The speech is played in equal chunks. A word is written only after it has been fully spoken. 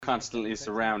constantly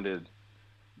surrounded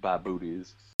by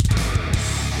booties.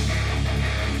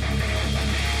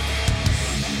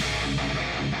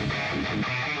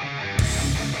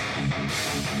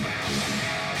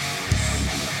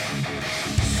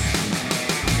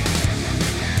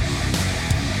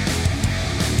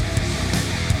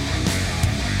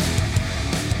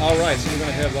 All right, so we're going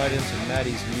to head right into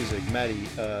Maddie's music. Maddie,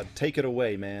 take it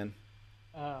away, man.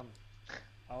 Um,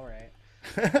 all right.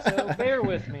 So bear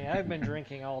with me. I've been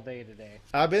drinking all day today.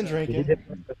 I've been So drinking.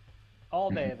 all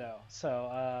day though.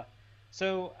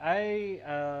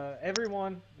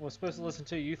 Everyone was supposed to listen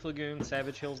to Youth Lagoon,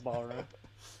 Savage Hills Ballroom.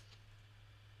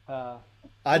 It's I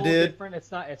a little did. different.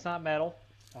 It's not metal.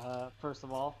 First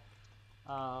of all,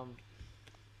 um,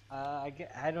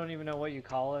 I don't even know what you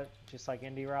call it. Just like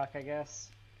indie rock, I guess.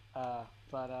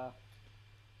 But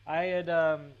I had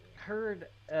heard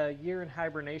Year in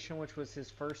Hibernation, which was his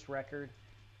first record,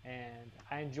 and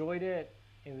I enjoyed it.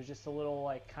 It was just a little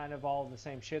like kind of all the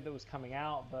same shit that was coming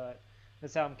out, but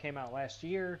this album came out last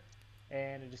year,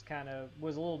 and it just kind of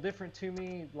was a little different to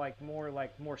me, like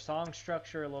more song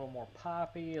structure, a little more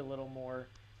poppy, a little more.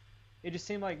 It just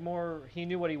seemed like more he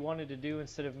knew what he wanted to do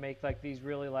instead of make like these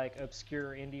really like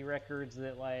obscure indie records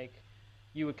that like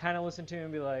you would kind of listen to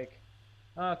and be like,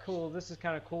 oh, cool, this is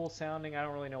kind of cool sounding. I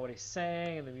don't really know what he's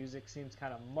saying, and the music seems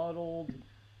kind of muddled.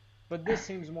 But this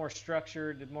seems more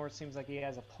structured. It more seems like he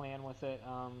has a plan with it.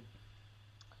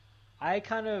 I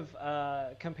kind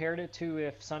of compared it to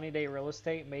if Sunny Day Real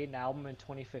Estate made an album in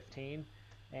 2015,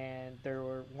 and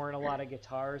weren't a lot of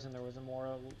guitars, and there was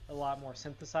a lot more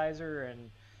synthesizer and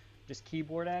just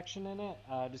keyboard action in it,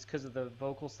 just because of the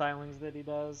vocal stylings that he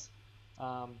does.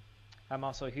 I'm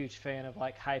also a huge fan of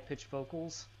like high pitched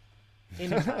vocals.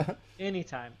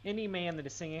 Anytime, any man that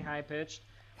is singing high pitched,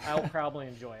 I will probably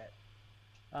enjoy it.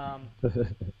 Um,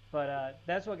 but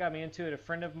that's what got me into it. A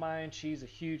friend of mine, she's a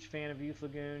huge fan of Youth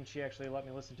Lagoon. She actually let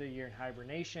me listen to A Year in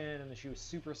Hibernation, and then she was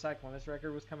super psyched when this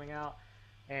record was coming out.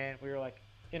 And we were like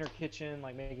in her kitchen,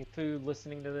 like making food,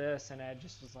 listening to this, and I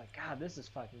just was like, God, this is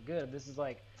fucking good. This is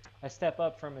like a step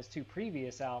up from his two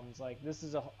previous albums. Like this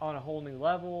is on a whole new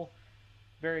level.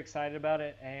 Very excited about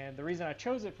it, and the reason I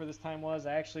chose it for this time was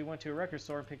I actually went to a record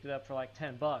store and picked it up for like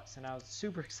 $10, and I was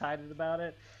super excited about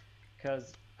it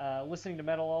because listening to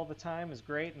metal all the time is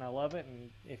great, and I love it. And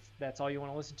if that's all you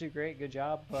want to listen to, great, good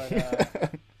job. But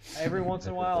every once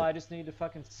in a while, I just need to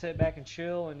fucking sit back and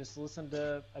chill and just listen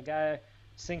to a guy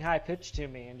sing high pitch to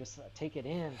me and just take it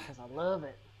in because I love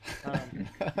it.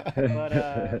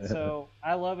 So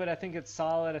I love it. I think it's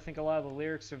solid. I think a lot of the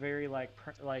lyrics are very like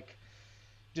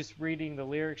just reading the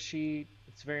lyric sheet,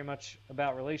 it's very much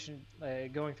about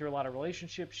going through a lot of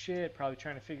relationship shit, probably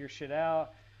trying to figure shit out.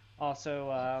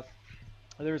 Also,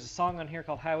 there's a song on here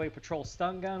called Highway Patrol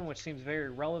Stun Gun, which seems very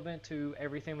relevant to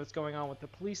everything that's going on with the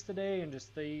police today and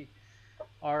just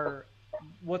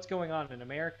what's going on in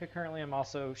America currently. I'm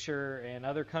also sure in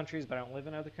other countries, but I don't live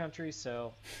in other countries,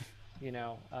 so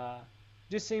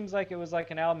just seems like it was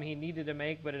like an album he needed to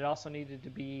make, but it also needed to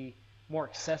be more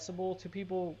accessible to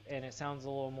people, and it sounds a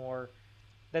little more.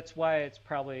 That's why it's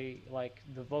probably like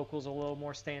the vocals a little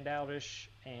more standoutish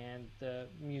and the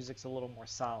music's a little more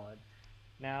solid.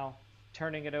 Now,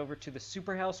 turning it over to the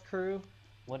Superhouse crew,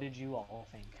 what did you all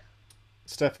think?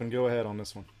 Stefan, go ahead on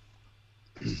this one.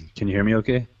 Can you hear me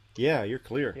okay? Yeah, you're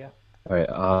clear. Yeah. All right,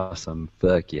 awesome.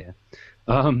 Fuck yeah.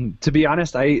 To be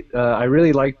honest, I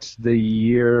really liked the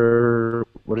year.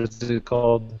 What is it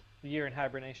called? The Year in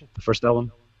Hibernation. The first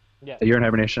album. Yeah. A Year in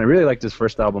Hibernation. I really liked his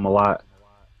first album a lot.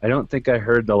 I don't think I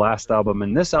heard the last album.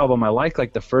 And this album, I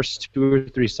like the first 2 or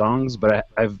 3 songs, but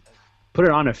I've put it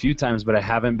on a few times, but I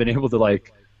haven't been able to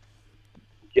like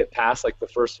get past like the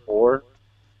first 4.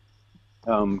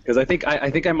 Because I think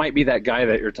I might be that guy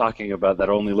that you're talking about that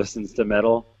only listens to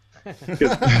metal. 'Cause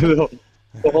the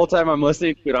whole time I'm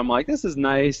listening to it, I'm like, this is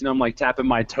nice, and I'm like tapping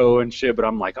my toe and shit, but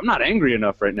I'm like, I'm not angry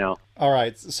enough right now. All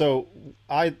right, so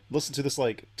I listened to this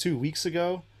like 2 weeks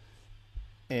ago,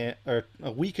 or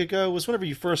a week ago was whenever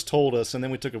you first told us, and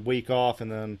then we took a week off, and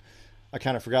then I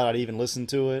kind of forgot I'd even listened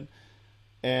to it.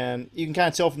 And you can kind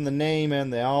of tell from the name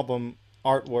and the album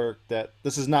artwork that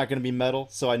this is not going to be metal,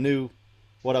 so I knew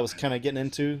what I was kind of getting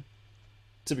into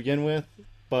to begin with.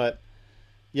 But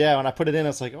yeah, when I put it in, I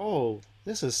was like, oh,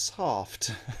 this is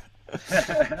soft.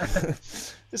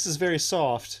 This is very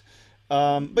soft.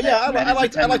 But yeah, I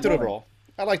liked it overall.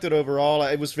 I liked it overall.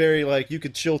 It was very like you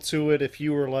could chill to it if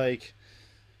you were like,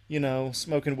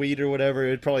 smoking weed or whatever.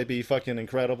 It'd probably be fucking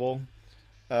incredible.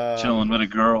 Chilling with a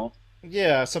girl.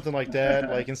 Yeah, something like that.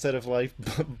 Like instead of like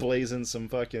blazing some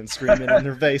fucking screaming in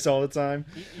their face all the time.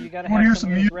 You gotta have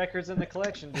some of those records in the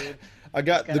collection, dude. I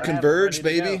got the Converge,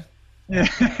 baby.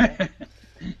 Yeah.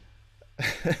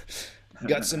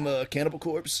 Got some Cannibal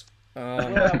Corpse.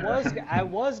 Well, I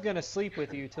was gonna sleep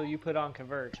with you till you put on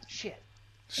Converge. Shit.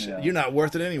 Yeah. You're not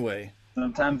worth it anyway.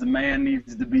 Sometimes a man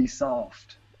needs to be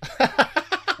soft.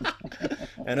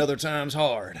 And other times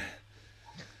hard.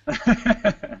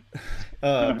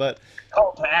 But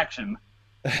Call to action.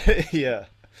 yeah.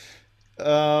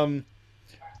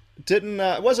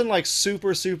 Didn't wasn't like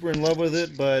super in love with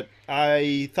it, but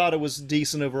I thought it was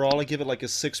decent overall. I give it like a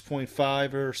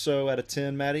 6.5 or so out of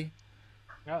 10, Maddie.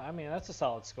 Oh, I mean, that's a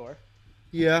solid score.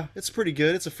 Yeah, it's pretty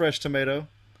good. It's a fresh tomato.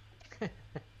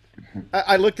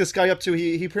 I looked this guy up too.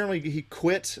 He apparently he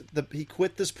quit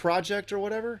this project or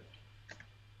whatever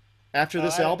after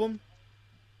this album.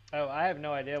 Oh, I have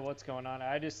no idea what's going on.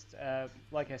 I just,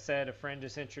 like I said, a friend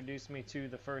just introduced me to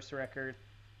the first record.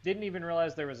 Didn't even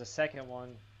realize there was a second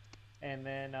one. And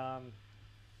then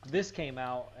this came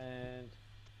out, and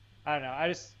I don't know.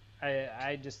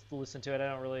 I just listen to it. I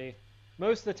don't really.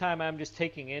 Most of the time, I'm just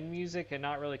taking in music and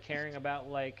not really caring about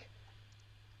like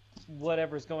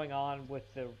whatever's going on with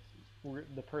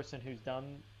the person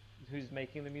who's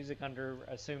making the music under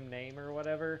assumed name or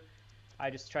whatever. I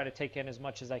just try to take in as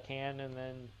much as I can, and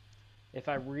then if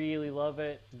I really love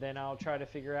it, then I'll try to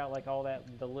figure out like all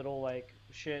the little like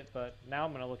shit. But now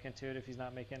I'm gonna look into it if he's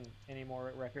not making any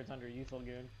more records under Youth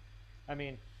Lagoon. I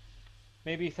mean,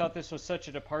 maybe he thought this was such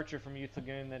a departure from Youth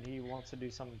Lagoon that he wants to do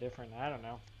something different. I don't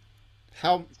know.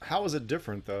 How is it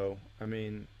different though? I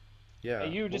mean, yeah.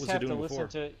 You what just was he have to doing listen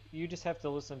before?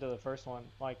 to the first one.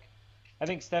 Like, I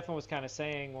think Stefan was kind of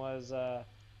saying was,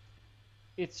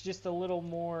 it's just a little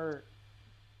more.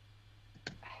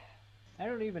 I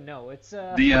don't even know. It's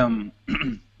The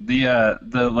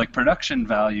like production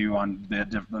value on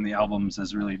the albums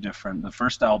is really different. The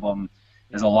first album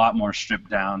is a lot more stripped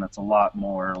down. It's a lot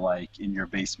more like in your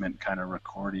basement kind of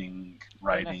recording,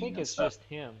 writing. And I think it's stuff. just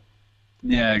him.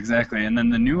 Yeah, exactly. And then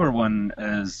the newer one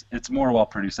it's more well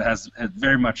produced. It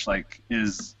very much like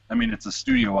I mean, it's a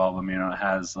studio album. You know, it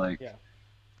has like. Yeah.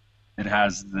 It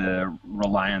has the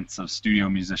reliance of studio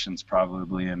musicians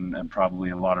probably and probably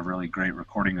a lot of really great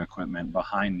recording equipment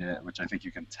behind it, which I think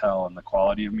you can tell in the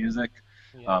quality of music.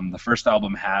 Yeah. The first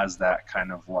album has that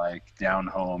kind of like down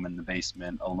home in the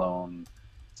basement alone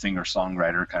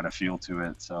singer-songwriter kind of feel to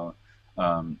it. So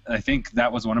I think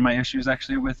that was one of my issues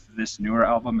actually with this newer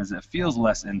album is it feels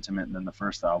less intimate than the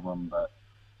first album, but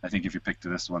I think if you picked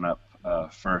this one up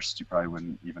first, you probably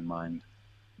wouldn't even mind.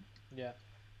 Yeah.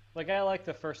 Like, I like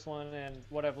the first one, and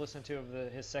what I've listened to of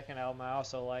his second album I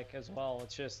also like as well.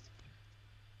 It's just,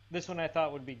 this one I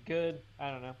thought would be good.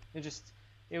 I don't know.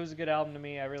 It was a good album to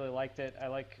me. I really liked it.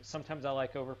 Sometimes I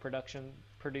like overproduction,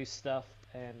 produced stuff,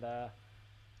 and I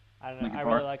don't know. Linkin I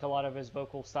Park. really like a lot of his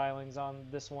vocal stylings on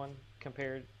this one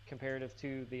comparative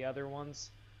to the other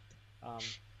ones.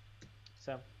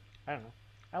 So, I don't know.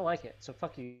 I like it, so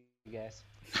fuck you guys.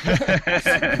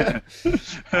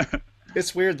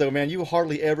 It's weird though, man. You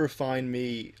hardly ever find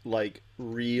me like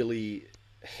really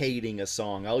hating a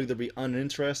song. I'll either be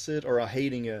uninterested or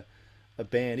hating a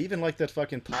band. Even like that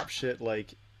fucking pop shit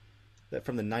like that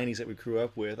from the 90s that we grew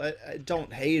up with. I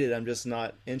don't hate it. I'm just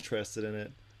not interested in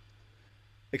it.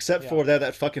 Except for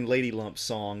that fucking Lady Lump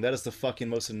song. That is the fucking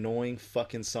most annoying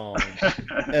fucking song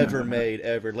ever made,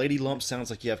 ever. Lady Lump sounds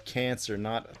like you have cancer,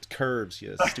 not curves,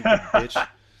 you stupid bitch.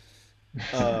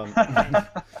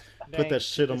 Put that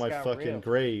shit on my fucking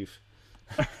grave.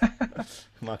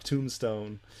 My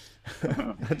tombstone.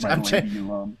 I'm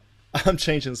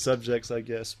changing subjects, I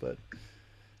guess, but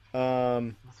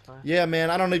yeah, man,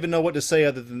 I don't even know what to say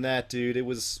other than that, dude. It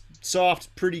was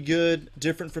soft, pretty good,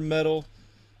 different from metal.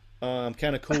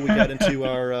 Kind of cool. We got into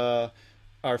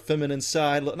our feminine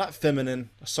side, not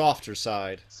feminine, softer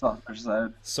side.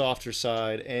 Softer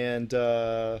side, and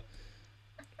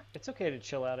it's okay to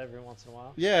chill out every once in a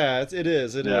while. Yeah, it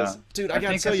is. It is. Dude, I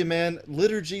gotta tell you, man,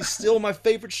 Liturgy's still my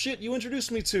favorite shit you introduced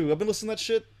me to. I've been listening to that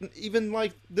shit even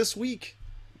like this week.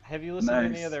 Have you listened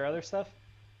to any of their other stuff?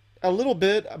 A little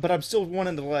bit, but I'm still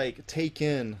wanting to like take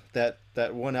in that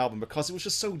one album because it was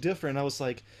just so different. I was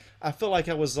like, I felt like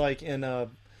I was like in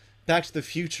Back to the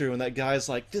Future when that guy's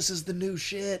like, "This is the new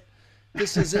shit.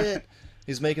 This is it."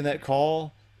 He's making that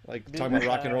call, like talking about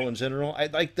rock and roll in general.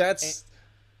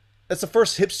 That's the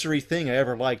first hipstery thing I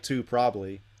ever liked too,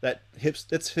 probably.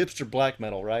 It's hipster black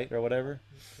metal, right? Or whatever?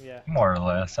 Yeah. More or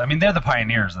less. I mean, they're the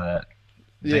pioneers of that.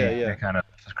 They kind of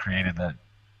created that.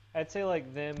 I'd say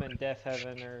like them and Death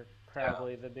Heaven are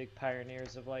probably the big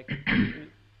pioneers of like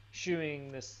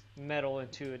shooing this metal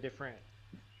into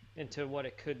what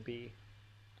it could be.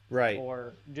 Right.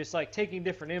 Or just like taking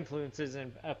different influences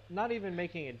and not even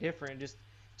making it different, just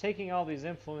taking all these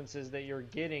influences that you're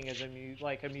getting as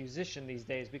a musician these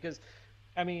days, because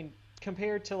I mean,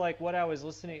 compared to like what I was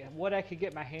listening, what I could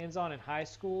get my hands on in high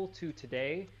school to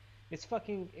today,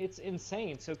 it's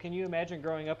insane. So can you imagine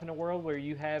growing up in a world where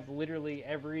you have literally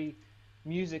every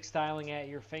music styling at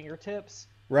your fingertips?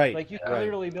 Right. Like you can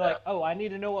literally be like, oh, I need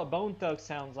to know what Bone Thugs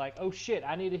sounds like. Oh shit,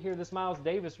 I need to hear this Miles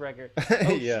Davis record.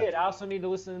 Oh Yeah. shit, I also need to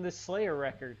listen to this Slayer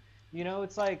record. You know,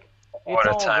 it's like What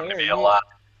a all time there. to be alive.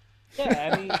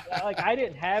 Yeah, I mean, like I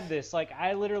didn't have this. Like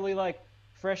I literally like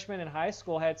freshman in high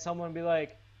school had someone be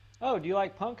like, "Oh, do you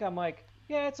like punk?" I'm like,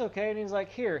 "Yeah, it's okay." And he's like,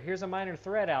 "Here's a Minor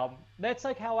Threat album." That's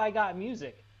like how I got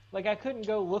music. Like I couldn't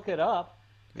go look it up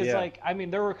because Yeah. like I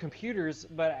mean there were computers,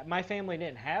 but my family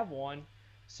didn't have one.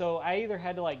 So I either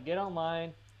had to like get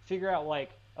online, figure out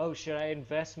like, oh, should I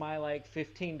invest my like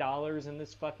 $15 in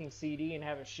this fucking CD and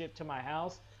have it shipped to my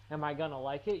house? Am I gonna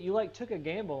like it? You like took a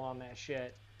gamble on that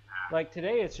shit. Like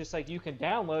today, it's just like you can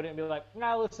download it and be like,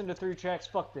 nah, listen to 3 tracks,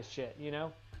 fuck this shit, you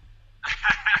know?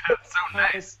 It's so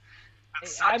nice. It's- It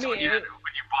sucks I mean, when you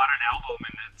bought an album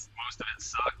and most of it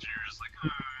sucked. You're just like,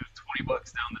 $20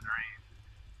 down the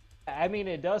drain. I mean,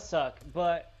 it does suck,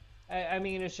 but I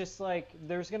mean, it's just like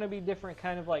there's gonna be different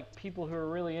kind of like people who are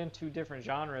really into different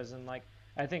genres, and like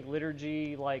I think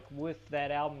Liturgy, like with that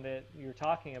album that you're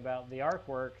talking about, the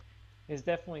artwork is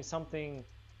definitely something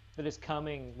that is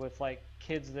coming with like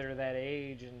kids that are that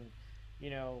age, and you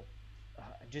know,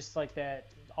 just like that,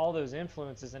 all those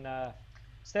influences. And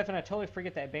Stefan, I totally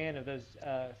forget that band of those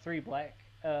 3 black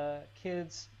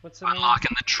kids. What's the name?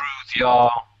 Unlocking the truth,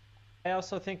 y'all. I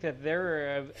also think that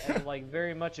they're like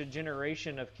very much a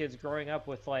generation of kids growing up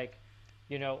with like,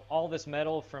 you know, all this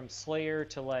metal from Slayer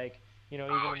to like, you know,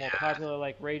 even the more popular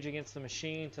like Rage Against the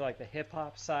Machine to like the hip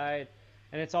hop side,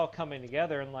 and it's all coming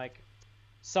together. And like,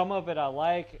 some of it I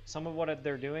like, some of what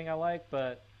they're doing I like,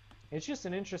 but it's just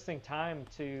an interesting time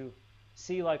to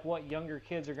see like what younger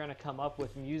kids are going to come up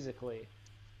with musically.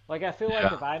 Like I feel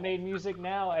like if I made music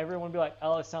now, everyone would be like,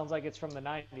 "Oh, it sounds like it's from the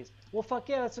 '90s." Well, fuck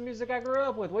yeah, that's the music I grew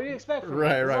up with. What do you expect from me?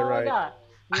 Right, That's all right. I got.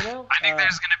 You know? I think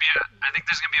there's gonna be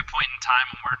a point in time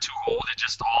when we're too old.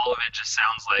 All of it just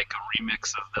sounds like a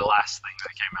remix of the last thing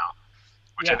that came out,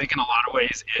 which I think in a lot of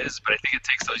ways is. But I think it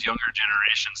takes those younger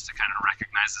generations to kind of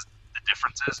recognize the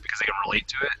differences because they can relate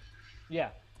to it.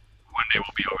 Yeah. One day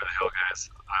we'll be over the hill, guys.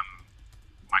 I'm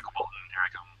Michael Bolton. Here I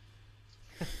come.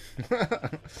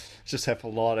 Just have a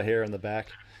lot of hair in the back.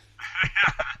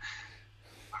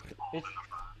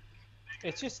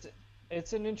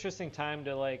 It's an interesting time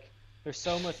to like. There's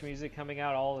so much music coming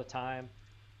out all the time,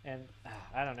 and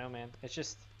I don't know, man. It's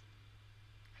just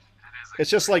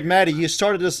like Maddie, you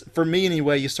started this, for me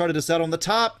anyway, you started us out on the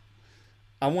top.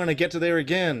 I want to get to there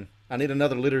again. I need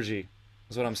another Liturgy.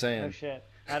 That's what I'm saying. oh shit.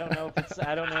 I don't know if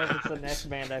it's the next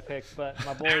band I picked, but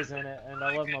my boy's in it, and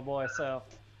I love my boy, so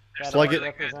gotta Plug it,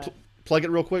 represent. plug it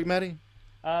real quick, Maddie.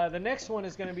 The next one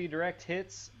is going to be Direct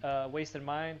Hits, Wasted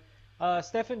Mind.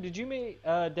 Stefan, did you meet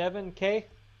Devin K?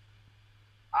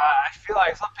 I feel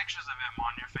like I saw pictures of him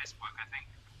on your Facebook. I think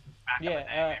back in the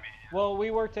day, maybe. Well,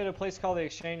 we worked at a place called The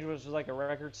Exchange, which was like a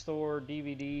record store,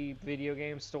 DVD, video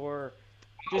game store.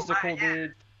 Just a cool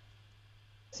dude.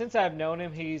 Since I've known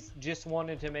him, he's just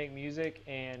wanted to make music,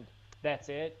 and that's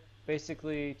it.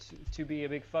 Basically, to be a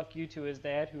big fuck you to his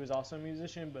dad, who was also a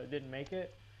musician but didn't make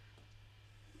it.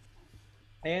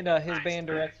 And his band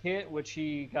Direct Hit, which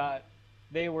he got,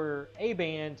 they were a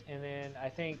band, and then I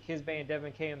think his band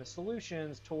Devin K and the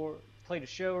Solutions played a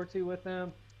show or two with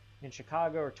them in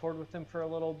Chicago, or toured with them for a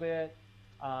little bit.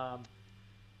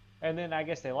 And then I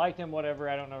guess they liked him, whatever.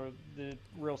 I don't know the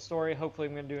real story. Hopefully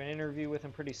I'm going to do an interview with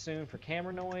him pretty soon for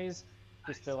Camera Noise,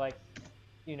 just to like,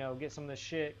 you know, get some of this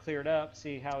shit cleared up,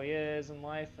 see how he is in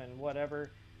life and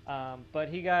whatever. But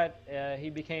he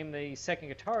became the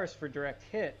second guitarist for Direct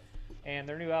Hit, and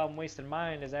their new album Wasted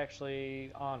Mind is actually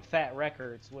on Fat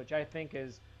Records, which I think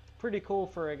is pretty cool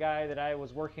for a guy that I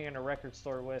was working in a record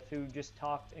store with, who just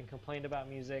talked and complained about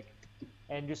music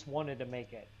and just wanted to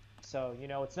make it. So, you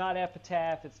know, it's not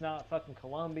Epitaph, it's not fucking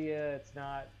Columbia, it's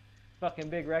not fucking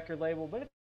big record label, but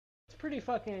it's pretty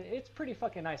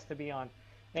fucking nice to be on.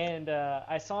 And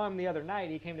I saw him the other night.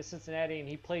 He came to Cincinnati and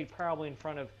he played probably in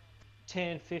front of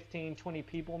 10, 15, 20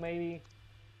 people maybe.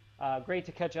 Great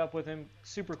to catch up with him.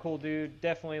 Super cool dude.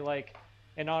 Definitely like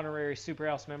an honorary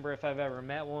Superhouse member if I've ever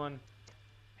met one.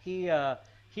 He had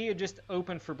just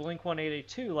opened for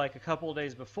Blink-182 like a couple of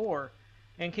days before.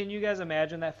 And can you guys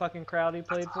imagine that fucking crowd he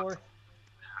played for?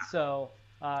 So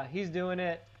he's doing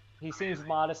it. He seems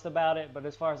modest about it, but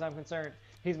as far as I'm concerned,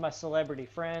 he's my celebrity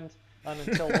friend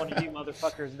until one of you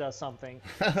motherfuckers does something.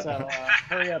 So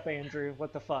hurry up, Andrew.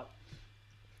 What the fuck?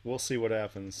 We'll see what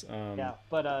happens. Yeah,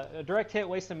 but a direct hit,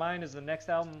 "Wasted Mind" is the next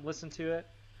album. Listen to it.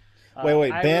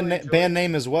 Wait. I Band really enjoyed band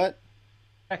name is what?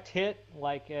 direct hit,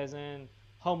 like as in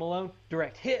Home Alone.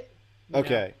 Direct hit. you know,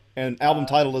 Okay. And album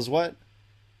title is what?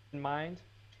 in mind.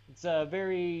 It's a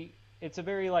very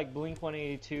like Blink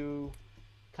 182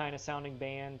 kind of sounding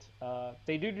band.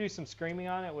 They do some screaming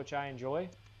on it, which I enjoy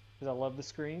because I love the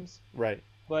screams. Right.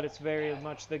 But it's very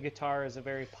much the guitar is a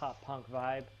very pop punk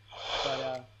vibe.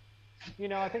 But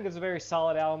I think it's a very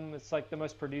solid album. It's like the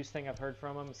most produced thing I've heard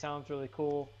from them. It sounds really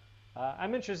cool.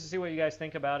 I'm interested to see what you guys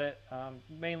think about it.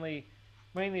 Mainly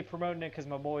promoting it because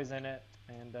my boy's in it,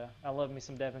 and I love me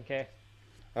some Devin K.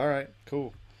 All right.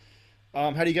 Cool.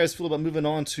 How do you guys feel about moving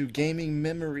on to gaming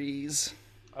memories?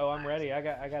 Oh, I'm ready. I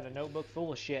got a notebook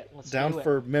full of shit. Let's Down do it.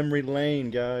 for memory lane,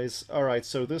 guys. All right.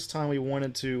 So this time we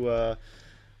wanted to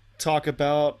talk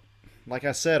about, like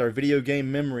I said, our video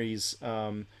game memories.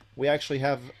 We actually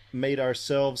have made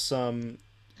ourselves some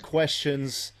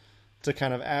questions to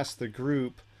kind of ask the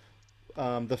group.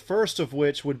 The first of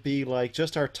which would be like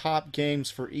just our top games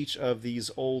for each of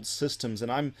these old systems, and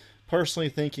I'm personally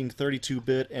thinking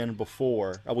 32-bit and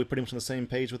before. Are we pretty much on the same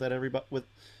page with that?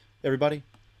 Everybody?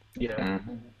 Yeah.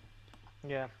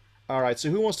 Yeah. All right. So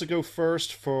who wants to go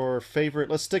first for favorite?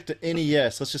 Let's stick to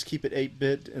NES. Let's just keep it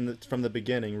 8-bit from the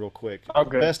beginning, real quick.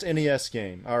 Okay. Best NES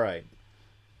game. All right.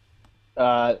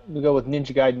 We go with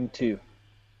Ninja Gaiden 2.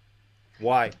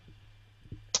 Why?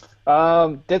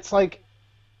 That's like,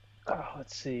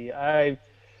 let's see, I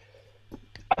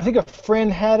think a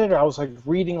friend had it, or I was like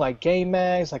reading like game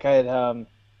mags. Like I had, I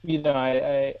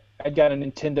got a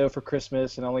Nintendo for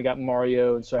Christmas and I only got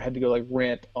Mario, and so I had to go like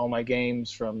rent all my games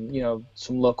from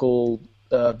some local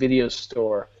video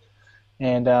store,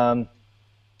 and I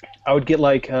would get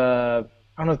like I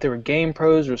don't know if they were Game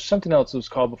Pros or something else it was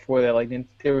called before that. Like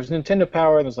there was Nintendo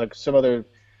Power and there was like some other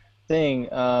thing.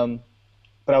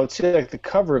 But I would see like the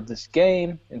cover of this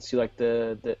game and see like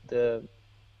the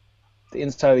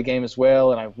inside of the game as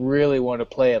well, and I really wanted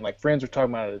to play it. Like friends were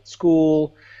talking about it at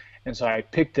school, and so I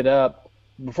picked it up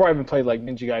before I even played like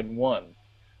Ninja Gaiden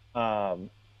 1,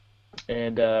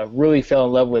 and really fell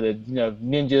in love with it.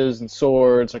 Ninjas and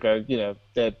swords, like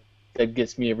that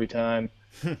gets me every time.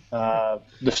 The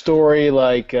story,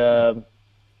 like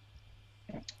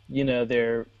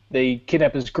they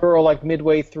kidnap his girl like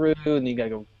midway through, and you gotta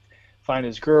go find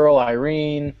his girl,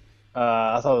 Irene.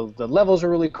 I thought the levels were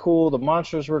really cool. The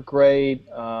monsters were great.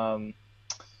 The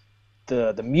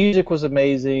music was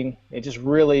amazing. It just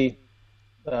really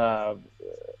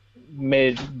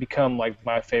made it become like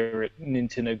my favorite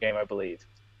Nintendo game, I believe.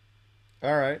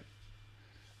 All right.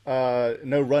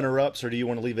 No runner-ups, or do you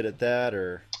want to leave it at that,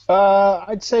 or?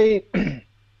 I'd say Ninja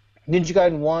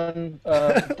Gaiden 1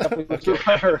 definitely was a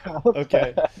runner-up.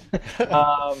 Okay.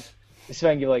 See if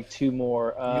I can give like two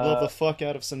more. You love the fuck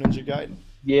out of some Ninja Gaiden.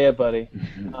 Yeah, buddy.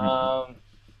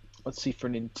 Let's see, for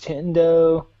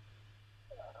Nintendo.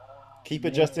 Keep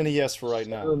it just NES for right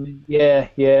now.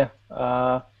 Yeah.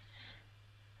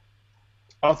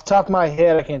 Off the top of my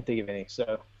head, I can't think of any.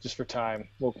 So just for time,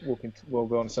 we'll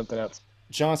go on to something else.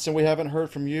 Johnson, we haven't heard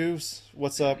from you.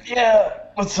 What's up? Yeah,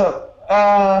 what's up?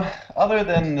 Other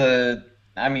than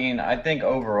I think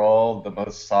overall the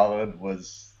most solid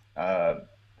was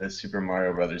the Super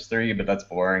Mario Brothers 3, but that's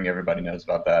boring. Everybody knows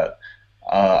about that.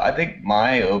 I think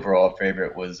my overall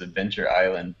favorite was Adventure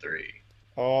Island 3.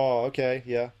 Oh, okay,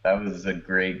 yeah. That was a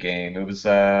great game. It was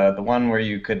the one where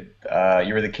you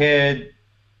were the kid.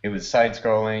 It was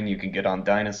side-scrolling. You could get on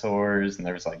dinosaurs, and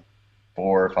there was like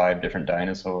 4 or 5 different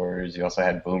dinosaurs. You also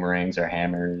had boomerangs or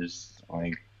hammers.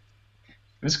 Like,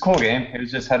 it was a cool game. It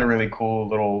just had a really cool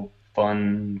little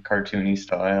fun cartoony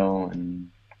style, and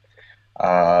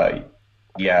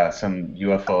some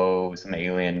UFO, some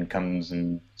alien comes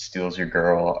and steals your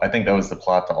girl. I think that was the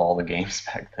plot to all the games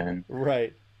back then.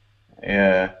 Right.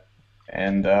 Yeah,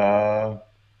 and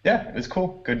it was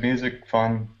cool. Good music,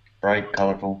 fun, bright,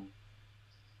 colorful.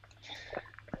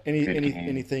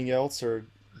 Anything else, or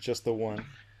just the one?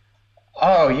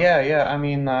 Oh yeah. I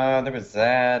mean, there was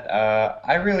that.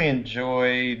 I really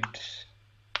enjoyed.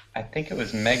 I think it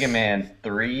was Mega Man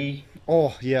 3.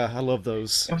 Oh yeah, I love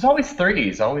those. It was always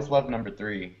 3s. I always loved number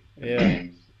 3. Yeah.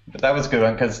 But that was a good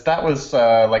one because that was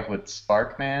like with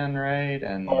Sparkman, right?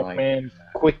 And Sparkman,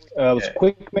 was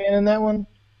Quick Man in that one?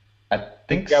 I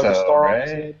think the guy with the so, star on right?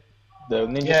 his head? The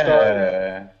ninja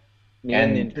star.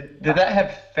 And did that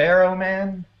have Pharaoh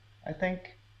Man? I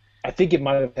think. I think it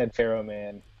might have had Pharaoh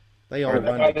Man. They all Or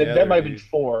run that together. might have been dude.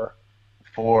 4.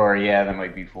 4, yeah, that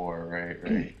might be 4,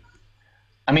 right.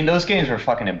 I mean, those games were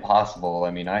fucking impossible.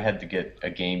 I mean, I had to get a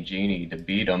Game Genie to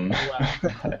beat them.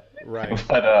 Right.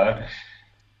 But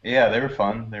Yeah, they were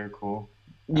fun. They were cool.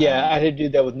 Yeah, I had to do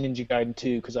that with Ninja Gaiden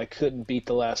 2 because I couldn't beat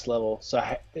the last level. So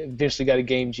I eventually got a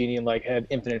Game Genie and like had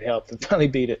infinite health and finally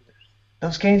beat it.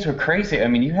 Those games were crazy. I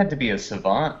mean, you had to be a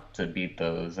savant to beat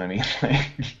those. I mean, like,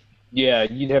 Yeah,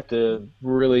 you'd have to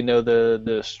really know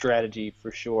the strategy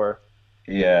for sure.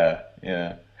 yeah,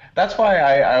 yeah. That's why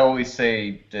I always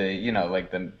say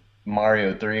like the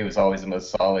Mario 3 was always the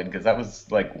most solid because that was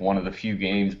like one of the few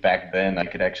games back then I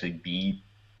could actually beat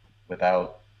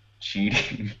without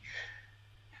cheating.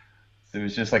 So it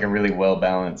was just like a really well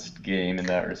balanced game in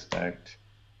that respect.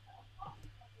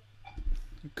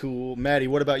 Cool. Maddie,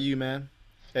 what about you, man?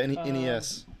 Um,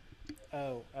 NES.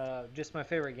 just my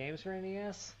favorite games for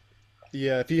NES.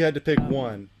 Yeah, if you had to pick Um,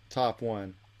 one, top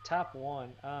one. Top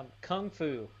one, Kung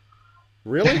Fu.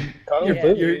 Really? Kung Yeah,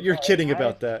 Fu. You're kidding I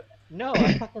about that. no,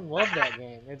 I fucking love that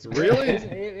game. It's great. Really?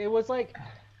 It was like,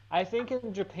 I think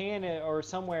in Japan or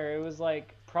somewhere it was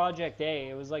like Project A.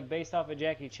 It was like based off a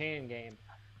Jackie Chan game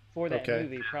for that Okay.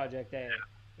 movie Project A.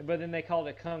 But then they called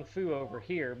it Kung Fu over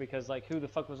here because like who the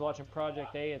fuck was watching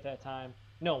Project A at that time?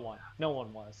 No one. No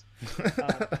one was.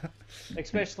 Um,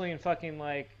 especially in fucking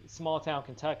like small town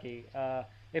Kentucky.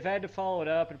 If I had to follow it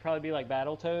up, it'd probably be like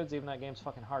Battletoads, even though that game's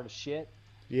fucking hard as shit.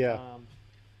 Yeah.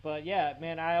 But yeah,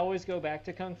 man, I always go back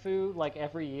to Kung Fu like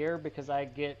every year because I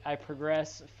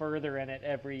progress further in it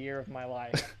every year of my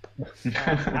life.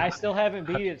 I still haven't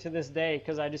beat it to this day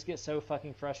because I just get so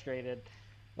fucking frustrated.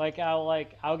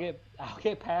 I'll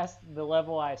get past the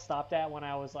level I stopped at when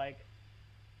I was like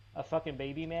a fucking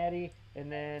baby Maddie,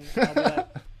 and then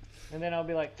I'll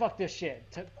be like, fuck this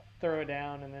shit, throw it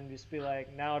down, and then just be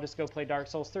like, now I'll just go play Dark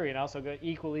Souls 3, and I also go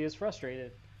equally as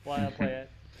frustrated while I play it.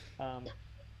 Um,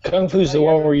 Kung Fu's but the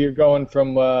yeah, one where you're going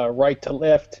from right to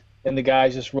left and the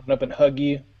guys just run up and hug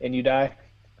you and you die.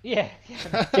 yeah,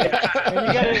 yeah. And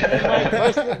you gotta, and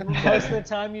like most of the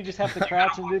time, you just have to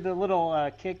crouch and do the little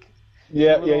kick, the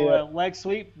Yeah, yeah, little yeah. leg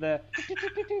sweep.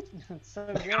 It's so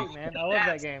great, man. I love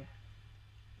that game.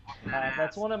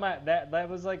 That's one of my that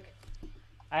was like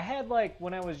I had like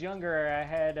when I was younger I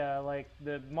had like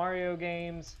the Mario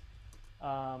games,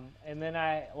 and then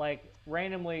I like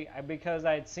randomly because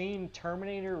I'd seen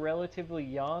Terminator relatively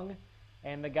young,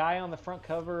 and the guy on the front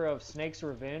cover of Snake's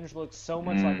Revenge looked so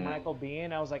much like Michael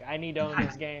Biehn. I was like, I need to own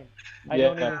this game. I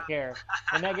don't Yeah. even care.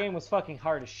 And that game was fucking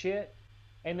hard as shit.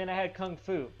 And then I had Kung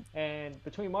Fu, and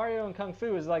between Mario and Kung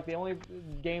Fu is like the only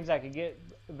games I could get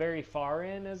very far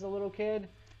in as a little kid.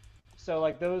 So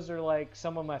like those are like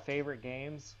some of my favorite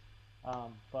games.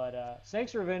 But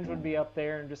Snake's Revenge would be up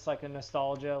there and just like a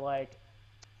nostalgia like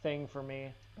thing for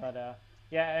me. But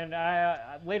yeah, and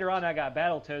I later on I got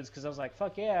Battletoads because I was like,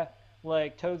 fuck yeah,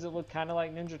 like toads that look kind of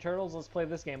like Ninja Turtles. Let's play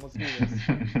this game. Let's do this.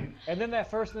 And then that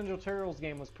first Ninja Turtles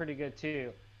game was pretty good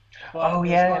too. But Oh it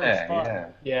was hard as yeah, fuck.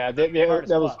 yeah. Yeah, Hard as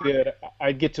that was fuck. good.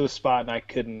 I'd get to a spot and I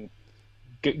couldn't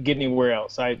get anywhere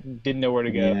else. I didn't know where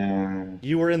to go. Yeah.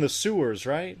 You were in the sewers,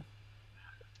 right?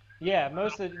 Yeah,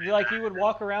 most of like you would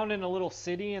walk around in a little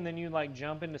city and then you'd like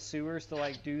jump into sewers to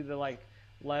like do the like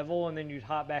level and then you'd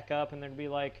hop back up and there'd be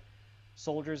like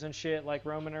soldiers and shit like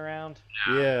roaming around.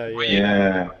 Yeah, Well, yeah.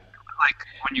 Yeah. Like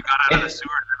when you got out of the sewer,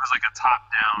 it was like a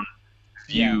top-down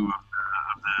view Yeah.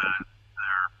 of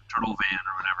their turtle van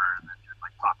or whatever, and then you'd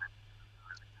like pop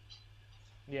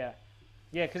in. Yeah.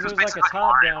 Yeah, because It it was was like a basically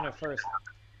top Mario. down at first.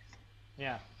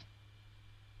 Yeah.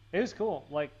 It was cool.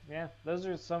 Like, yeah, those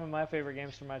are some of my favorite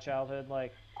games from my childhood.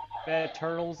 Like, they had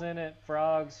turtles in it,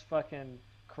 frogs, fucking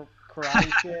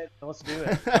karate shit. Let's do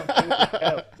it. Let's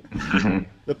go.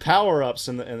 The power-ups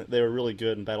and they were really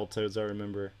good in Battletoads, I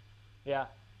remember. Yeah.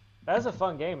 That was a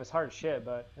fun game. It's hard as shit,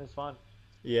 but it was fun.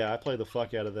 Yeah, I played the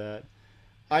fuck out of that.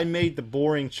 I made the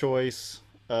boring choice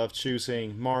of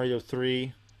choosing Mario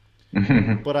 3,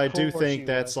 but I do Of course think you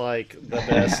that's would. like the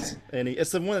best.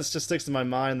 It's the one that just sticks to my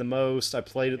mind the most. I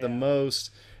played it the Yeah.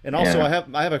 most, and also Yeah.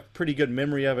 I have a pretty good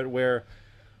memory of it where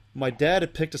my dad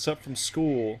had picked us up from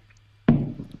school,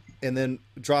 and then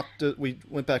we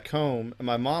went back home, and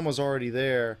my mom was already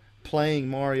there playing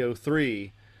Mario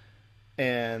 3.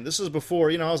 And this was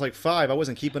before, I was like 5. I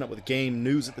wasn't keeping up with game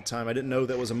news at the time. I didn't know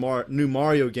there was a new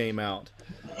Mario game out.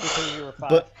 Because you were 5.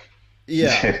 But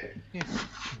yeah,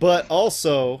 but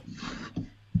also,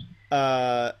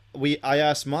 I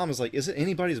asked Mom, I was like, "Is it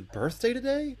anybody's birthday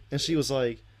today?" And she was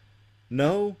like,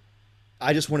 "No,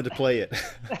 I just wanted to play it."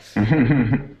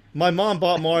 My mom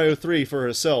bought Mario 3 for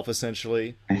herself,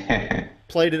 essentially.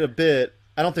 Played it a bit.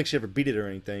 I don't think she ever beat it or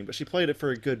anything, but she played it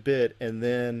for a good bit, and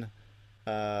then,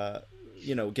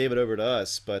 gave it over to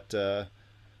us. But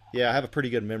yeah, I have a pretty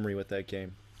good memory with that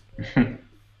game.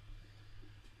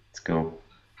 It's cool.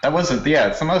 That wasn't, yeah,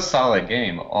 it's the most solid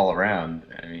game all around.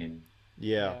 I mean,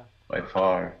 Yeah. by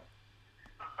far.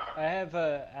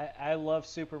 I love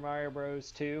Super Mario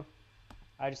Bros. 2.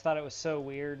 I just thought it was so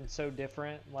weird and so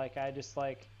different. Like I just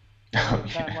like Oh, every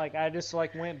time yeah. like I just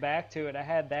like went back to it. I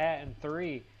had that and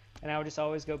 3, and I would just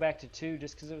always go back to 2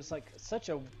 just because it was like such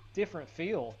a different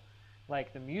feel.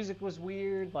 Like the music was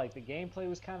weird, like the gameplay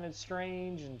was kind of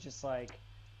strange, and just like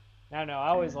I don't know. I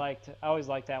always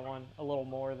liked that one a little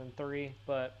more than 3,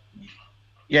 but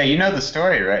Yeah, you know the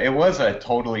story, right? It was a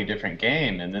totally different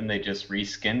game, and then they just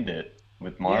reskinned it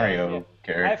with yeah, Mario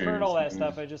I've heard all that characters.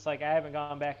 stuff. I just like I haven't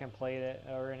gone back and played it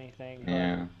or anything, but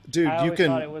Yeah. Dude, I you always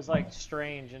thought it can. was like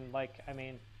strange and like I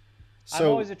mean I'm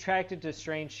So, always attracted to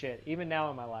strange shit, even now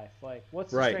in my life. Like,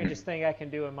 what's the right. strangest thing I can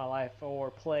do in my life, or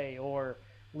play, or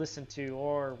listen to,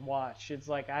 or watch? It's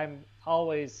like I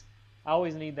always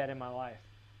need that in my life.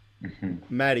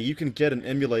 Maddie, you can get an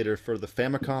emulator for the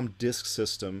Famicom Disk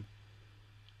System,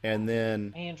 and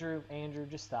then Andrew,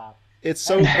 just stop. it's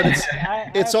so, but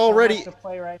I it's have so already much to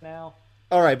play right now.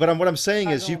 all right. But what I'm saying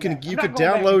I'm is, not going back. you I'm could not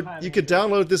going back in download time, you could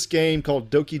Andrew. download this game called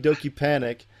Doki Doki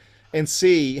Panic, and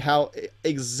see how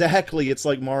exactly it's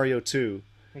like Mario 2.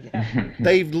 Yeah,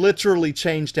 They've literally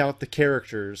changed out the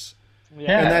characters,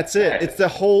 yeah. and that's it. It's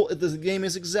the game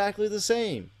is exactly the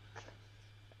same.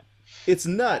 It's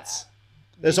nuts.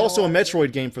 There's You know also a what?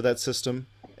 Metroid game for that system,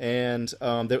 and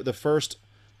the first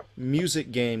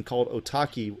music game called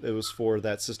Otaki, it was for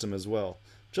that system as well.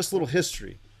 Just a little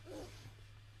history.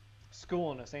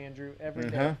 Schooling us, Andrew, every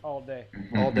day, Uh-huh. all day.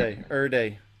 All day,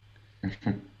 day.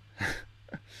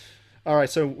 All right,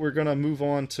 so we're gonna move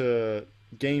on to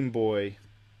Game Boy.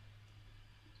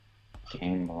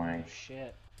 Game Boy.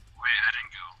 Shit. Wait, I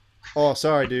didn't go. Oh,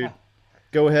 sorry, dude.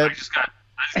 Go ahead. I just got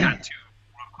two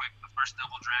real quick. The first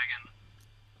Double Dragon,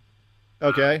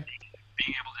 Okay.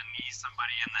 being able to knee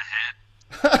somebody in the head.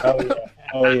 Oh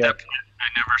yeah. Oh At yeah. that point, I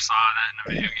never saw that in a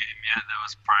video game yet. That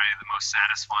was probably the most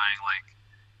satisfying. Like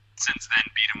since then,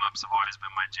 beat 'em ups have always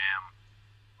been my jam.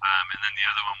 And then the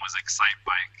other one was Excite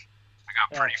Bike. I got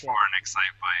pretty Gotcha. far in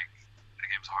Excite Bike. That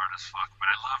game's hard as fuck, but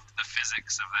I loved the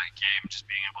physics of that game, just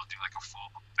being able to do like a full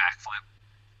backflip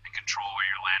and control where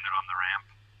you're landed on the ramp.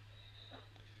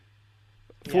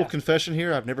 Full Yeah. confession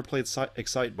here, I've never played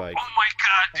Excite Bike. Oh my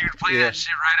god, dude, play Yeah. that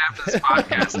shit right after this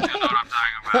podcast. You know what I'm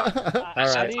talking about. All I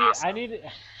right. need,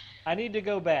 awesome. I need to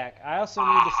go back. I also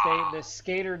need to state that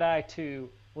Skater Die 2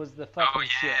 was the fucking Oh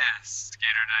shit. yeah,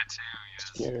 Skater Die 2, yes.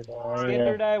 Scared. Oh,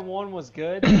 Skater yeah. Die 1 was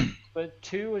good, but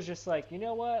 2 was just like, you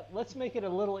know what? Let's make it a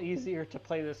little easier to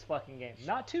play this fucking game.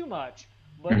 Not too much,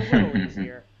 but a little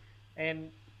easier.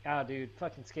 And, oh, dude,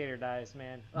 fucking Skater Dies,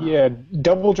 man. Ugh. Yeah,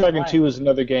 Double Dragon Right. 2 is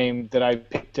another game that I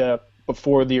picked up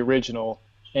before the original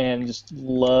and just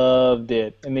loved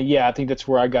it. And then, yeah, I think that's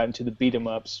where I got into the beat 'em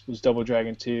ups was Double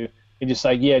Dragon 2. And just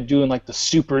like, yeah, doing like the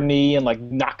super knee and like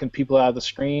knocking people out of the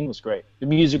screen was great. The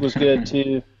music was good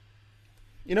too.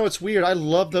 You know, it's weird. I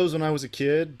loved those when I was a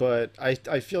kid, but I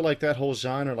feel like that whole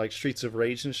genre, like Streets of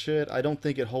Rage and shit, I don't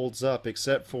think it holds up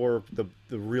except for the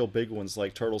real big ones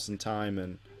like Turtles in Time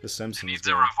and The It Simpsons. needs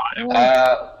a revival.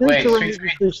 Wait, Streets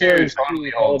Street of Rage Fighter 2 2 totally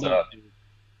holds up.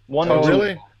 One Oh, and two.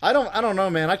 really? I don't know,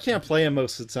 man. I can't play them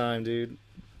most of the time, dude.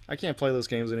 I can't play those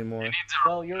games anymore. It needs a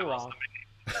Well, you're revival. wrong.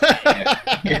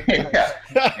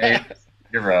 Yeah,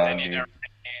 you're They wrong. need Dude. to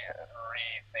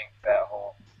rethink that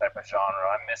whole type of genre.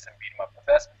 I'm missing beat 'em up. The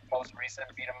best, most recent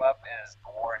beat 'em up is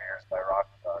The Warriors by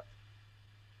Rockstar.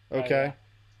 Okay.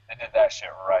 They did that shit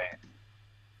right.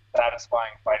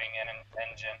 Satisfying fighting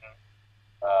engine,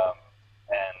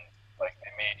 and like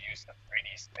they made use of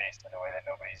 3D space in a way that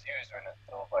nobody's used, and it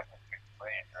feels like a Street of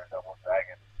Rage or a Double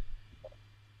Dragon.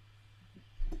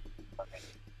 I mean,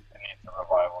 it needs a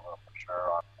revival though for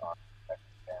sure on next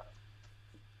gen.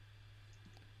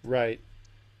 Right.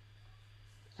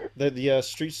 The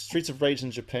Streets of Rage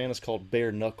in Japan is called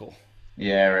Bare Knuckle.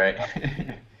 Yeah, right.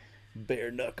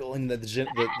 Bare Knuckle, and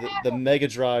the Mega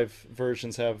Drive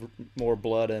versions have more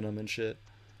blood in them and shit.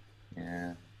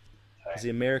 Yeah. 'Cause the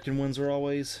American ones are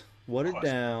always watered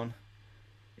down.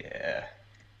 Yeah.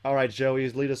 All right, Joey,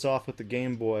 lead us off with the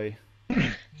Game Boy.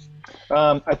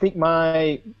 I think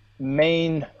my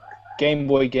main Game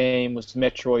Boy game was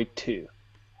Metroid 2.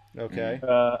 Okay.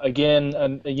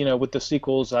 Again, you know, with the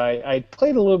sequels, I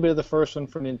played a little bit of the first one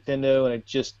from Nintendo, and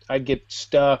I'd get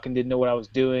stuck and didn't know what I was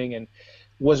doing, and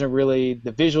wasn't really,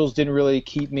 the visuals didn't really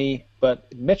keep me. But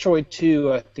Metroid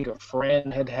 2, I think a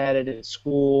friend had it at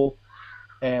school,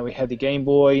 and we had the Game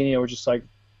Boy, and, you know, we're just like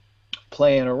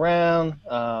playing around,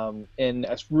 and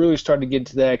I really started to get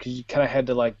into that because you kind of had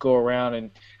to like go around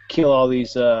and kill all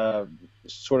these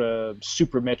sort of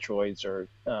super Metroids or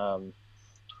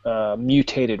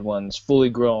mutated ones, fully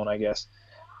grown, I guess.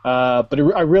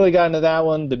 I really got into that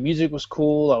one. The music was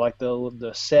cool. I like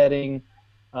the setting.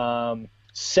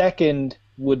 Second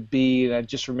would be, and I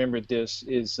just remembered this,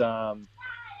 is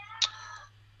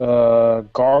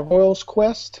Gargoyle's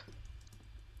Quest.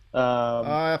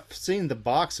 I've seen the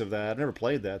box of that. I've never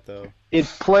played that though. It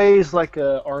plays like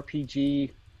a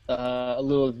RPG. A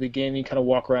little at the beginning, you kind of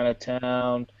walk around a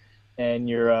town, and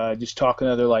you're just talking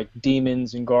to other like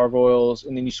demons and gargoyles,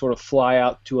 and then you sort of fly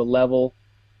out to a level,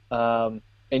 and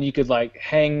you could like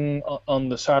hang on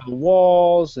the side of the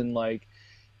walls, and like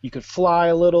you could fly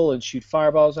a little and shoot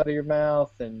fireballs out of your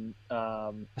mouth, and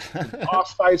the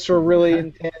boss fights were really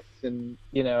intense, and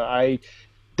I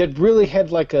that really had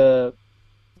like that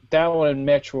one and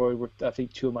Metroid were I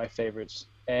think two of my favorites,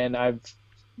 and I've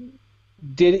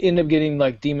did end up getting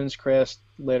like Demon's Crest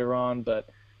later on, but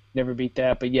never beat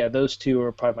that. But yeah, those two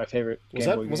are probably my favorite.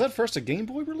 Was that first a Game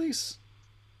Boy release?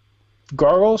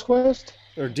 Gargoyle's Quest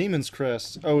or Demon's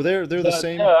Crest? Oh, they're the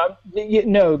same.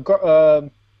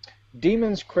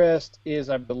 Demon's Crest is,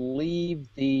 I believe,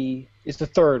 it's the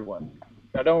third one.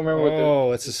 I don't remember what.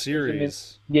 Oh, it's a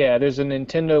series. Yeah, there's a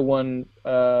Nintendo one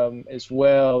as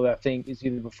well. That I think is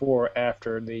either before or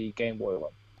after the Game Boy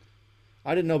one.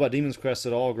 I didn't know about Demon's Crest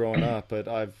at all growing up, but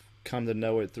I've come to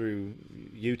know it through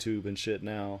YouTube and shit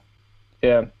now.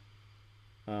 Yeah.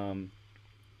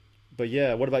 But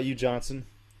yeah, what about you, Johnson?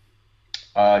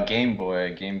 Game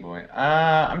Boy.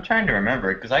 I'm trying to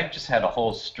remember because I just had a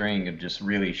whole string of just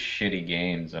really shitty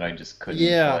games that I just couldn't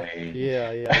play.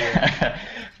 Yeah.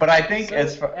 But I think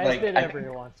did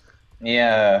everyone.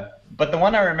 Yeah, but the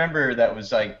one I remember that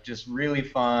was like just really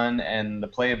fun and the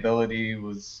playability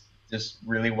was just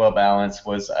really well balanced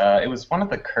was it was one of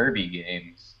the Kirby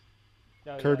games.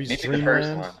 Kirby's Maybe Dream the first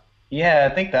Land? one. Yeah,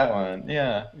 I think that one.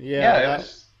 Yeah. Yeah,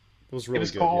 it was really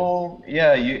good. Cool.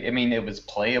 Yeah, I mean it was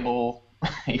playable.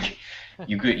 Like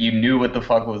you knew what the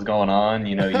fuck was going on,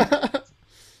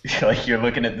 like you're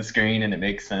looking at the screen and it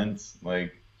makes sense.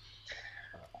 Like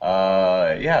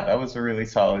yeah, that was a really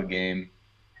solid game.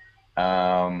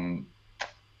 Other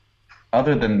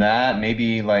than that,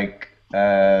 maybe like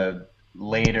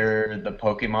later the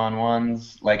Pokemon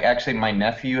ones. Like actually my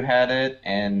nephew had it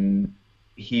and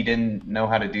he didn't know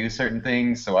how to do certain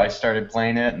things, so I started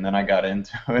playing it and then I got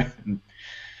into it and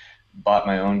bought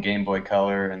my own Game Boy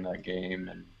Color in that game,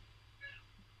 and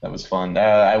that was fun.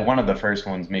 One of the first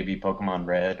ones, maybe Pokemon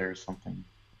Red or something.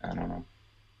 I don't know.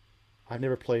 I've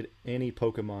never played any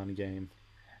Pokemon game.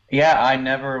 Yeah, I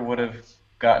never would have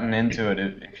gotten into it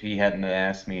if he hadn't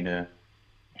asked me to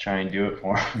try and do it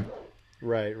for him.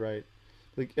 Right.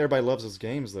 Like everybody loves those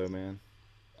games, though, man.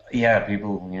 Yeah,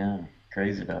 people,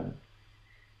 crazy about it.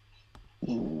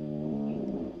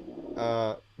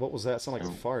 What was that? Sound like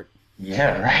a fart.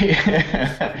 Yeah, right.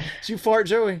 Did you fart,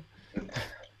 Joey?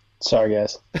 Sorry,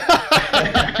 guys.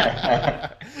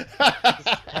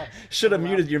 Should have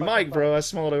muted your mic, bro. I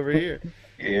smelled over here.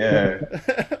 Yeah.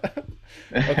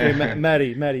 Okay,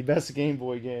 Maddie, best Game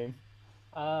Boy game.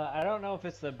 I don't know if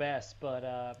it's the best,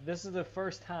 but this is the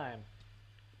first time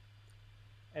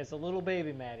as a little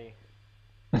baby Maddie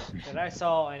that I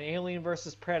saw an Alien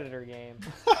vs. Predator game.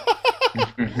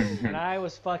 And I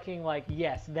was fucking like,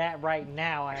 yes, that right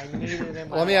now. I need it in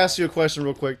my Let me ask you a question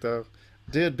real quick, though.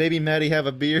 Did baby Maddie have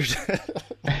a beard?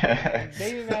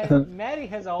 Baby Maddie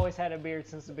has always had a beard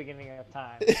since the beginning of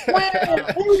time.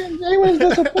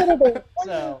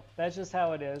 So that's just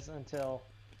how it is until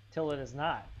it is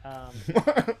not.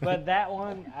 But that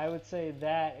one, I would say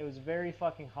that it was very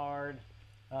fucking hard.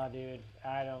 Dude,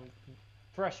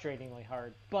 frustratingly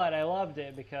hard. But I loved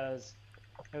it because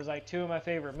it was like two of my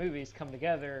favorite movies come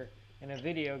together in a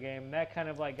video game. And that kind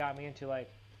of like got me into like,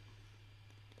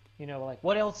 like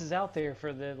what else is out there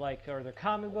for the or their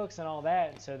comic books and all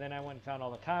that. And so then I went and found all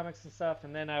the comics and stuff.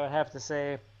 And then I would have to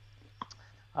say,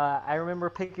 I remember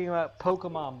picking up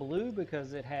Pokemon Blue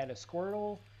because it had a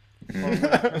Squirtle, or what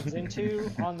it turns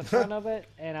into, on the front of it.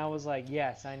 And I was like,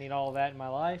 yes, I need all of that in my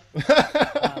life.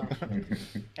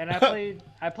 And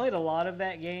I played a lot of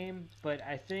that game, but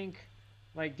I think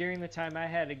like during the time I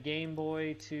had a Game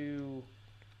Boy to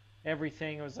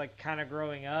everything, it was like kind of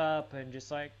growing up, and just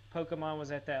like Pokemon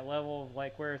was at that level of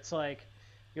like where it's like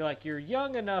you're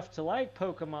young enough to like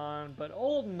Pokemon, but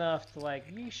old enough to like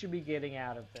you should be getting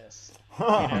out of this,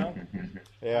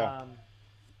 Yeah.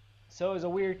 So it was a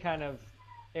weird kind of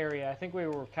area. I think we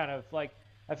were kind of like,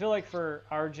 I feel like for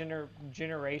our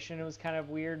generation it was kind of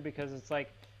weird because it's like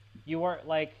you weren't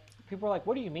like, people are like,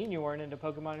 what do you mean you weren't into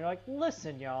Pokemon? And you're like,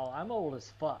 listen, y'all, I'm old as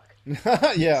fuck.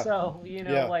 Yeah. So,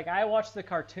 like I watched the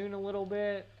cartoon a little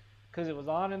bit because it was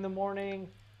on in the morning,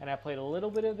 and I played a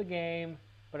little bit of the game.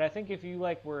 But I think if you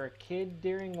like were a kid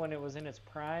during when it was in its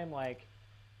prime, like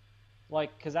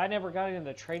like, because I never got into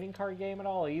the trading card game at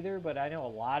all either, but I know a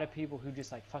lot of people who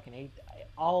just like fucking ate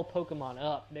all Pokemon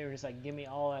up. They were just like, give me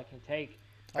all I can take.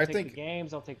 I'll take the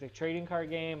games, I'll take the trading card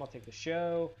game, I'll take the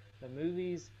show, the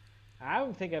movies. I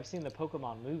don't think I've seen the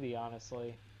Pokemon movie,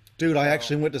 honestly. Dude, I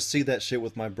actually went to see that shit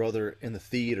with my brother in the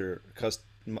theater because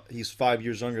he's 5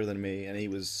 years younger than me, and he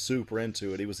was super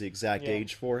into it. He was the exact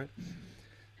age for it.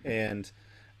 And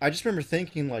I just remember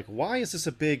thinking, like, why is this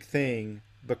a big thing?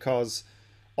 Because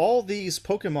all these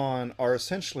Pokemon are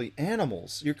essentially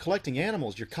animals. You're collecting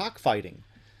animals. You're cockfighting.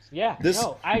 Yeah, this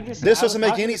doesn't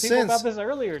make any sense. About this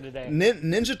earlier today.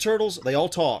 Ninja Turtles, they all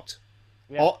talked.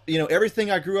 Yeah. All, everything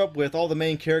I grew up with, all the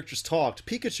main characters talked.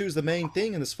 Pikachu's the main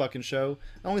thing in this fucking show.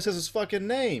 It only says his fucking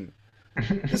name.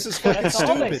 This is fucking That's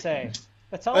stupid. all they say.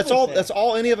 That's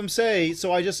all any of them say.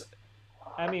 So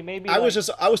I mean, maybe I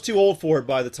was too old for it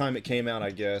by the time it came out.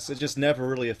 I guess it just never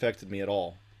really affected me at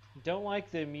all. Don't like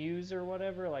the Mews or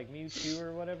whatever, like Mewtwo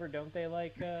or whatever. Don't they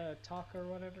like talk or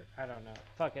whatever? I don't know.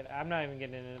 Fuck it. I'm not even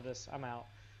getting into this. I'm out.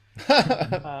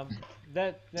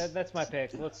 That's my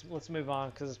pick. Let's move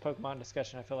on because this Pokemon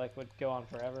discussion I feel like would go on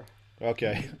forever.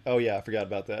 Okay. Oh yeah, I forgot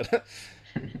about that.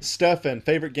 Stefan,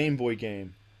 favorite Game Boy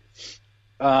game?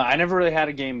 I never really had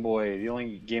a Game Boy. The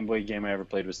only Game Boy game I ever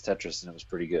played was Tetris, and it was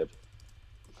pretty good.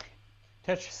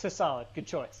 Tetris is solid. Good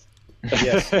choice.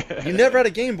 Yes. You never had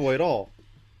a Game Boy at all?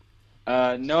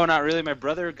 No, not really. My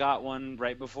brother got one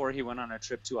right before he went on a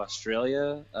trip to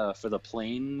Australia for the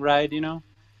plane ride,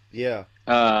 Yeah.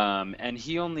 And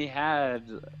he only had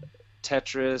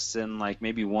Tetris and like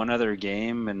maybe one other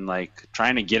game, and like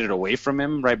trying to get it away from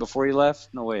him right before he left.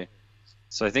 No way.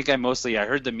 So I think I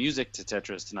heard the music to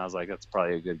Tetris, and I was like, that's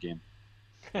probably a good game.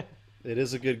 It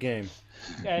is a good game.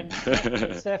 And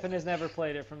Stefan has never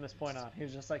played it from this point on. He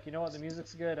was just like, you know what, the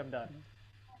music's good, I'm done.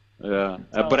 Yeah,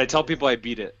 but I tell people I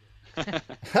beat it.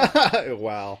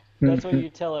 Wow. That's what you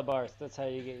tell at bars. That's how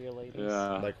you get your ladies.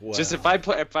 Yeah. Like what? Just if I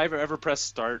ever press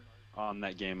start on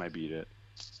that game, I beat it.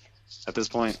 At this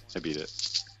point, I beat it.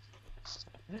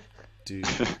 Dude,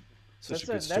 that's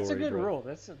a good rule.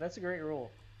 That's a great rule.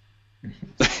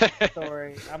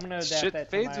 Story. I'm gonna adapt Shit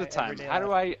that to fades my with time. everyday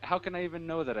life. How can I even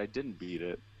know that I didn't beat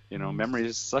it? Memory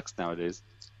just sucks nowadays.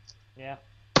 Yeah.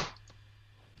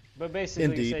 But basically,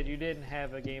 Indeed. you said you didn't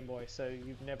have a Game Boy, so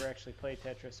you've never actually played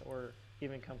Tetris or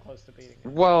even come close to beating it.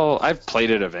 Well, I've played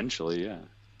it eventually, yeah.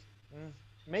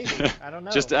 Maybe. I don't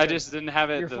know. I just didn't have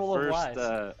it You're the full of first.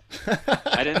 lies.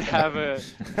 I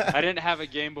didn't have a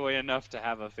Game Boy enough to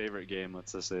have a favorite game.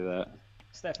 Let's just say that.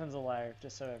 Stefan's a liar,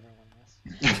 just so everyone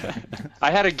knows.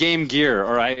 I had a Game Gear,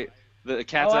 the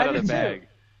cat's out of the bag.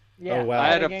 Yeah, Oh, wow. I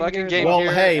had a fucking Game Well,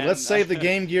 Gear. hey, and- let's save the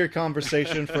Game Gear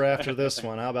conversation for after this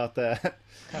one. How about that?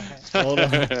 Hold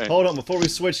on, before we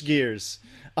switch gears.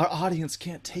 Our audience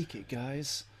can't take it,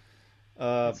 guys.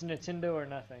 It's Nintendo or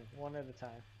nothing, one at a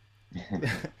time.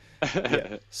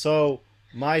 Yeah. So,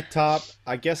 my top,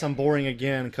 I guess I'm boring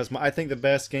again, because I think the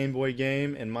best Game Boy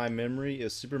game in my memory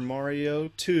is Super Mario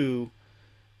 2,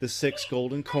 The 6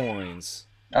 Golden Coins.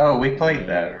 Oh, we played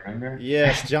that, remember?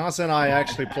 Yes, Johnson and I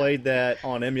actually played that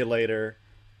on emulator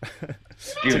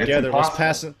Dude, together. it's Was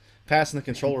impossible. passing the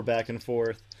controller back and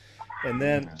forth, and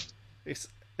then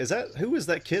who is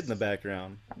that kid in the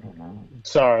background? I don't know.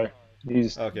 Sorry.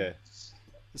 He's Okay,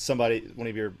 one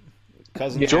of your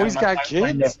cousins. Yeah. Joey's got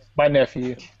kids. my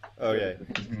nephew. Okay.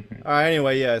 All right.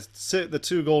 Anyway, yeah, the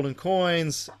 2 golden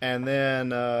coins, and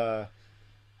then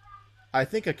I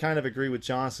think I kind of agree with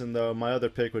Johnson though. My other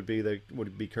pick would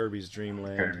be Kirby's Dream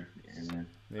Land.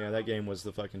 Yeah, that game was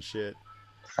the fucking shit.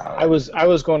 I was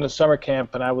going to summer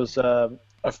camp, and I was of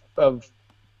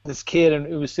this kid, and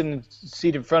it was sitting in the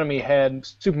seat in front of me had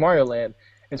Super Mario Land,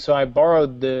 and so I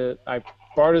borrowed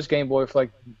his Game Boy for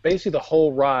like basically the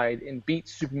whole ride and beat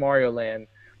Super Mario Land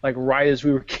like right as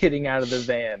we were getting out of the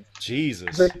van. I Jesus.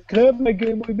 was like, "Can I have my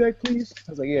Game Boy back, please?"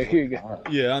 I was like, "Yeah, here you go."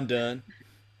 Yeah, I'm done.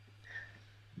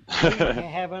 You can't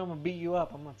have it, I'm gonna beat you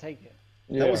up. I'm gonna take it.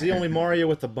 Yeah. That was the only Mario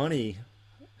with the bunny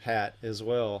hat as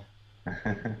well.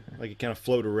 Like it kind of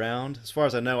float around. As far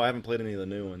as I know, I haven't played any of the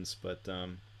new ones, but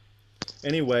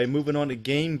anyway, moving on to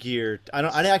Game Gear. I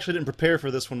actually didn't prepare for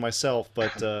this one myself,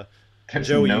 but There's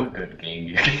Joey, no good Game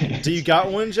Gear. do you got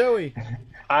one, Joey?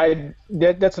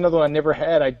 That's another one I never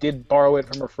had. I did borrow it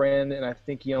from a friend, and I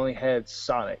think he only had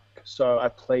Sonic, so I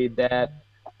played that.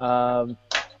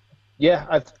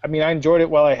 Yeah, I mean, I enjoyed it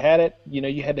while I had it.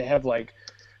 You had to have like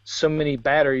so many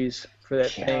batteries for that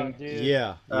Oh, thing. dude.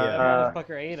 Yeah, yeah.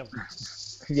 Motherfucker ate him.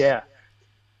 Yeah.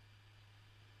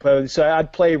 But so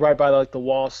I'd play right by like the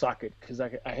wall socket because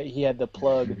he had the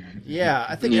plug. Yeah,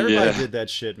 I think everybody Yeah. did that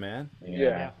shit, man.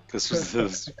 Yeah.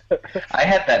 This I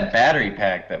had that battery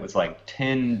pack that was like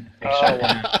 10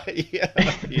 extra.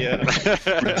 Yeah.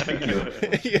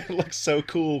 Ridiculous. You look so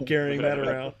cool carrying that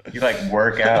around. You like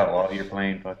work out while you're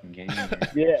playing fucking games.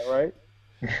 Yeah, right.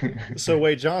 So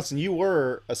wait, Johnson, you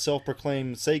were a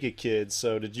self-proclaimed Sega kid,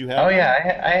 so did you have Oh one?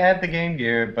 yeah, I had the Game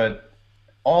Gear, but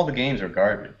all the games were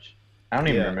garbage. I don't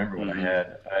even Yeah. remember what I Mhm.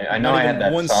 had. I know Not I even had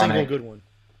that one Sonic. single good one.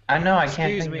 I know I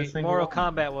can't Excuse think of a me, single Mortal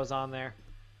one. Kombat was on there.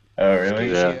 Oh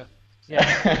really? Excuse Yeah. you.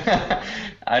 Yeah.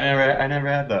 I never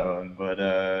had that one,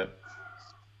 but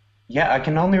yeah, I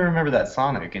can only remember that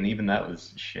Sonic, and even that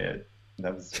was shit.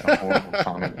 That was a horrible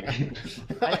Sonic game.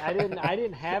 I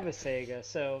didn't have a Sega,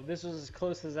 so this was as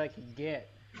close as I could get.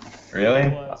 Really?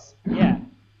 It was. Yeah.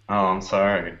 Oh, I'm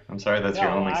sorry. I'm sorry that's your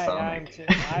No, only I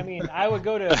Sonic. mean, I would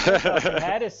go to a friend's house who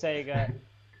had a Sega,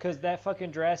 because that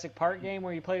fucking Jurassic Park game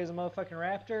where you play as a motherfucking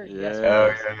raptor, that's what Oh, I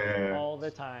yeah, played yeah, yeah. all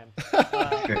the time.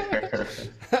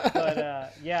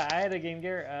 But yeah, I had a Game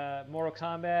Gear, Mortal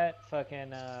Kombat,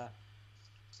 fucking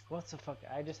what's the fuck?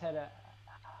 I just had a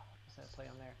what's that play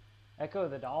on there? Echo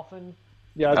the Dolphin.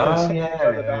 Yeah. I was gonna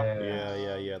Oh say,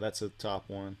 yeah. Yeah, that's a top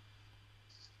one.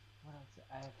 What else?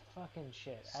 I fucking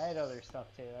shit. I had other stuff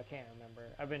too. I can't remember.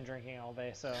 I've been drinking all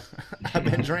day, so. I've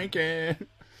been drinking.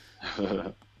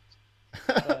 But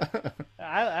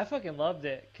I fucking loved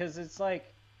it because it's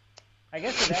like, I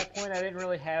guess at that point I didn't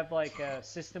really have like a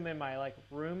system in my like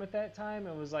room at that time.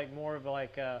 It was like more of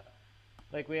like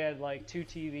we had like 2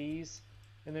 TVs,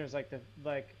 and there's like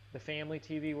the family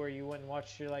TV where you wouldn't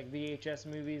watch your like VHS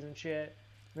movies and shit.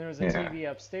 And there was a Yeah. TV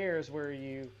upstairs where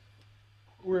me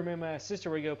and my sister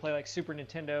would go play like Super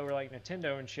Nintendo or like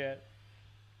Nintendo and shit.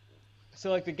 So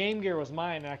like the Game Gear was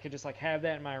mine, and I could just like have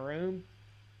that in my room.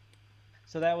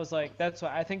 So that was like,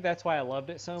 I think that's why I loved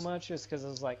it so much, is because it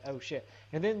was like, oh shit.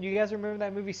 And then you guys remember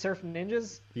that movie Surf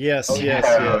Ninjas? Yes, Oh, yes,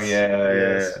 yeah. yes. Oh, yeah,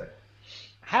 yes. yeah.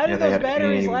 How Yeah, did they those had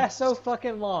batteries games. last so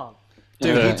fucking long?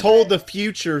 Dude, he Yeah. told the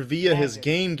future via his Magic.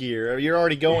 Game Gear. You're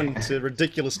already going to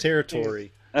ridiculous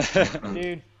territory.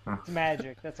 Dude, it's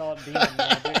magic. That's all it demon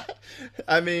magic.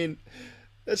 I mean,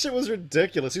 that shit was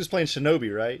ridiculous. He was playing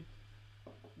Shinobi, right?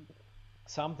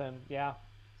 Something, yeah.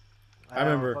 I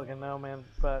remember- don't fucking know, man.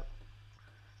 But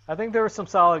I think there were some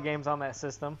solid games on that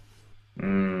system.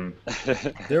 Mm.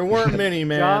 There weren't many,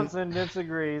 man. Johnson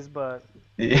disagrees, but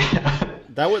Yeah.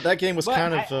 That game was but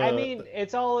kind of. I mean,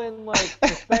 it's all in like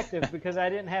perspective because I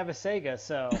didn't have a Sega,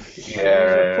 so Yeah, those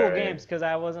are right, cool right. games because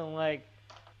I wasn't like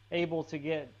able to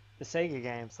get the Sega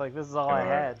games. Like this is all I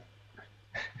had.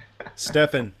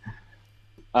 Stefan.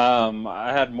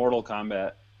 I had Mortal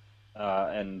Kombat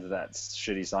and that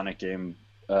shitty Sonic game.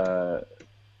 But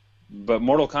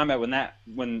Mortal Kombat,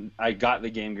 when I got the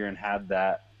Game Gear and had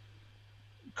that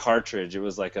cartridge, it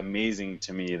was like amazing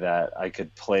to me that I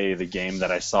could play the game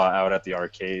that I saw out at the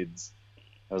arcades.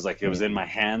 I was like, it was in my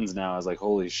hands now. I was like,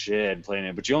 holy shit, playing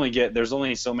it. But there's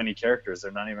only so many characters.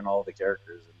 They're not even all the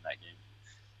characters in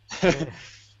that game.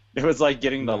 It was like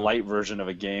getting the light version of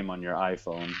a game on your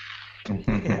iPhone.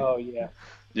 Oh yeah.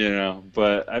 You know,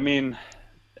 but I mean,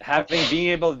 being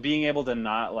able to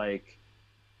not like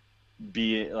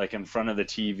be like in front of the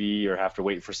TV or have to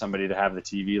wait for somebody to have the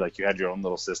TV, like you had your own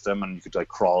little system and you could like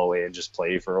crawl away and just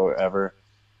play forever.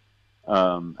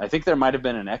 I think there might have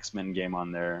been an X-Men game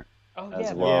on there Oh as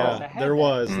yeah, well. I Yeah, had there that.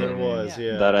 was,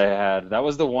 Yeah. yeah. that I had. That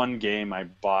was the one game I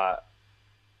bought,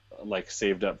 like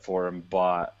saved up for and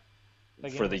bought The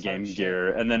game for the was hard Game shit.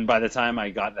 Gear. And then by the time I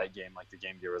got that game, like the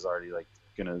Game Gear was already like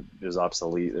it was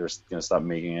obsolete. They were gonna stop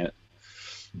making it.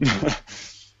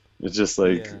 It's just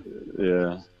like,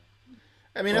 yeah.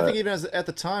 I mean, I think even at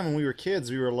the time when we were kids,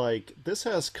 we were like, this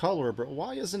has color, but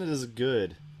why isn't it as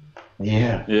good?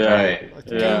 Yeah. Yeah. Right. Like,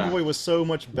 the Yeah. Game Boy was so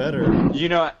much better. You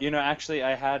know, actually,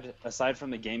 I had, aside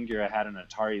from the Game Gear, I had an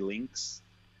Atari Lynx.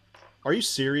 Are you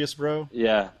serious, bro?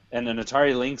 Yeah, and an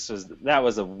Atari Lynx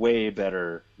was a way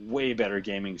better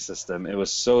gaming system. It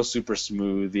was so super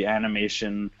smooth. The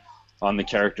animation on the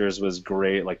characters was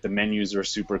great. Like the menus were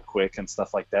super quick and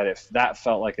stuff like that. That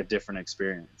felt like a different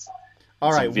experience.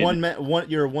 All right, Some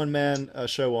you're a one-man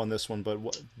show on this one,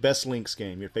 but best Lynx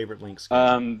game, your favorite Lynx game?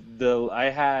 I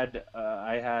had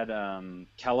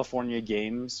California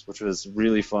Games, which was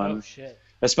really fun. Oh shit.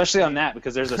 Especially on that,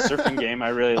 because there's a surfing game I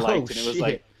really Oh, liked, and it was shit.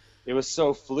 like, it was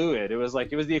so fluid. It was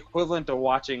the equivalent of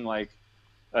watching like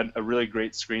a really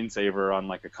great screensaver on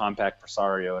like a compact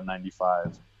Presario in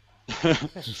 '95.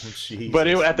 Jeez. But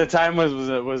at the time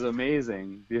was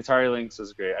amazing. The Atari Lynx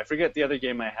was great. I forget the other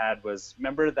game I had was,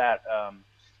 remember that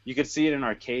you could see it in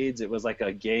arcades. It was like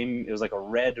a game. It was like a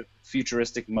red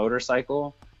futuristic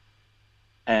motorcycle,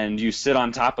 and you sit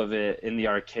on top of it in the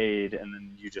arcade, and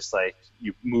then you just like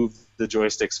you move the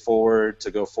joysticks forward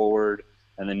to go forward,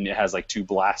 and then it has like 2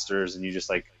 blasters, and you just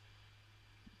like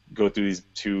go through these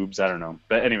tubes. I don't know,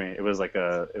 but anyway, it was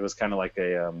kind of like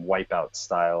a Wipeout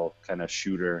style kind of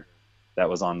shooter that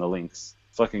was on the Lynx.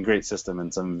 Fucking great system,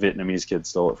 and some Vietnamese kid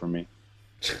stole it from me.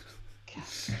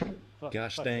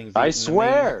 Gosh dang. I Vietnamese.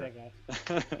 swear.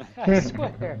 I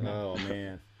swear. Oh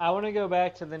man. I want to go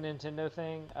back to the Nintendo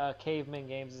thing. Caveman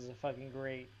Games is a fucking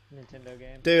great Nintendo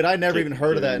game. Dude, I never even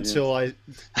heard of that Yeah. until I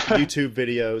YouTube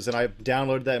videos, and I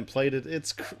downloaded that and played it.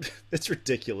 It's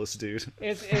ridiculous, dude.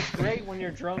 It's great when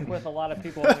you're drunk with a lot of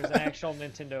people and there's an actual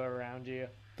Nintendo around you.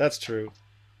 That's true.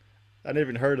 I never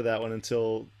even heard of that one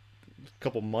until a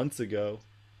couple months ago.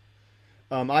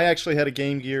 I actually had a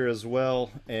Game Gear as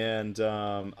well, and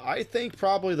I think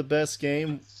probably the best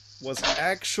game was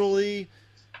actually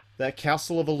that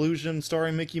Castle of Illusion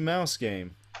starring Mickey Mouse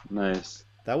game. Nice.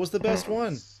 That was the best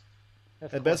one.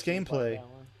 Of That best course you bought gameplay.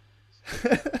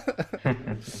 that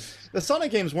one. The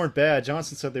Sonic games weren't bad.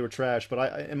 Johnson said they were trash,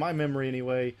 but in my memory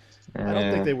anyway, I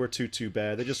don't think they were too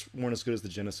bad. They just weren't as good as the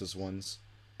Genesis ones.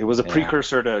 It was a Yeah.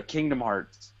 precursor to Kingdom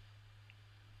Hearts.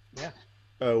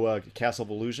 Oh, Castle of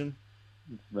Illusion.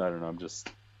 I don't know. I'm just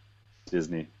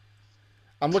Disney.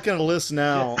 I'm looking at a list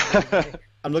now.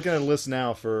 I'm looking at a list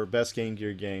now for best Game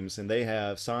Gear games, and they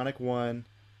have Sonic 1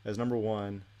 as number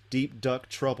 1, Deep Duck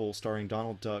Trouble starring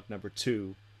Donald Duck number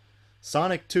 2,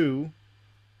 Sonic 2,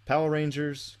 Power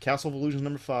Rangers, Castle of Illusion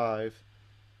number 5,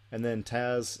 and then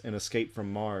Taz and Escape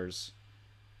from Mars.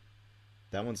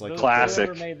 That one's like Classic.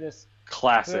 Whoever made this,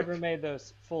 Classic. whoever made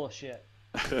those, full of shit.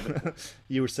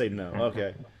 You would say no.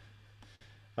 Okay.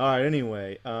 All right.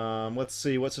 Anyway, let's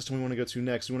see. What system we want to go to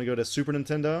next? We want to go to Super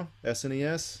Nintendo,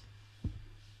 SNES.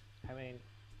 I mean,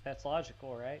 that's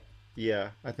logical, right? Yeah,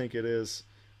 I think it is.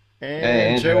 Hey, And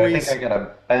Andrew, I Joey's. think I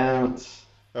gotta bounce.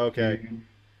 Okay.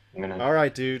 I'm gonna All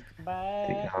right, dude. take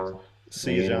Bye. off.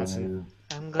 See you, Johnson.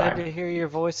 I'm glad Bye. to hear your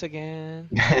voice again.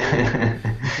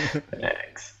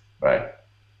 Thanks. Bye.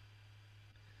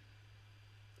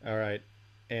 All right.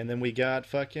 And then we got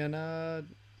fucking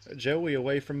Joey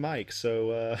away from Mike.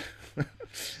 So,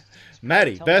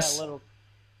 Maddie, Tell me that best little-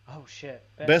 Oh shit.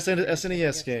 best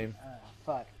SNES game.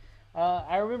 Fuck.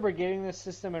 I remember getting this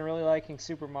system and really liking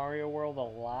Super Mario World a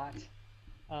lot.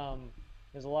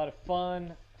 It was a lot of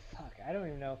fun. Fuck, I don't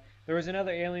even know. There was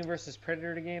another Alien vs.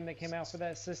 Predator game that came out for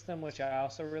that system, which I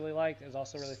also really liked. It was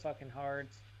also really fucking hard.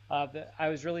 I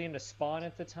was really into Spawn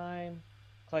at the time,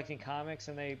 collecting comics,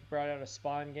 and they brought out a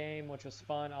Spawn game, which was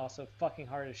fun. Also fucking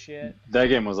hard as shit. That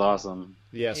game was awesome.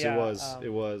 Yes, Yeah, it was. It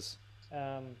was.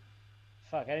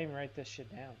 Fuck, I didn't even write this shit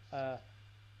down. I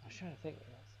was trying to think.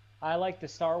 I like the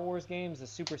Star Wars games, the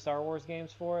Super Star Wars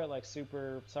games for it, like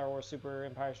Super Star Wars, Super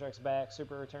Empire Strikes Back,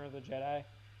 Super Return of the Jedi.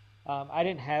 I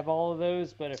didn't have all of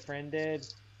those, but a friend did,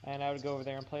 and I would go over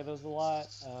there and play those a lot.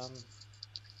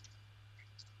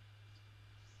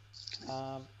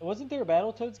 Wasn't there a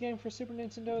Battletoads game for Super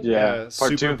Nintendo as well? Yeah, part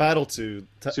Super two.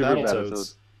 Battletoads. Super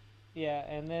Battletoads. Yeah,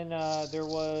 and then there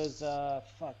was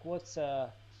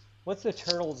what's the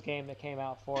Turtles game that came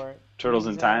out for it? Turtles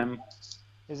in Is that- Time.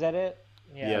 Is that it?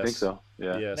 Yeah. I Yes. think so.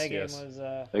 Yeah. Yes, That game yes. was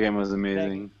That game was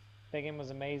amazing. that game was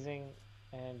amazing,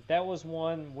 and that was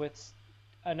one with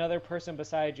another person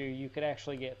beside you you could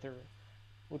actually get through,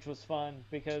 which was fun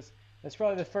because it's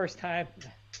probably the first time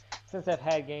since I've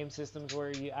had game systems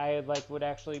where I would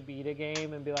actually beat a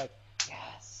game and be like,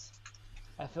 yes,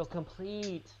 I feel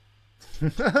complete.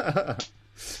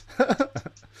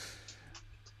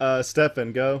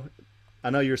 Stefan, go. I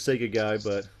know you're a Sega guy,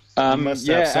 but you must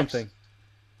yeah, have something.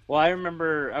 Well, I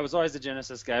remember I was always a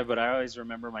Genesis guy, but I always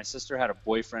remember my sister had a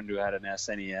boyfriend who had an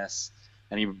SNES,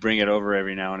 and he would bring it over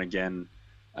every now and again.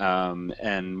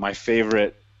 And my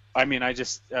favorite,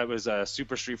 it was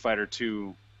Super Street Fighter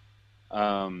 2.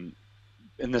 And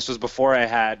this was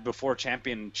before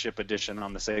Championship Edition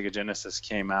on the Sega Genesis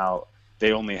came out.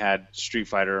 They only had Street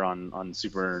Fighter on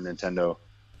Super Nintendo.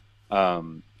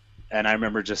 And I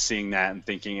remember just seeing that and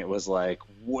thinking it was like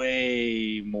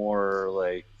way more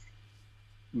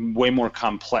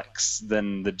complex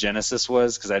than the Genesis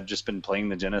was, because I'd just been playing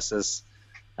the Genesis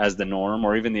as the norm,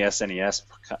 or even the SNES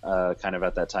kind of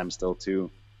at that time still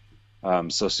too.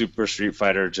 So Super Street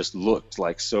Fighter just looked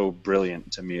like so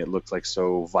brilliant to me. It looked like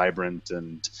so vibrant,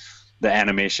 and the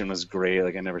animation was great.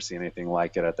 Like I never seen anything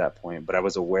like it at that point, but I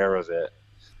was aware of it.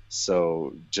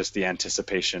 So just the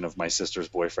anticipation of my sister's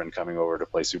boyfriend coming over to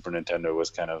play Super Nintendo was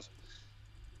kind of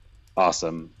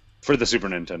awesome for the Super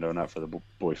Nintendo, not for the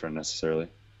boyfriend necessarily.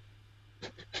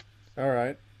 All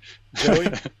right. Joey?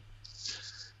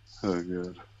 Oh,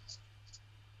 good.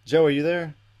 Joey, are you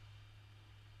there?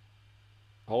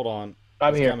 Hold on.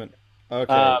 I'm It's here. coming.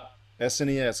 Okay.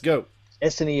 SNES, go.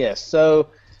 SNES. So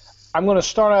I'm going to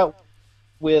start out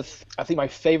with I think my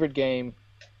favorite game.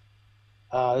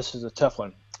 This is a tough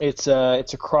one. It's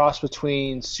a cross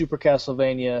between Super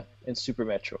Castlevania and Super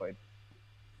Metroid.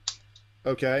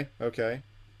 Okay, okay.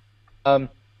 Um,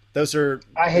 Those are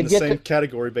I in had the yet same to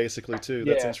category, basically, too.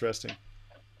 That's yeah, interesting.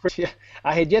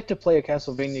 I had yet to play a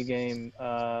Castlevania game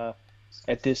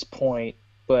at this point,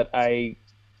 but I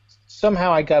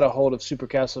somehow I got a hold of Super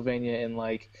Castlevania and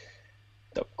like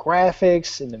the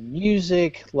graphics and the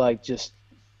music, like just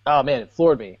oh man, it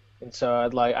floored me. And so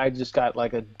I just got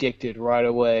like addicted right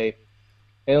away.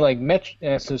 And like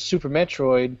and so Super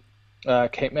Metroid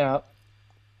came out.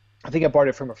 I think I borrowed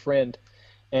it from a friend,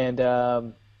 and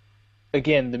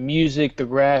again the music, the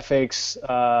graphics,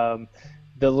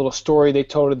 the little story they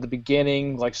told at the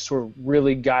beginning, like sort of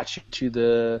really got you to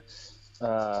the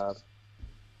uh,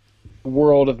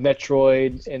 world of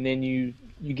Metroid, and then you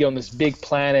get on this big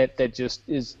planet that just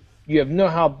is you have no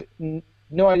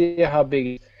idea how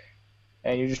big,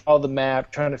 and you're just on the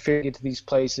map trying to figure get to these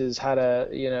places, how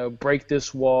to break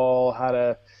this wall, how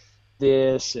to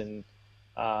this, and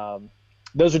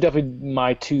those are definitely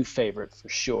my two favorite for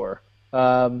sure.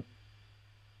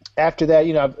 After that,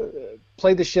 I've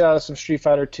played the shit out of some Street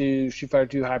Fighter 2, Street Fighter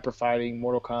 2 Hyper Fighting,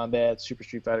 Mortal Kombat, Super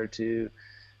Street Fighter 2.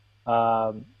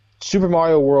 Super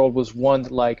Mario World was one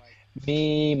that, like,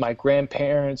 me, my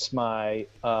grandparents, my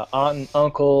aunt and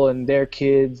uncle, and their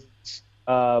kids,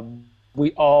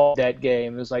 we all that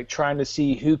game. It was like trying to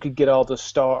see who could get all the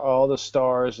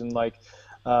stars, and like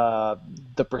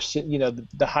the percent,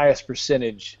 the highest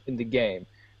percentage in the game.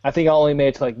 I think I only made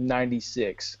it to like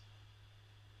 96.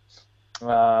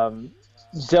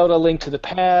 Zelda: Link to the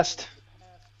Past.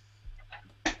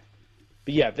 But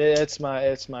yeah, that's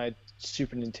my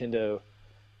Super Nintendo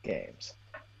games.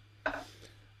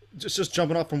 Just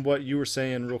jumping off from what you were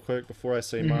saying real quick before I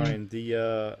say mine.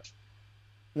 The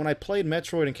when I played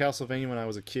Metroid and Castlevania when I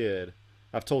was a kid,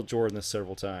 I've told Jordan this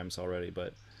several times already,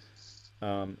 but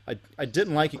I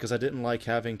didn't like it because I didn't like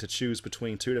having to choose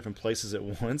between two different places at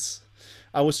once.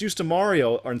 I was used to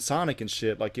Mario or Sonic and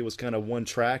shit, like it was kind of one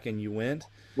track and you went.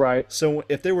 Right. So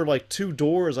if there were like two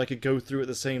doors I could go through at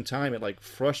the same time, it like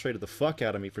frustrated the fuck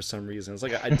out of me for some reason. It's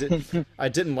like I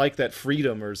didn't like that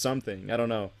freedom or something. I don't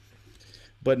know.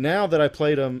 But now that I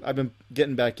played them, I've been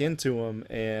getting back into them,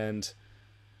 and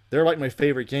they're like my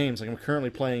favorite games. Like I'm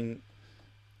currently playing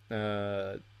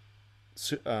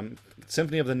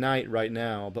Symphony of the Night right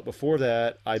now, but before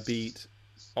that I beat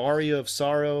Aria of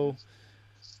Sorrow.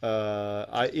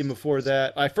 Even before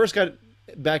that, I first got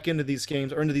back into these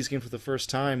games, or into these games for the first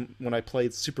time when I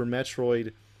played Super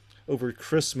Metroid over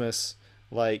Christmas,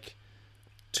 like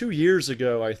 2 years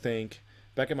ago, I think.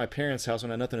 Back at my parents' house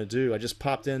when I had nothing to do, I just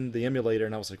popped in the emulator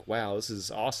and I was like, "Wow, this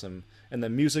is awesome!" And the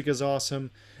music is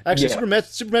awesome. Actually, Yeah.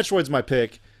 Super Metroid's my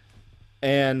pick,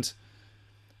 and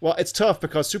well, it's tough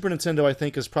because Super Nintendo I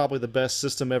think is probably the best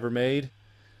system ever made.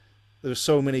 There's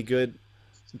so many good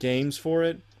games for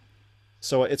it.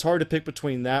 So it's hard to pick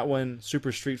between that one,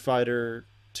 Super Street Fighter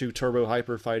 2 Turbo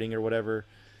Hyper Fighting or whatever,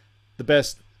 the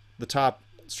top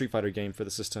Street Fighter game for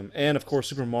the system, and of course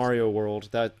Super Mario World.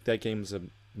 That game is a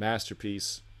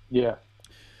masterpiece. Yeah.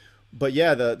 But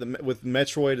yeah, the with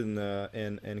Metroid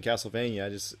and Castlevania, I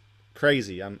just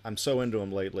crazy. I'm so into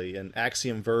them lately. And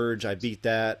Axiom Verge, I beat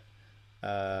that.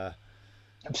 Uh,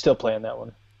 I'm still playing that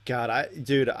one. God,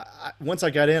 once I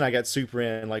got in, I got super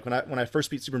in. Like when I first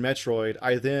beat Super Metroid,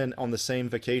 I then on the same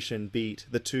vacation beat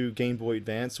the two Game Boy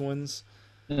Advance ones.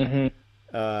 Mm-hmm.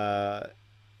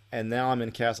 And now I'm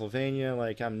in Castlevania.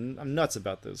 Like I'm nuts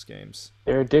about those games.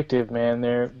 They're addictive, man.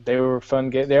 They were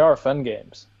fun They are fun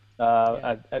games.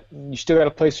 You still got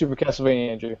to play Super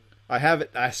Castlevania, Andrew. I have it.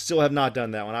 I still have not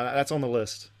done that one. That's on the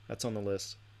list. That's on the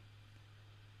list.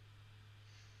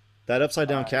 That upside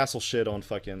down castle shit on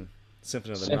fucking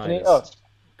Symphony of the Symphony? Night is Oh, it's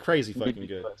crazy fucking good.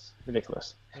 ridiculous.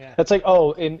 Ridiculous. Yeah. That's like,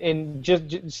 and just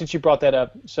since you brought that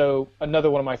up, so another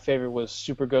one of my favorite was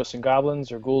Super Ghosts and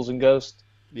Goblins, or Ghouls and Ghosts.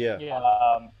 Yeah. Yeah.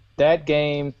 That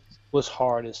game was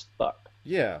hard as fuck.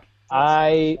 Yeah.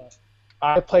 I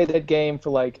played that game for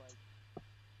like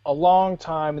a long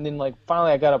time, and then like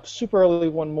finally I got up super early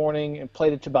one morning and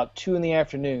played it to about 2 in the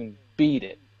afternoon, beat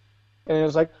it. And it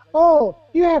was like, oh,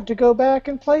 you have to go back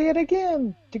and play it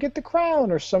again to get the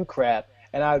crown or some crap.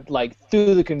 And I like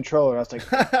threw the controller. I was like,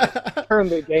 turn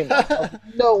the game off.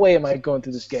 No way am I going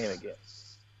through this game again.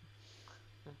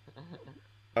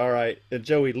 All right, and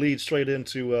Joey, lead straight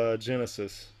into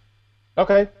Genesis.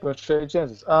 Okay, go straight to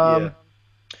Genesis. Yeah.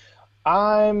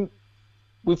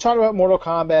 We've talked about Mortal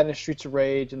Kombat and Streets of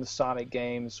Rage and the Sonic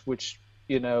games, which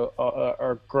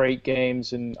are great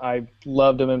games, and I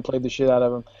loved them and played the shit out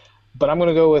of them. But I'm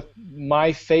gonna go with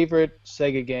my favorite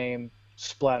Sega game,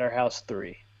 Splatterhouse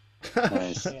 3.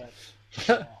 Nice. Yeah.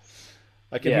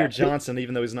 I can Yeah. hear Johnson,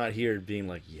 even though he's not here, being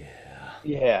like, "Yeah."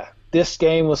 Yeah, this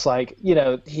game was like, he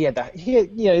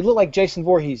looked like Jason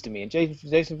Voorhees to me, and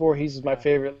Jason Voorhees is my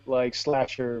favorite like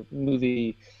slasher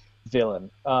movie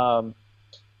villain.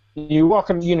 You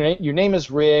walking, your name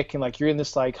is Rick, and like you're in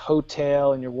this like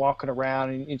hotel, and you're walking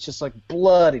around, and it's just like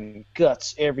blood and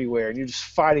guts everywhere, and you're just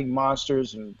fighting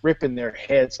monsters and ripping their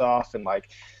heads off and like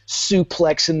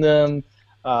suplexing them.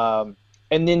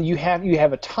 And then you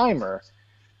have a timer,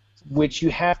 which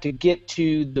you have to get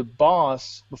to the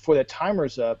boss before that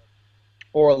timer's up,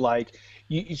 or like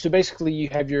so basically you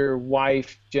have your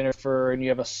wife Jennifer and you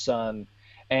have a son,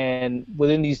 and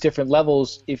within these different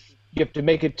levels, if you have to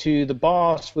make it to the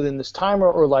boss within this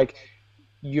timer, or like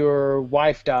your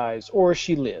wife dies or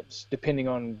she lives, depending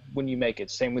on when you make it.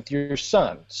 Same with your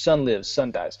son. Son lives,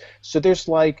 son dies. So there's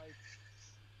like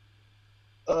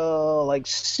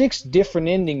 6 different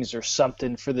endings or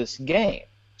something for this game.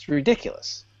 It's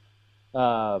ridiculous.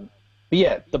 But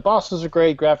yeah, the bosses are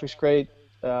great, graphics great,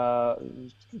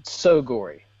 so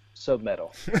gory, so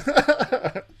metal.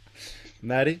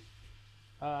 Maddie?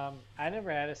 I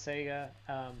never had a Sega.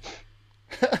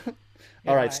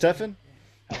 All right, Stefan?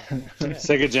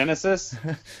 Sega Genesis?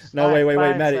 No, wait,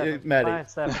 Fine, Maddie. Stefan. Maddie. Fine,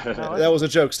 Stefan. No, That was a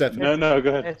joke, Stefan. No,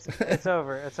 go ahead. it's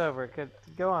over. It's over.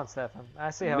 Go on, Stefan.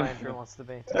 I see how Andrew wants to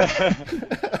be.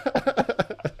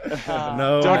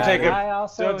 No. Don't take it- I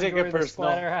also don't take it enjoy the personal.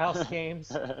 Splatterhouse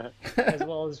games as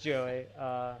well as Joey.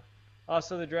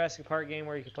 Also, the Jurassic Park game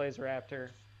where you can play as a raptor.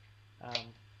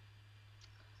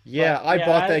 Yeah, But, I yeah,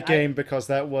 bought I- that game because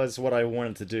that was what I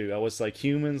wanted to do. I was like,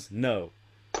 humans, no.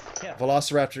 Yeah.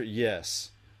 Velociraptor,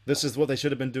 yes. This is what they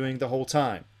should have been doing the whole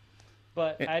time.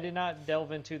 But I did not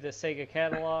delve into the Sega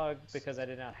catalog because I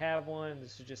did not have one.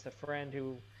 This is just a friend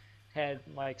who had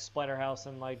like Splatterhouse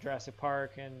and like Jurassic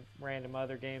Park and random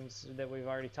other games that we've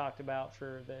already talked about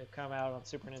that come out on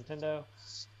Super Nintendo.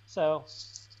 So,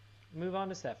 move on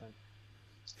to Stefan.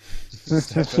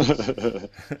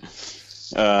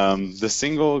 The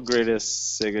single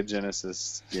greatest Sega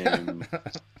Genesis game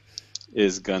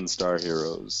is Gunstar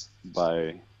Heroes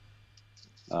by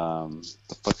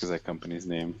the fuck is that company's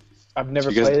name? I've never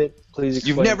You guys- played it. Please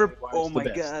explain. You've never? why it's Oh the my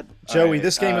best. god! Joey, Alright,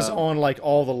 this game is on like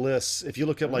all the lists. If you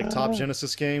look at like top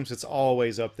Genesis games, it's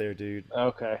always up there, dude.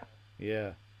 Okay.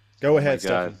 Yeah. Go ahead,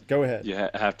 God. Stefan. Go ahead. You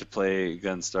have to play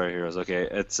Gunstar Heroes. Okay,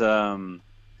 it's hold on,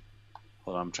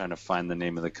 I'm trying to find the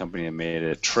name of the company that made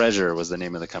it. Treasure was the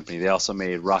name of the company. They also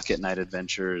made Rocket Knight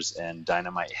Adventures and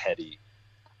Dynamite Headdy.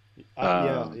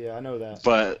 Yeah, I know that.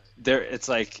 But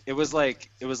it was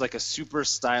like a super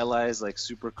stylized, like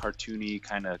super cartoony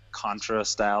kind of Contra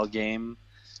style game,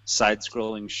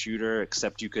 side-scrolling shooter.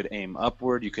 Except you could aim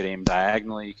upward, you could aim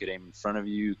diagonally, you could aim in front of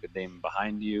you, you could aim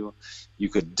behind you, you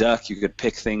could duck, you could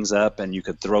pick things up, and you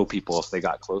could throw people if they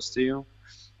got close to you.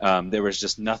 There was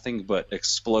just nothing but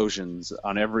explosions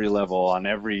on every level, on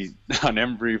every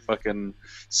fucking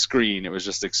screen. It was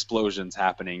just explosions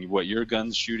happening. What your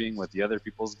gun's shooting, what the other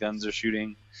people's guns are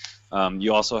shooting.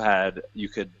 You also had you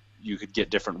could get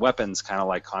different weapons, kind of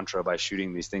like Contra, by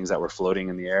shooting these things that were floating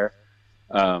in the air.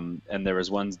 And there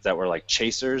was ones that were like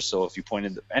chasers. So if you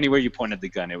pointed anywhere you pointed the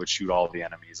gun, it would shoot all the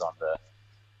enemies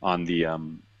on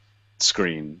the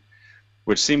screen,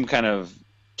 which seemed kind of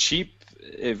cheap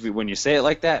when you say it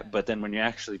like that, but then when you're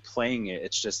actually playing it,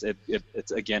 it's just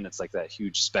it's like that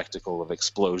huge spectacle of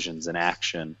explosions and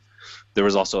action. There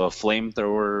was also a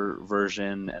flamethrower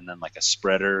version, and then like a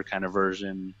spreader kind of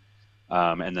version,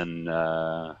 and then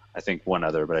I think one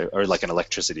other, or like an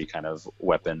electricity kind of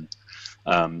weapon.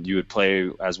 You would play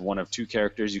as one of 2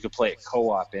 characters. You could play it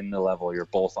co-op in the level. You're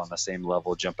both on the same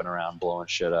level, jumping around, blowing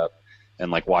shit up,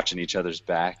 and like watching each other's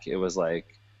back. It was like,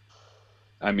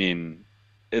 I mean,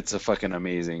 it's a fucking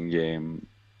amazing game.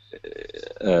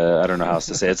 I don't know how else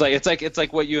to say it. It's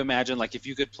like what you imagine, like if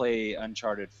you could play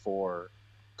Uncharted 4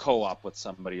 co-op with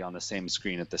somebody on the same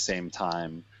screen at the same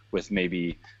time with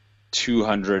maybe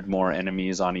 200 more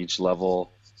enemies on each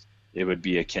level, it would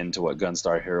be akin to what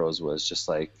Gunstar Heroes was. Just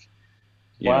like,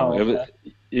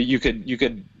 you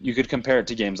could compare it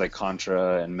to games like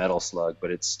Contra and Metal Slug,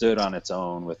 but it stood on its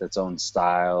own with its own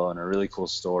style and a really cool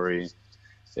story.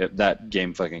 That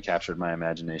game fucking captured my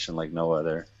imagination like no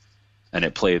other, and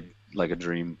it played like a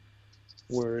dream.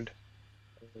 Word.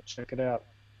 Check it out.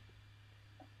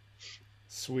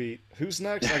 Sweet. Who's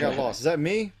next? I got lost. Is that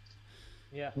me?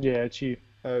 Yeah. Yeah, it's you.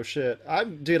 Oh shit!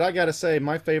 Dude, I gotta say,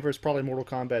 my favorite is probably Mortal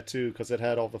Kombat 2 because it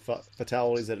had all the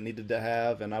fatalities that it needed to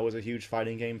have, and I was a huge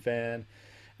fighting game fan.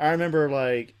 I remember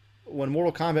like when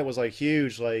Mortal Kombat was like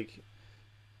huge, like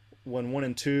when 1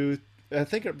 and 2, I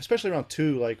think especially around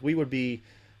 2, like we would be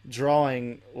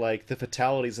drawing like the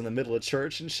fatalities in the middle of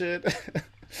church and shit,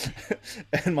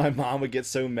 and my mom would get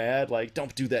so mad, like,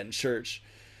 "Don't do that in church."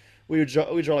 We draw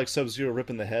like Sub-Zero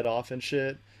ripping the head off and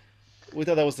shit. We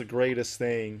thought that was the greatest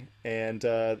thing, and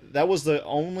that was the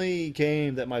only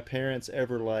game that my parents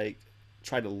ever like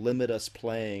tried to limit us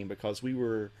playing because we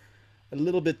were a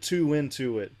little bit too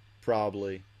into it,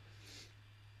 probably.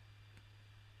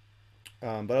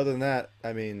 But other than that,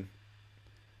 I mean,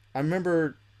 I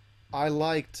remember I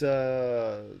liked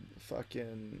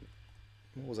fucking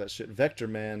what was that shit? Vector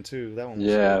Man too. That one was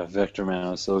Yeah, good. Vector Man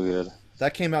was so good.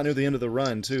 That came out near the end of the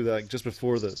run too, like just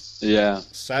before the Yeah, Yeah, I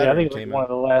Saturn think it was came one out.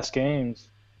 of the last games.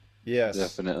 Yes.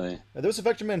 definitely. There was a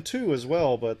Vector Man 2 as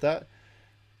well, but that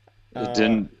It uh,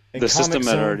 didn't. and The Comic system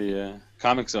had Zone. already.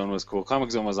 Comic Zone was cool.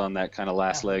 Comic Zone was on that kind of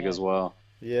last Oh leg yeah. as well.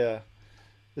 Yeah.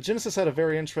 The Genesis had a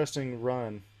very interesting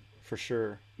run, for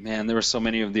sure. Man, there were so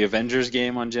many of the Avengers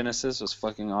game on Genesis was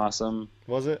fucking awesome.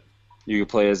 Was it? You could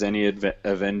play as any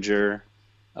Avenger.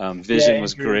 Yeah, Vision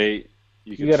was Andrew, great.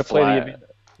 You you could got to play the fly. Avengers.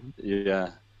 Yeah.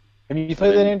 Have you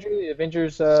played that, Andrew? The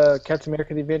Avengers, Captain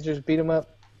America, the Avengers beat 'em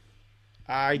up.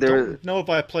 I There. don't know if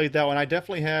I played that one. I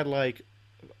definitely had like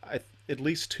at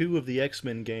least 2 of the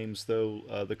X-Men games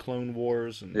though, the Clone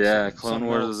Wars and Yeah, Clone something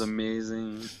Wars else. was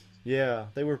amazing. Yeah,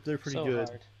 they're pretty So good.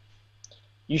 hard.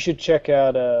 You should check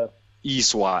out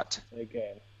eSWAT. that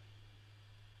game.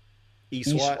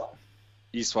 eSWAT.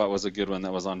 eSWAT was a good one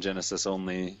that was on Genesis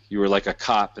only. You were like a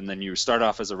cop, and then you start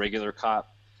off as a regular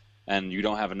cop, and you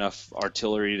don't have enough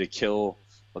artillery to kill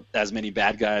as many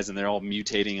bad guys, and they're all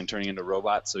mutating and turning into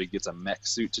robots. So he gets a mech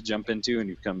suit to jump into, and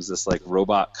he becomes this like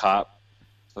robot cop,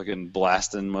 fucking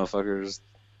blasting motherfuckers.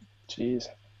 Jeez.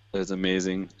 It's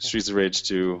amazing. Streets of Rage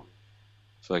 2,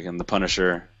 fucking The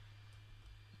Punisher.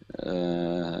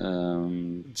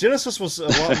 Genesis was a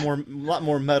lot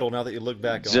more metal now that you look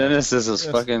back on it. Genesis was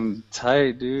Yes. fucking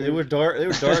tight, dude. They were dark. They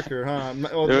were darker, huh?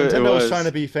 Well, It Nintendo was was. trying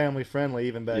to be family friendly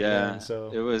even back Yeah, then.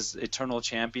 So it was Eternal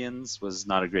Champions was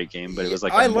not a great game, but it was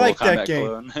like I a Mortal like that Kombat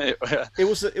game. clone.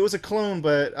 it was a clone,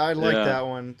 but I liked Yeah. that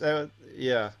one.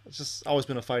 Yeah, it's just always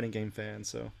been a fighting game fan.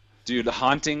 So Dude,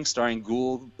 Haunting starring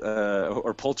Ghoul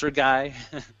or Poltergeist.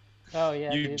 Oh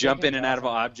yeah. You dude, that jump in game's and out of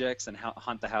awesome. objects and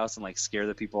haunt the house and like scare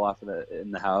the people off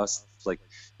in the house. It's like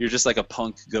you're just like a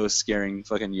punk ghost scaring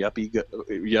fucking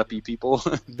yuppie people.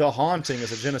 The Haunting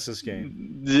is a Genesis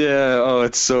game. Yeah, oh,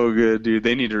 it's so good, dude.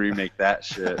 They need to remake that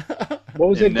shit. What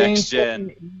was In that game? next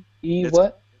gen. It's-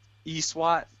 What?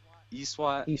 eSWAT.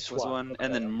 eSWAT was eSWAT, one, okay.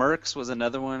 and then Mercs was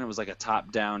another one. It was like a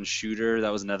top-down shooter.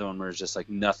 That was another one where it's just like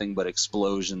nothing but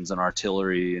explosions and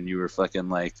artillery, and you were fucking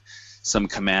like some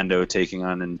commando taking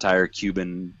on an entire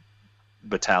Cuban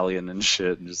battalion and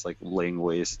shit, and just like laying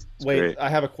waste. It's Wait, great. I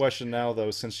have a question now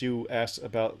though. Since you asked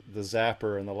about the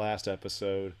Zapper in the last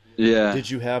episode, Yeah. did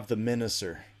you have the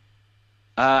Minister?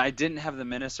 I didn't have the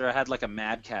Minister. I had like a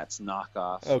Mad Catz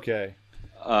knockoff. Okay,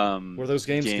 were those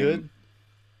games game.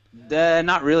 good?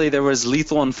 Not really. There was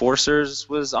Lethal Enforcers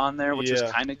was on there, which was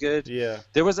Yeah. kind of good. Yeah.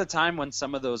 There was a time when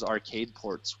some of those arcade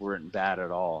ports weren't bad at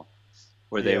all,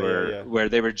 where they Yeah. where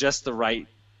they were just the right,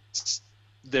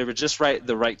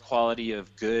 the right quality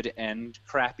of good and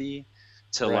crappy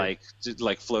to Right.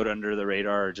 like float under the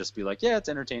radar or just be like, yeah, it's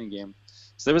an entertaining game.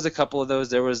 So there was a couple of those.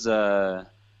 There was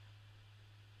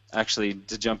actually,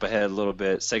 to jump ahead a little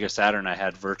bit, Sega Saturn, I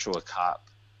had Virtua Cop,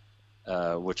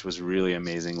 which was really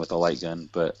amazing with a light gun.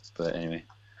 But anyway.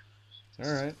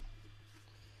 All right.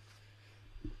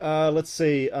 Let's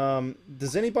see.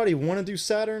 Does anybody want to do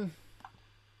Saturn?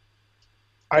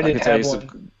 I didn't can tell have you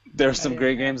one. There's some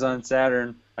great games on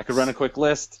Saturn. I could run a quick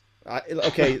list.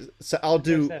 Okay, so I'll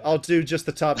do Stefan. just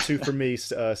the top 2 for me,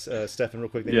 Stefan, real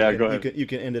quick. Then Yeah, you can, go ahead. You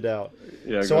can end it out.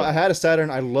 Yeah, So I had a Saturn.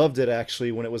 I loved it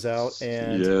actually when it was out,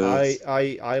 and Yes.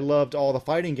 I loved all the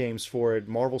fighting games for it.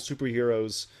 Marvel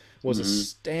Superheroes was a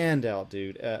Mm-hmm. standout,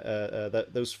 dude.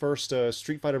 Those first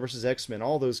Street Fighter versus X-Men,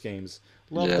 all those games.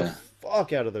 Loved the Yeah.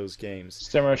 fuck out of those games.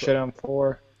 Samurai Shodown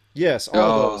 4. Yes, all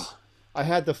Oh. those. I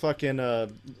had the fucking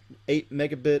 8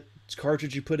 megabit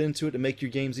cartridge you put into it to make your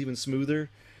games even smoother.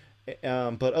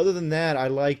 But other than that, I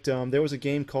liked. There was a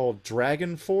game called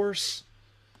Dragon Force.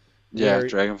 Yeah, where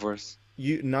Dragon Force.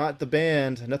 not the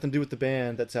band, nothing to do with the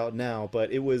band that's out now.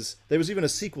 But there was even a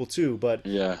sequel too. But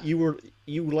Yeah. you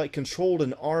like controlled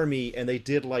an army, and they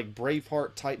did like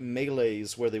Braveheart type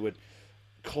melees where they would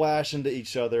clash into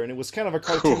each other, and it was kind of a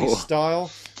cartoony Cool.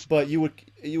 style. But you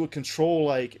would control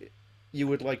like you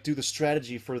would like do the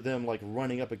strategy for them like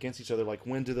running up against each other. Like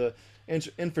when do the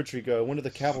infantry go? When do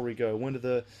the cavalry go? When do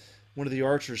the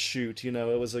archers shoot? You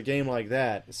know, it was a game like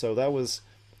that. So that was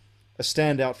a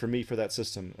standout for me for that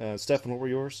system. Stefan, what were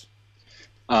yours?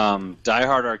 Die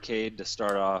Hard Arcade to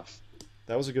start off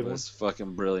That was a good was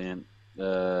fucking brilliant.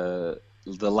 The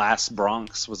Last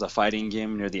Bronx was a fighting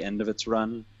game near the end of its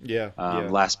run. one. Yeah.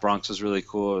 Last Bronx was really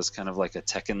cool. It was kind of like a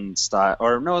Tekken style,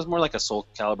 or no, it was more like a Soul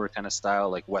Calibur kind of style,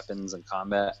 like weapons and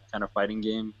combat kind of fighting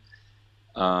game.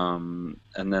 And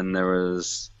then there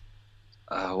was,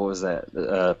 what was that?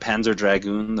 Panzer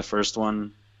Dragoon, the first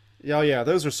one. Oh yeah,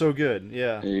 those are so good.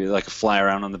 Yeah. You like fly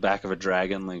around on the back of a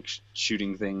dragon, like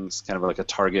shooting things, kind of like a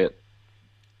target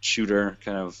shooter,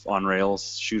 kind of on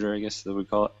rails shooter, I guess that we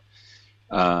call it.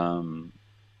 I'm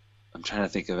trying to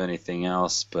think of anything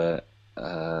else, but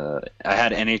I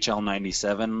had NHL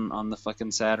 '97 on the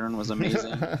fucking Saturn. Was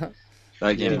amazing.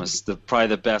 That game was probably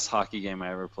the best hockey game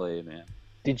I ever played, man.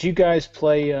 Did you guys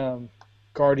play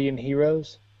Guardian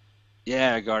Heroes?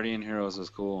 Yeah, Guardian Heroes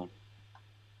was cool.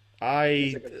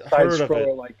 I Side heard of scroller,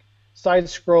 it. like side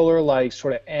scroller, like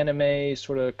sort of anime,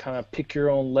 sort of kind of pick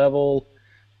your own level,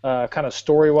 kind of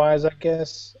story wise, I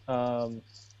guess.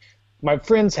 My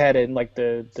friends had it, and like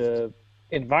the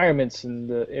environments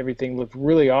and everything looked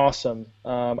really awesome.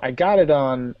 I got it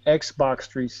on Xbox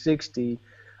 360.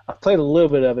 I played a little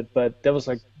bit of it, but that was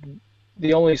like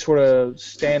the only sort of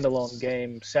standalone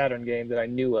game, Saturn game that I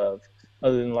knew of,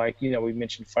 other than like, you know, we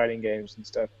mentioned fighting games and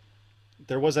stuff.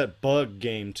 There was that Bug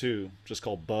game too, just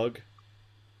called Bug.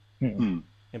 Anybody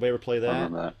ever play that? I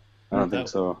don't know that. I don't think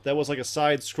so. That was like a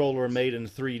side scroller made in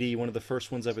 3D, one of the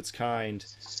first ones of its kind.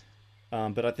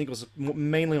 But I think it was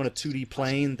mainly on a 2D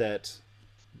plane that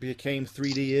became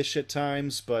 3D-ish at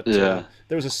times. But there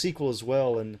was a sequel as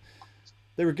well, and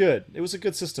they were good. It was a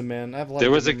good system, man. I have a lot There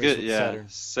of was a memories good, with yeah. Saturn.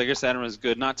 Sega Saturn was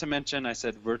good. Not to mention, I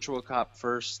said Virtual Cop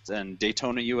first and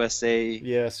Daytona USA.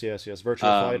 Yes. Virtua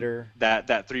Fighter. That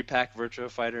 3-pack Virtua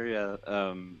Fighter,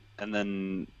 yeah. And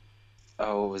then,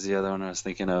 what was the other one I was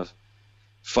thinking of?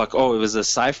 It was a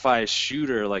sci-fi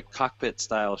shooter, like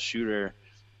cockpit-style shooter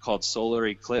called Solar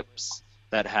Eclipse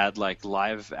that had like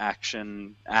live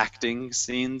action acting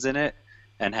scenes in it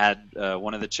and had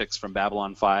one of the chicks from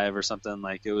Babylon 5 or something.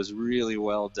 Like, it was really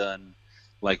well done,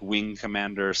 like Wing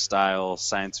Commander style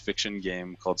science fiction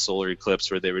game called Solar Eclipse,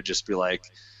 where they would just be like,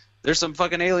 there's some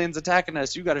fucking aliens attacking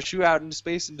us, you got to shoot out into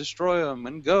space and destroy them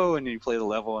and go, and you play the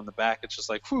level in the back. It's just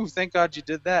like, whew, thank God you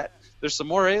did that. There's some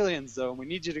more aliens though, and we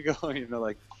need you to go. You know,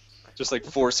 like just like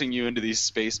forcing you into these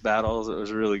space battles. It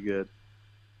was really good.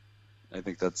 I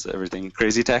think that's everything.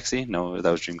 Crazy Taxi? No, that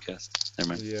was Dreamcast. Never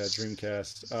mind. Yeah,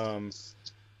 Dreamcast.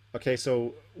 Okay,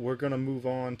 so we're gonna move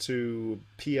on to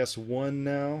PS1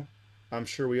 now. I'm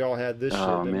sure we all had this shit.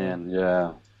 Oh didn't we? man,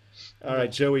 yeah. All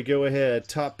right, Joey, go ahead.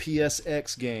 Top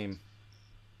PSX game.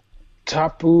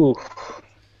 Ooh,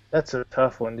 that's a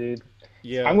tough one, dude.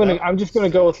 Yeah, I'm just gonna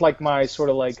go with like my sort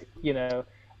of like, you know,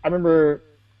 I remember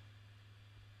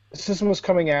the system was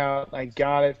coming out. I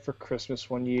got it for Christmas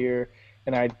one year,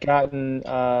 and I'd gotten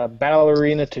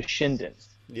Ballerina to Shinden.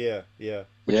 Yeah.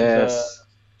 Which is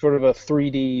sort of a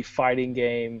 3D fighting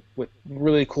game with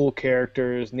really cool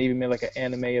characters, and they even made like an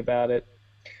anime about it.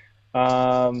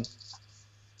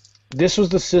 This was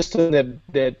the system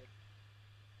that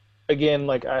again,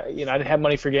 like I didn't have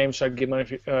money for games, so I'd get money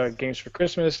for games for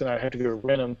Christmas, and I had to go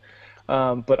rent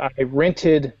them. But I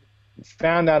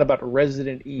found out about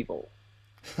Resident Evil.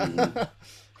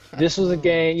 This was a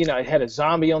game, you know, it had a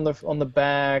zombie on the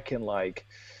back, and like,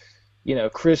 you know,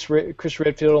 Chris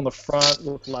Redfield on the front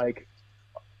with like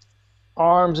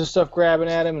arms and stuff grabbing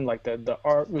at him, and like the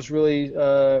art was really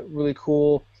really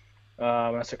cool. And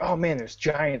I was like, oh man, there's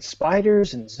giant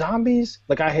spiders and zombies.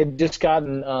 Like I had just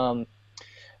gotten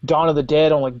Dawn of the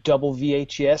Dead on like double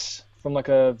VHS from like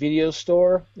a video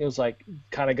store. It was like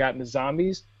kind of got into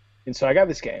zombies, and so I got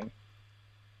this game.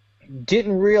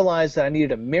 Didn't realize that I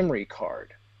needed a memory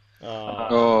card.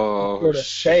 Oh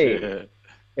shit! shit!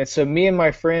 And so me and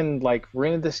my friend like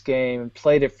rented this game and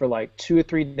played it for like 2 or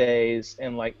 3 days,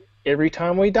 and like every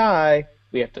time we die,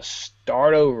 we have to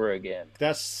start over again.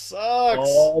 That sucks.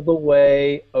 All the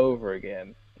way over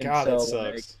again. And God, so, that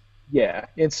sucks. like, yeah,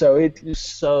 and so it is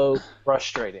so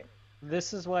frustrating.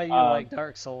 This is why you like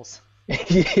Dark Souls.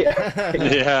 Yeah.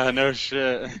 Yeah, no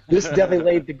shit. This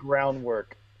definitely laid the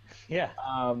groundwork. Yeah.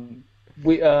 I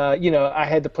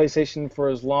had the PlayStation for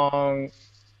as long,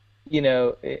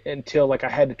 until like I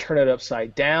had to turn it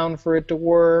upside down for it to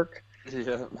work.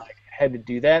 Yeah. Like, I had to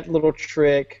do that little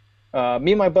trick.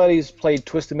 Me and my buddies played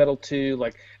Twisted Metal 2.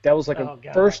 Like that was like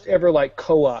first ever like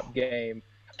co-op game,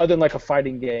 other than like a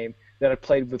fighting game, that I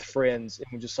played with friends and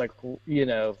would just like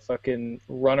fucking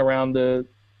run around the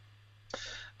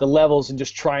levels and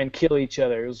just try and kill each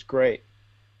other. It was great.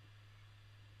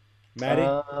 Maddie?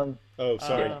 Um, Oh,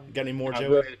 sorry. Um, Got any more, not Joey?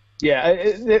 really.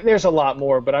 Yeah, there's a lot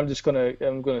more, but I'm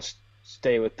gonna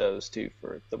stay with those two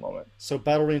for the moment. So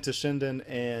Battle Arena Shinden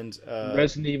and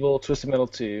Resident Evil, Twisted Metal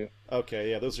 2.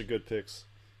 okay, yeah, those are good picks.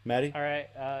 Maddie? All right,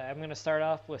 I'm gonna start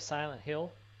off with Silent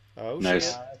Hill. Oh,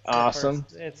 Nice. shit. It's the Awesome.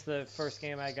 it's the first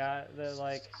game I got that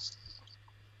like,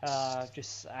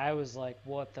 I was like,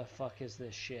 what the fuck is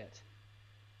this shit?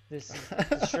 This is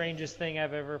the strangest thing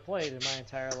I've ever played in my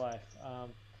entire life.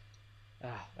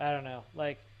 I don't know.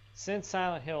 Like since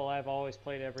Silent Hill, I've always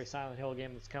played every Silent Hill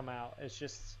game that's come out. It's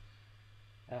just,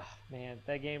 man,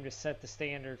 that game just set the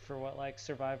standard for what like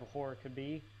survival horror could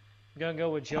be. I'm gonna go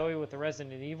with Joey with the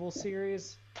Resident Evil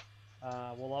series.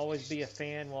 We'll always be a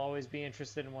fan. We'll always be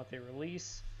interested in what they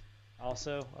release.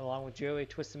 Also, along with Joey,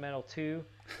 Twisted Metal 2,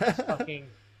 fucking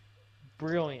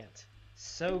brilliant,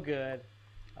 so good.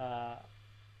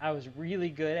 I was really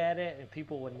good at it, and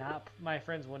my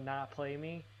friends would not play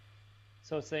me.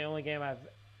 So it's the only game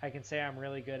I can say I'm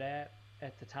really good at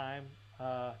the time.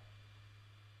 I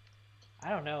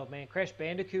don't know, man. Crash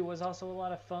Bandicoot was also a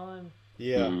lot of fun.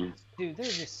 Yeah. Mhm. Dude,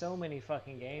 there's just so many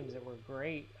fucking games that were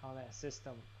great on that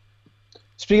system.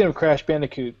 Speaking of Crash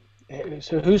Bandicoot,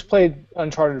 so who's played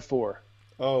Uncharted 4?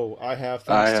 Oh, I have,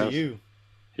 I thanks have. to you.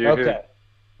 Here, here. Okay.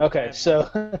 Okay,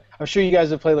 so I'm sure you guys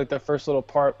have played like the first little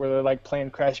part where they're like playing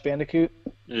Crash Bandicoot.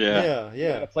 Yeah.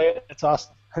 Yeah, I play it. It's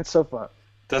awesome. It's so fun.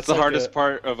 That's the like hardest a-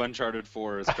 part of Uncharted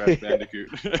 4 is Crash Bandicoot.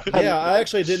 Yeah, I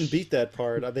actually didn't beat that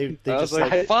part. They I was just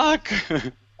like, fuck.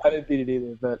 I didn't beat it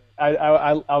either, but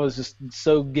I was just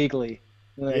so giggly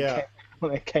when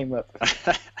it came up.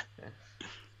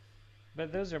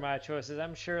 But those are my choices.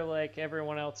 I'm sure, like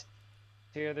everyone else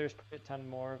here, there's a ton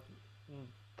more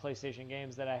PlayStation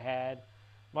games that I had.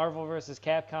 Marvel vs.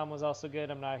 Capcom was also good.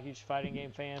 I'm not a huge fighting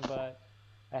game fan, but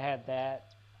I had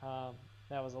that.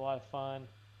 That was a lot of fun.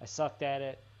 I sucked at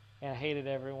it, and I hated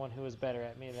everyone who was better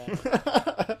at me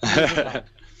then.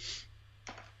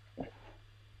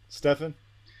 Stefan?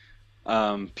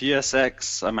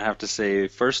 PSX, I'm gonna have to say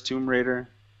first Tomb Raider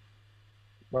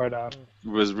Right on.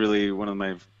 was really one of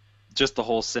my, just the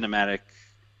whole cinematic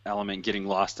element, getting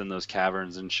lost in those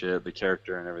caverns and shit, the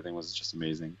character and everything was just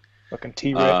amazing. Fucking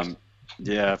T-Rex.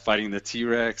 Yeah, fighting the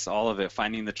T-Rex, all of it,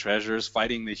 finding the treasures,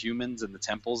 fighting the humans in the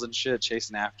temples and shit,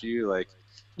 chasing after you, like,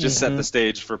 just set the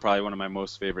stage for probably one of my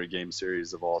most favorite game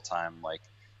series of all time. Like,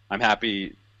 I'm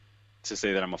happy to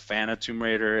say that I'm a fan of Tomb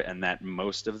Raider and that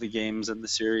most of the games in the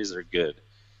series are good.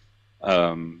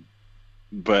 And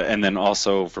then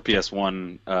also for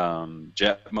PS1,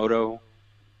 Jet Moto.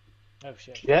 Oh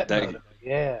shit.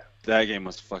 Yeah. That game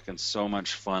was fucking so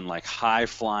much fun, like high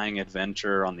flying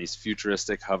adventure on these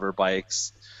futuristic hover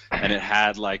bikes. And it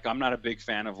had like, I'm not a big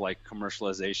fan of like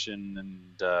commercialization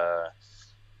and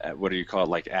what do you call it,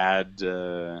 like ad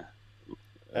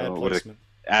Placement.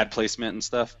 ad placement and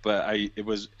stuff, but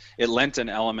it lent an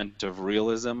element of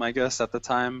realism, I guess, at the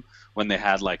time when they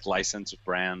had like licensed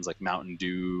brands like Mountain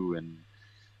Dew and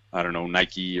I don't know,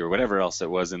 Nike or whatever else it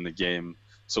was in the game.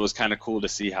 So it was kind of cool to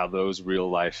see how those real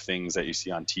life things that you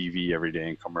see on TV every day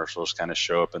in commercials kind of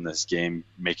show up in this game,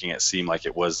 making it seem like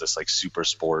it was this like super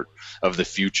sport of the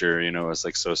future. You know, it's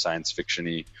like so science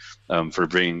fiction-y for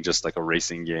bringing just like a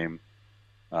racing game.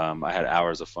 I had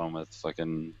hours of fun with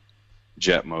fucking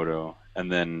Jet Moto, and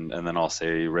then I'll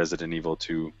say Resident Evil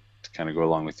 2 to kind of go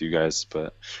along with you guys.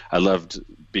 But I loved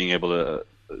being able to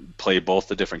play both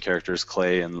the different characters,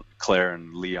 Claire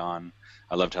and Leon.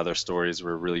 I loved how their stories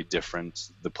were really different,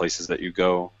 the places that you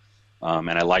go. And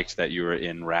I liked that you were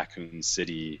in Raccoon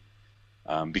City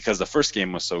because the first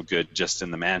game was so good just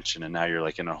in the mansion, and now you're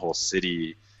like in a whole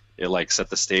city. It like set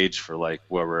the stage for like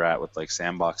where we're at with like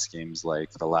sandbox games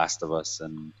like The Last of Us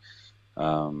and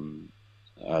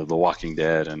The Walking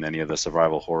Dead and any of the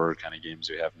survival horror kind of games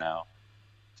we have now.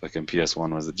 Fucking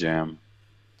PS1 was a jam.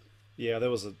 Yeah, there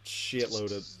was a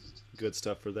shitload of good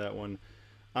stuff for that one.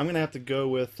 I'm going to have to go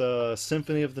with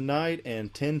Symphony of the Night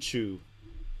and Tenchu.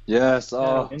 Yes,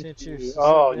 Oh,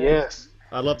 yes.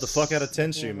 I love the fuck out of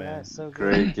Tenchu, Yeah, man. that's so good.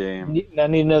 great game. I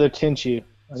need another Tenchu.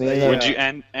 Would you,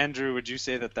 Andrew? Would you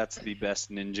say that that's the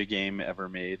best ninja game ever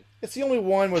made? It's the only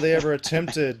one where they ever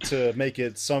attempted to make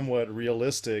it somewhat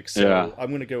realistic, so Yeah. I'm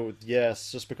going to go with yes,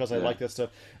 just because I Yeah. like that stuff.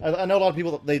 I know a lot of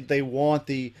people, they want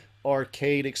the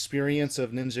arcade experience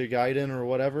of Ninja Gaiden or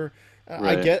whatever.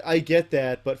 Right. I get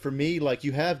that, but for me, like,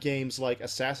 you have games like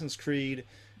Assassin's Creed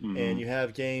and you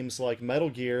have games like Metal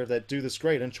Gear that do this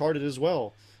great, Uncharted as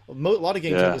well. A lot of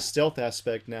games have Yeah. the stealth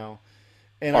aspect now.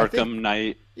 And I Arkham think,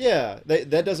 Knight. yeah,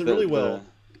 that does it really well. And-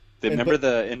 Remember but-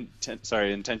 the in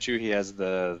Tenchu? He has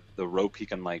the rope he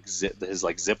can like his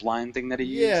like zip line thing that he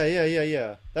Yeah, used.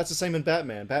 yeah. That's the same in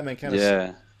Batman. Batman kind of,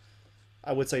 Yeah,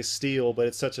 I would say steal, but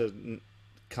it's such a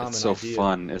common it's so idea.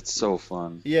 fun. It's so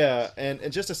fun. Yeah, and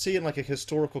just to see it in like a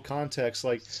historical context,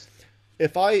 like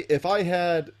if I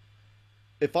had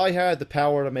the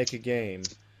power to make a game,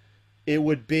 it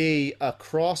would be a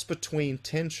cross between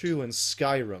Tenchu and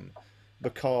Skyrim,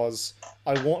 because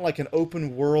I want like an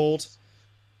open world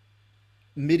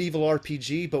medieval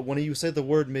RPG, but when you say the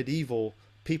word medieval,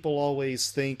 people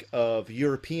always think of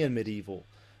European medieval.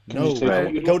 No, you say I want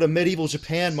to feudal? go to medieval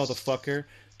Japan, motherfucker.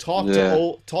 Talk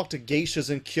Yeah. talk to geishas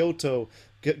in Kyoto.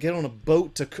 Get on a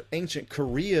boat to ancient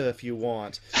Korea if you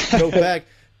want. Go back.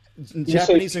 You say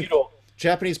Japanese and feudal.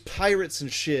 Japanese pirates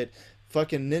and shit.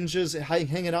 Fucking ninjas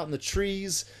hanging out in the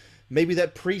trees. Maybe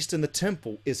that priest in the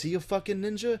temple, is he a fucking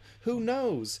ninja? Who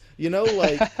knows? You know,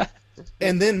 like,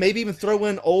 and then maybe even throw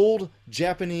in old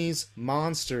Japanese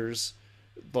monsters,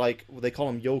 like they call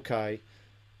them yokai.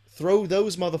 Throw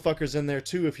those motherfuckers in there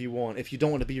too if you want. If you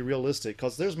don't want to be realistic,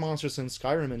 because there's monsters in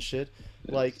Skyrim and shit.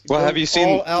 Like, Well, go have you seen-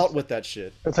 all out with that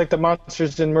shit? It's like the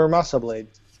monsters in Muramasa Blade.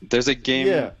 There's a game.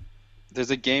 Yeah. There's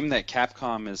a game that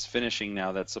Capcom is finishing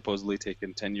now that's supposedly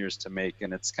taken 10 years to make,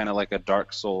 and it's kind of like a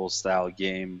Dark Souls style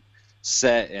game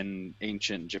set in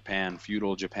ancient Japan,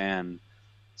 feudal Japan.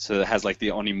 So it has like the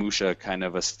Onimusha kind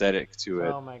of aesthetic to it,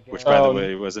 Oh my which god. by the Um,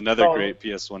 way was another oh. great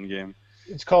PS1 game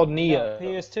It's called Neo. Yeah,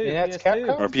 PS2, And that's PS2.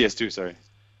 Capcom? or PS2, sorry.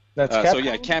 That's So Capcom?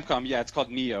 yeah, Capcom, yeah, it's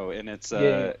called Neo, and it's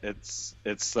Yeah. it's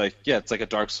like it's like a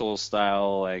Dark Souls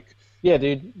style like. Yeah,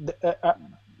 dude.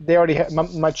 They already have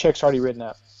my check's already written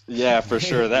out. Yeah, for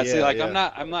sure. That's Yeah, like yeah.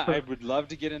 I'm not. I would love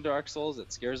to get into Dark Souls.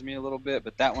 It scares me a little bit,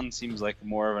 but that one seems like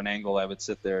more of an angle I would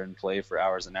sit there and play for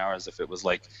hours and hours if it was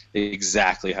like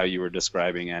exactly how you were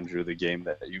describing, Andrew, the game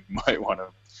that you might want to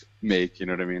make. You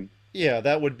know what I mean? Yeah,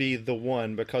 that would be the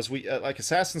one, because we like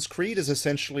Assassin's Creed is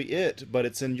essentially it, but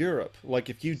it's in Europe. Like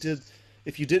if you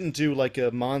didn't do like a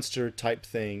monster type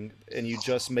thing and you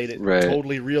just made it Right.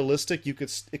 totally realistic, it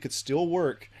could still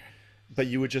work, but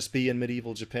you would just be in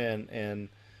medieval Japan and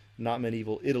not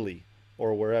medieval Italy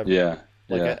or wherever. Yeah.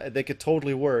 Like Yeah. they could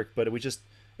totally work, but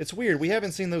it's weird. We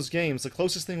haven't seen those games. The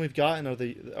closest thing we've gotten are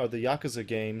the Yakuza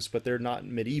games, but they're not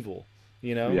medieval.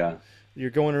 You know. Yeah. You're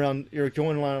going around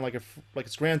like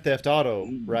it's Grand Theft Auto,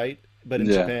 right? But in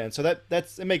Yeah. Japan. So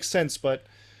it makes sense, but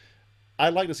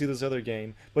I'd like to see this other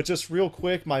game. But just real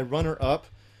quick, my runner up.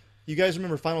 You guys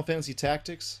remember Final Fantasy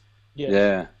Tactics?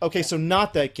 Yeah. Okay, so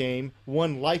not that game,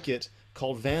 one like it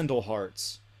called Vandal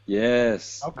Hearts.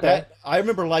 Yes. Okay. That I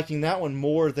remember liking that one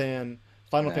more than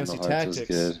Final Vandal Fantasy Hearts was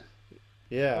Tactics. good.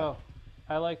 Yeah. Oh,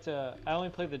 I only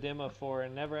played the demo for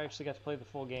and never actually got to play the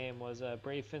full game. Was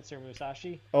Brave Fencer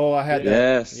Musashi. Oh, I had that.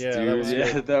 Yes, Yeah, dude. that was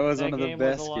yeah, good. that was That one of the game was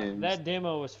best a lot. games. That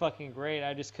demo was fucking great.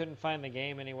 I just couldn't find the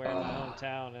game anywhere in my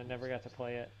hometown and never got to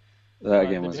play it. That But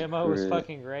game the was demo great. was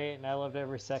fucking great, and I loved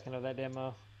every second of that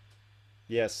demo.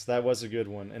 Yes, that was a good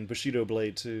one. And Bushido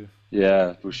Blade too.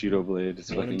 Yeah, Bushido Blade. It's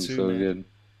 1 fucking and 2, so man. good.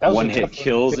 That was a One-hit tough one to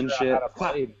kills figure and out shit. how to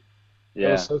play. It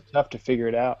Yeah. was so tough to figure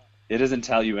it out. It doesn't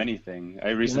tell you anything.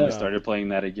 I recently No. started playing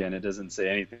that again. It doesn't say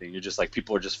anything. You're just like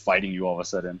people are just fighting you all of a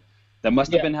sudden. That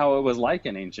must have Yeah. been how it was like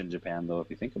in ancient Japan, though, if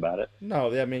you think about it.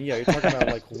 No, I mean, yeah, you're talking about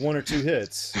like 1 or 2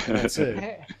 hits. And that's it.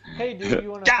 Hey, dude,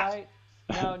 you want to fight?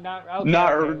 No, not okay,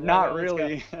 not okay, not let's go.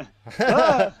 really.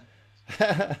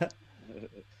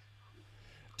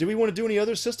 Do we want to do any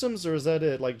other systems, or is that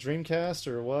it? Like Dreamcast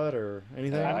or what, or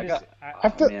anything? I'm I just- got- I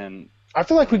feel, Man, I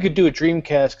feel like we could do a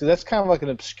Dreamcast because that's kind of like an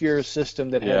obscure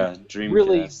system that yeah, has Dreamcast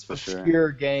really for sure.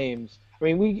 obscure games. I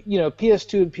mean,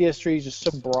 PS2 and PS3 is just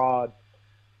so broad.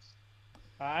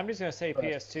 I'm just gonna say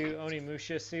PS2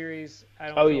 Onimusha series. I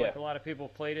don't Oh, feel yeah. like a lot of people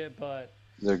played it, but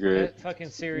They're great. that fucking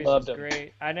series Loved was them.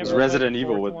 great. I never It's played Resident the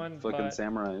Evil fourth with one, fucking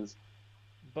samurais.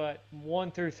 but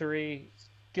 1 through 3,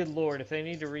 good lord, if they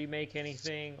need to remake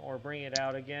anything or bring it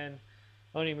out again,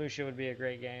 Onimusha would be a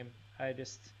great game.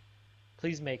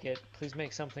 Please make it. Please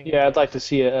make something. Yeah, I'd like to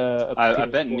see a I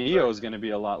bet PS4 Neo is going to be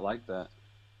a lot like that.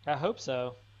 I hope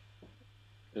so.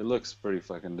 It looks pretty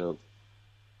fucking dope.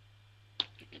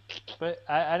 But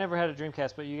I never had a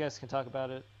Dreamcast, but you guys can talk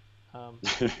about it.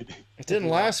 It didn't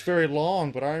last very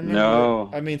long, but I remember. No.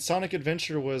 I mean, Sonic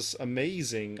Adventure was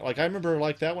amazing. Like I remember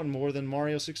like that one more than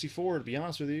Mario 64. To be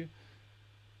honest with you,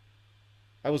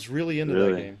 I was really into that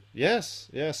Really? game. Yes,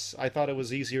 yes. I thought it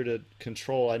was easier to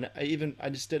control. I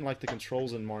just didn't like the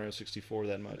controls in Mario 64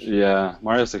 that much. Yeah,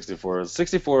 Mario 64.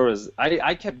 64 was.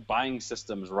 I kept buying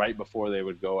systems right before they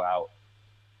would go out.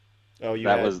 Oh, you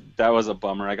That had, was a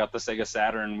bummer. I got the Sega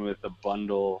Saturn with the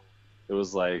bundle. it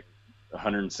was like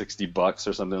 $160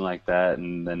 or something like that,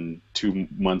 and then 2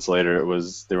 months later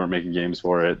they weren't making games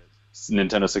for it.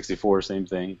 Nintendo 64, same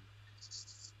thing.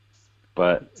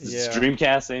 But Yeah.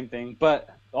 Dreamcast, same thing. But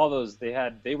all those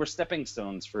they were stepping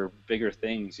stones for bigger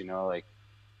things, you know. Like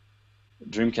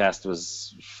Dreamcast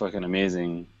was fucking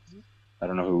amazing. I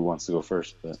don't know who wants to go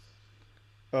first, but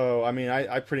Oh, I mean,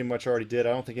 I pretty much already did.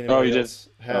 I don't think anybody you did? else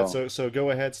had. Oh. So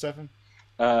go ahead, Stefan.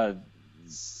 Sega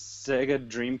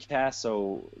Dreamcast.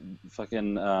 So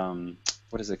fucking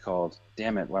what is it called?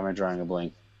 Damn it! Why am I drawing a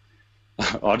blank?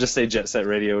 I'll just say Jet Set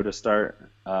Radio to start.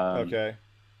 Okay.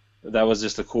 That was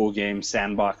just a cool game,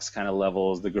 sandbox kind of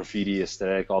levels, the graffiti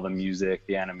aesthetic, all the music,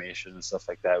 the animation and stuff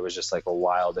like that. It was just like a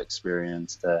wild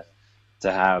experience to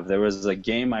have. There was a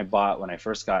game I bought when I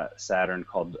first got Saturn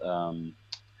called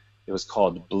it was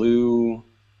called Blue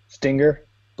Stinger.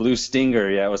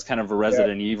 Yeah, it was kind of a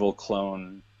Resident Evil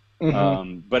clone.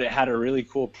 But it had a really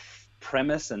cool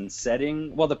premise and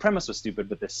setting. Well, the premise was stupid,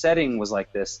 but the setting was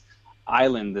like this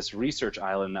island, this research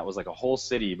island that was like a whole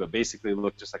city, but basically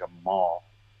looked just like a mall.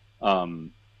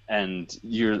 And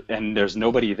there's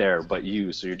nobody there but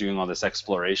you, so you're doing all this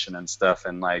exploration and stuff,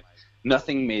 and like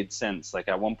nothing made sense. Like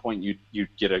at one point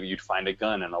you'd find a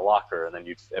gun in a locker, and then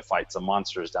you'd fight some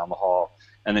monsters down the hall,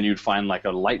 and then you'd find like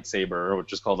a lightsaber,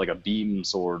 which is called like a beam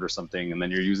sword or something, and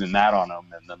then you're using that on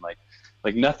them, and then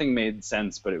like nothing made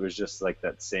sense, but it was just like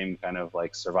that same kind of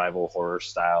like survival horror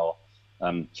style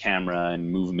camera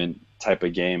and movement type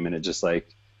of game, and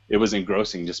it was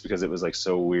engrossing just because it was like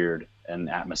so weird and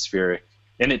atmospheric.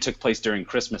 And it took place during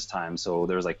Christmas time, so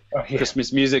there was like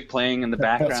Christmas music playing in the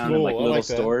background and like cool. I little like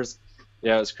that. stores.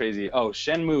 Yeah, it was crazy. Oh,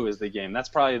 Shenmue is the game. That's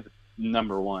probably the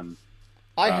number one.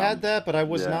 I had that, but I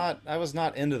was yeah.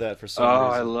 not into that for some Oh,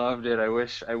 reason. I loved it. I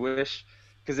wish,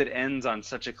 because it ends on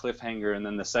such a cliffhanger, and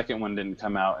then the second one didn't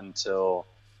come out until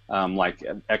like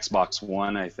Xbox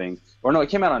One, I think. Or no, it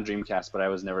came out on Dreamcast, but I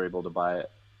was never able to buy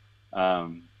it.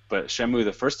 But Shenmue,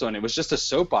 the first one, it was just a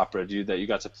soap opera, dude, that you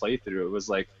got to play through.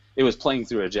 It was playing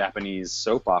through a Japanese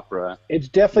soap opera. It's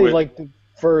definitely With- like the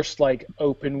first like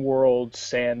open world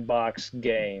sandbox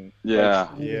game. Yeah.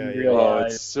 Like, Yeah, yeah. real Oh,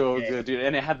 life it's so game. good, dude.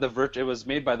 And it had it was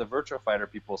made by the Virtua Fighter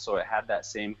people, so it had that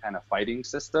same kind of fighting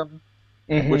system,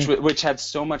 which had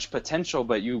so much potential,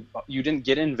 but you didn't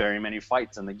get in very many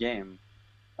fights in the game,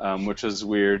 which was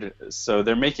weird. So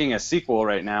they're making a sequel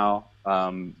right now,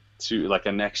 to like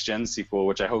a next gen sequel,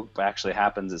 which I hope actually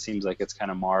happens. It seems like it's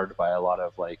kind of marred by a lot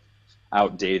of like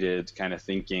outdated kind of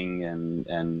thinking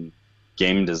and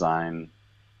game design,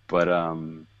 but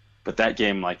that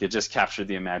game, like, it just captured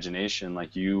the imagination.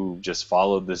 Like, you just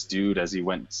followed this dude as he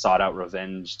sought out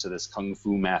revenge to this kung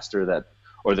fu master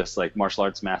or this like martial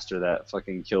arts master that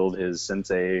fucking killed his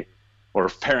sensei or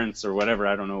parents or whatever.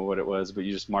 I don't know what it was, but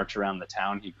you just march around the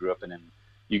town he grew up in, and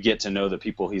you get to know the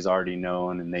people he's already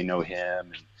known, and they know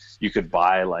him. And you could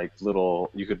buy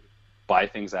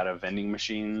things out of vending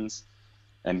machines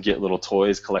and get little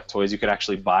toys, collect toys. You could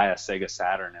actually buy a Sega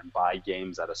Saturn and buy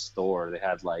games at a store. They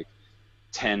had like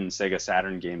 10 Sega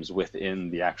Saturn games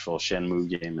within the actual Shenmue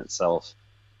game itself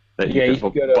that you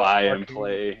could go to buy and arcade.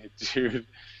 play, dude.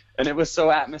 And it was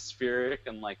so atmospheric,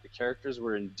 and like the characters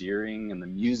were endearing, and the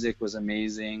music was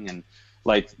amazing, and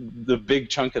like the big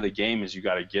chunk of the game is you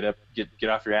got to get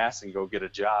off your ass and go get a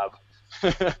job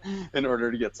in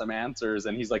order to get some answers.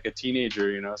 And he's like a teenager,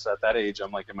 you know, so at that age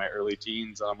I'm like in my early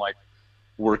teens, and I'm like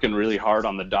working really hard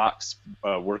on the docks,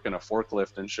 working a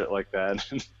forklift and shit like that.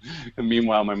 And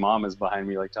meanwhile my mom is behind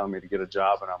me like telling me to get a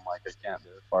job, and I'm like, I can't,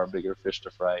 there are far bigger fish to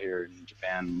fry here in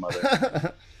Japan,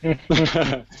 mother.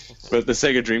 But the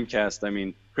Sega Dreamcast, I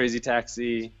mean, Crazy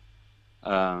Taxi,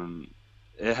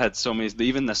 it had so many.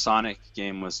 Even the Sonic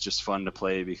game was just fun to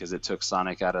play because it took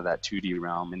Sonic out of that 2D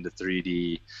realm into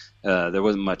 3D. There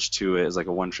wasn't much to it. It was like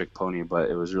a one-trick pony, but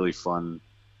it was really fun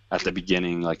at the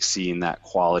beginning, like seeing that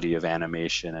quality of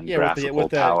animation and graphical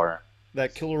with power.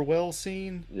 that killer whale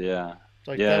scene. Yeah.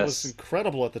 Like, that was Yes.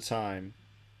 incredible at the time.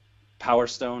 Power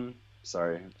Stone.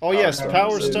 Sorry. Oh yes, Stone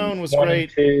Power was- Stone was 1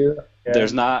 and great. 2. Yeah.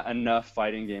 There's not enough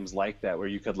fighting games like that where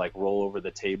you could like roll over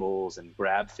the tables and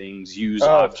grab things, use Oh,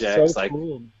 objects. so Like,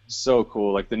 cool. so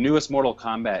cool. Like the newest Mortal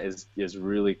Kombat is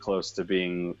really close to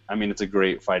being. I mean, it's a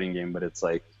great fighting game, but it's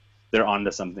like they're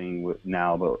onto something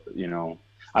now. But you know,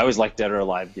 I always liked Dead or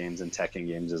Alive games and Tekken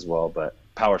games as well. But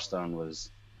Power Stone was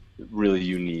really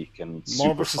unique and super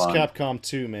Marvel vs. fun. Capcom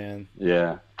 2, man.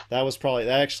 Yeah. That was probably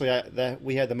that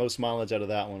we had the most mileage out of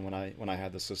that one when I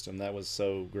had the system. That was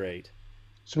so great.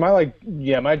 So my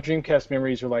Dreamcast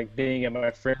memories were like being at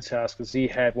my friend's house because he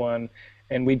had one,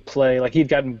 and we'd play like he'd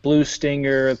gotten Blue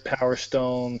Stinger, Power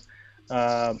Stone.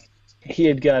 He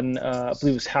had gotten I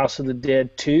believe it was House of the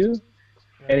Dead 2,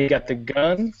 and he got the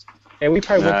gun. And we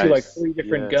probably went through like Nice. 3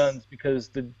 different Yes. guns because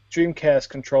the Dreamcast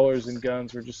controllers and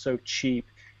guns were just so cheap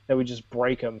that we just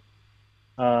break them.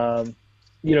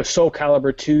 Soul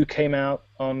Calibur 2 came out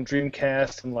on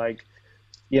Dreamcast, and like,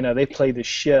 they played the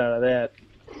shit out of that.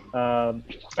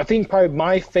 I think probably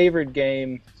my favorite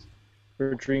game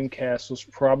for Dreamcast was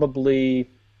probably,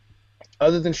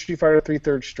 other than Street Fighter 3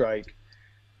 Third Strike,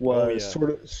 was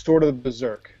Sword of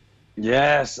Berserk.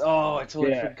 Yes. Oh, I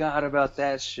totally Yeah. forgot about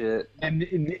that shit.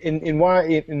 And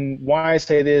why I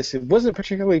say this, it wasn't a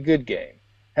particularly good game.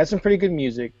 Had some pretty good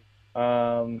music, It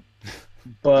was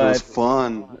but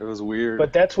fun. It was weird.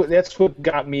 but that's what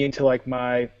got me into like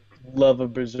my love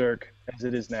of Berserk as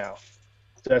it is now.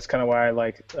 So that's kind of why I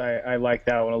like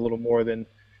that one a little more than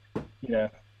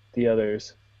the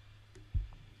others.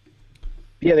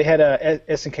 Yeah, they had a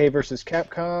SNK versus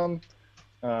Capcom.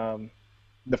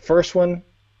 The first one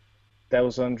that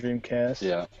was on Dreamcast.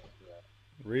 Yeah.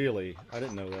 Really? I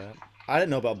didn't know that. I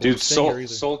didn't know about Blue Dude, Stinger either.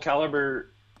 Soul Calibur.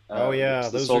 Oh, yeah, the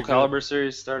those Soul are good. Calibur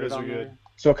series started Those are on good. there.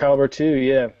 Soul Calibur 2,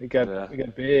 yeah, it got Yeah.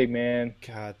 big, man.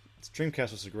 God,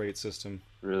 Dreamcast was a great system.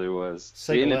 Really was.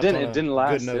 Sega And left on a it didn't good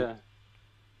last. note. Yeah.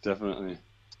 Definitely.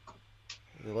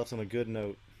 They left on a good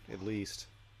note, at least.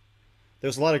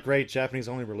 There's a lot of great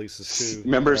Japanese-only releases, too.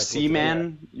 Remember that I've looked at.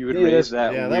 Seaman? You would Yeah, raise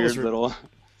that yeah, that weird was little.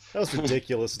 That was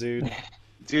ridiculous, dude.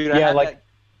 Dude, I Yeah, had like-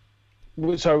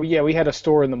 So yeah, we had a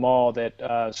store in the mall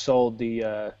that sold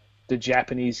the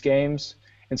Japanese games,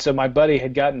 and so my buddy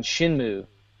had gotten Shinmu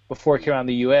before it came out in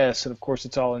the U.S., and of course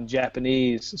it's all in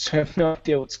Japanese, so I have no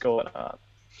idea what's going on.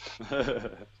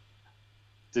 that.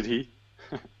 Did he?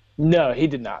 No, he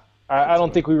did not. I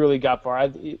don't think we really got far.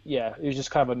 It was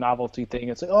just kind of a novelty thing.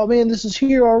 It's like, oh man, this is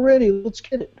here already. Let's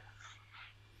get it.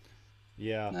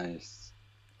 Yeah, Nice.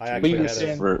 I actually you were had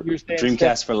saying- a... For you were saying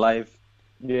Dreamcast for life.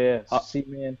 Yeah, Uh, see,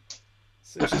 man.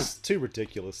 It's just too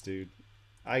ridiculous, dude.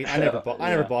 I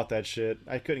never bought that shit.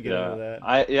 I couldn't get into that.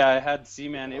 I had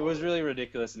Seaman. It was really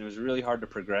ridiculous, and it was really hard to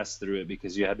progress through it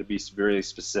because you had to be really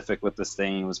specific with this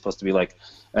thing. It was supposed to be like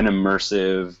an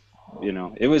immersive,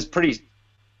 it was pretty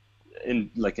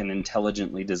like an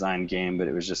intelligently designed game, but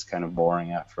it was just kind of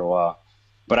boring after a while.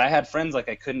 But I had friends, like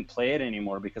I couldn't play it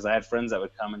anymore because I had friends that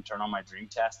would come and turn on my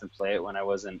Dreamcast and play it when I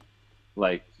wasn't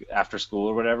like after school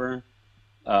or whatever.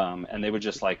 And they would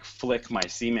just like flick my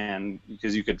Seaman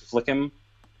because you could flick him.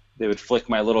 They would flick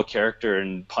my little character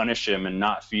and punish him and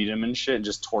not feed him and shit and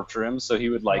just torture him. So he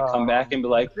would like come back and be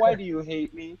like, "Why do you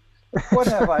hate me? What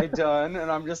have I done?" And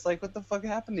I'm just like, "What the fuck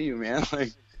happened to you, man?"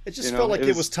 Like, It just felt like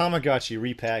it was Tamagotchi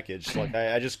repackaged. Like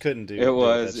I just couldn't do. it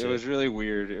was. that It shit. was really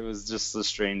weird. It was just a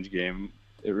strange game.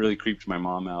 It really creeped my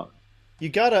mom out. You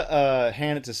gotta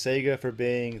hand it to Sega for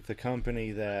being the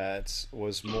company that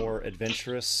was more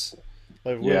adventurous.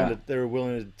 They were willing, Yeah. they were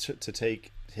willing to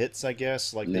take hits, I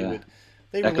guess. Like Yeah.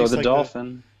 they Echo released the like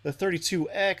Dolphin. the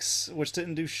 32X, which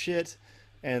didn't do shit,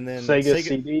 and then Sega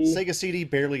CD. Sega CD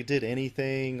barely did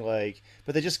anything. Like,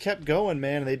 but they just kept going,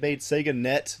 man. They made Sega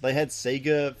Net. They had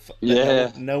Sega.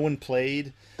 Yeah. No one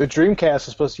played. The Dreamcast was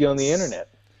supposed to be on the internet.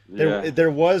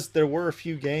 There were a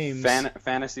few games.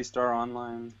 Fantasy Star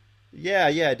Online.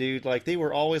 Yeah, dude. Like they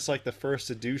were always like the first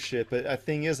to do shit, but the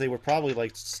thing is, they were probably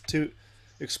like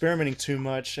experimenting too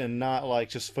much and not like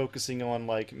just focusing on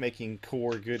like making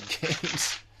core good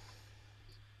games.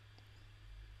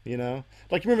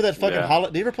 Like remember that fucking Yeah.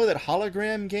 Did you ever play that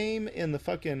hologram game in the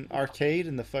fucking arcade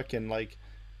in the fucking like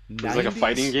 90s? It was like a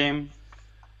fighting game.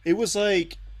 It was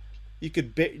like you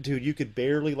could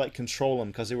barely like control them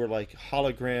because they were like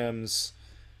holograms.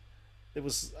 It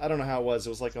was, I don't know how it was. It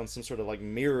was like on some sort of like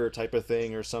mirror type of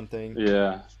thing or something.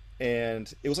 Yeah.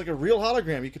 And it was like a real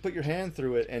hologram. You could put your hand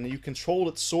through it and you controlled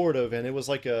it sort of, and it was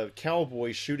like a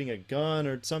cowboy shooting a gun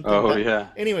or something. Oh, yeah.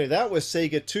 Anyway, that was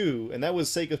Sega 2, and that was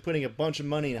Sega putting a bunch of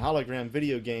money in hologram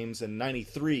video games in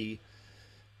 '93.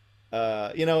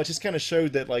 It just kind of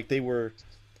showed that like they were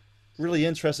really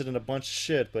interested in a bunch of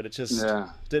shit, but it just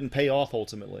didn't pay off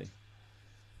ultimately.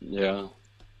 Yeah.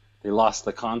 They lost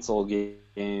the console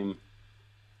game.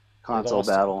 Console lost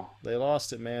it. battle. They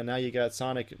lost it, man. Now you got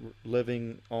Sonic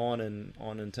living on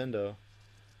Nintendo.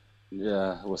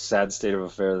 Yeah, what a sad state of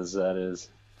affairs that is.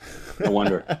 No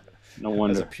wonder. No As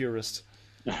wonder. a purist,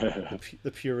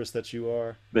 the purist that you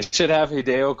are. They should have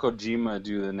Hideo Kojima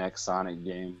do the next Sonic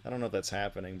game. I don't know if that's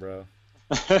happening, bro.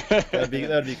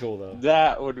 That'd be cool though.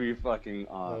 That would be fucking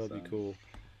That awesome. would be cool.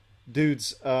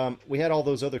 Dudes, we had all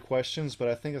those other questions, but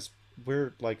I think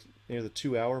we're like near the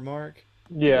 2-hour mark.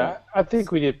 Yeah, I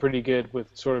think we did pretty good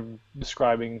with sort of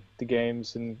describing the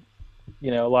games and, a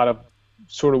lot of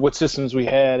sort of what systems we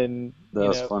had and, That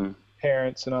was fun.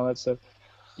 parents and all that stuff.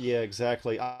 Yeah,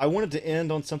 exactly. I wanted to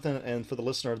end on something, and for the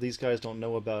listener, these guys don't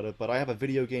know about it, but I have a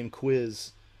video game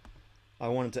quiz I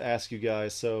wanted to ask you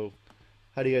guys. So,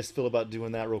 how do you guys feel about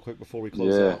doing that real quick before we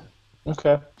close Yeah. out?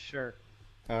 Okay. Sure.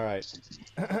 All right.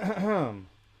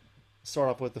 Start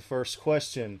off with the first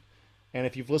question. And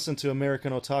if you've listened to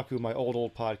American Otaku, my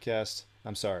old podcast,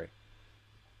 I'm sorry.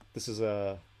 This is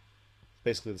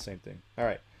basically the same thing. All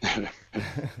right.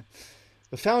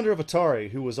 The founder of Atari,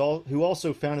 who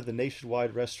also founded the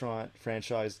nationwide restaurant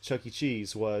franchise Chuck E.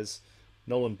 Cheese, was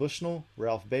Nolan Bushnell,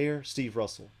 Ralph Baer, Steve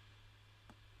Russell.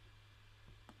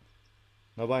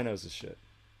 Nobody knows this shit.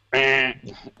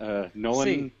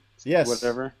 Nolan, Yes.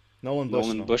 whatever. Nolan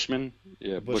Bushnell. Nolan Bushman.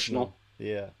 Yeah, Bushnell.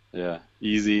 Yeah. Yeah,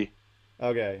 easy.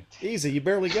 Okay. Easy. You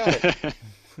barely got it.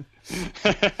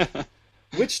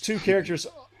 Which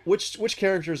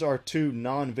characters are two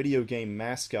non-video game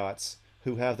mascots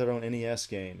who have their own NES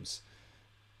games?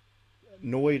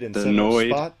 Noid and The Seven Noid.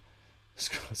 Spot,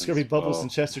 Scrubby Bubbles Oh.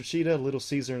 and Chester Cheetah, Little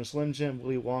Caesar and Slim Jim,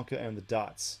 Willy Wonka and the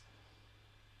Dots.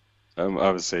 I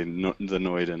would say the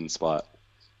Noid and Spot.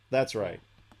 That's right.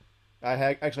 I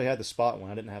actually had the Spot one.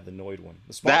 I didn't have the Noid one.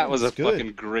 The Spot That one was a good.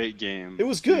 fucking great game. It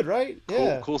was good, right?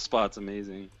 Yeah. Cool Spot's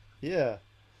amazing. Yeah.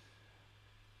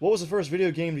 What was the first video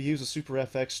game to use a Super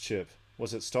FX chip?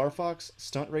 Was it Star Fox,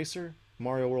 Stunt Racer,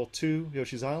 Mario World 2,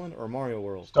 Yoshi's Island, or Mario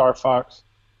World? Star Fox.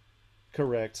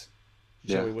 Correct.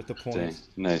 Yeah. Joey with the Dang, point.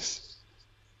 nice.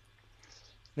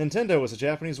 Nintendo is a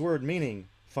Japanese word meaning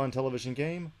fun television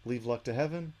game, leave luck to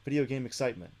heaven, video game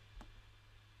excitement.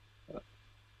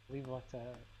 Leave luck to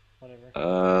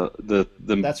whatever. The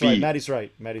That's B. right. Maddie's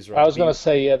right. Maddie's right. I was gonna Be-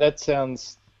 say, yeah, that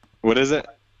sounds. What is it?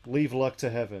 leave luck to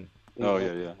heaven, Oh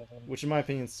yeah. which in my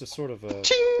opinion is just sort of a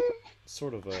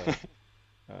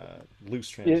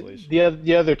loose Yeah, translation.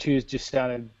 the other two just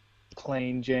sounded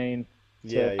plain Jane.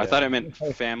 Yeah, I thought it meant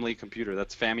family computer.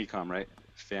 That's Famicom, right?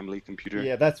 Family computer.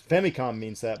 Yeah, that's Famicom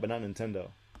means that, but not Nintendo.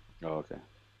 Oh, okay.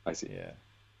 I see. Yeah.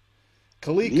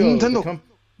 Coleco, Nintendo.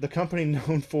 the company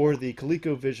known for the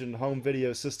ColecoVision home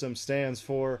video system, stands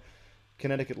for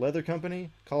Connecticut Leather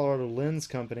Company, Colorado Lens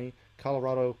Company,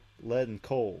 Colorado Lead and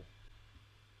Coal.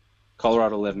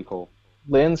 Colorado Lead and Coal.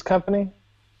 Lens Company.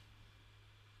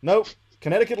 Nope,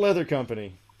 Connecticut Leather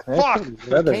Company. Fuck!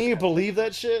 Leather. Can you believe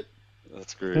that shit?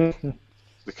 That's great.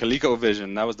 The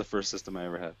ColecoVision. That was the first system I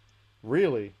ever had.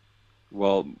 Really?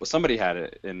 Well, somebody had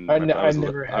it in. I was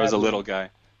never I was a had little one. guy.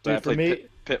 But Dude, I for played me-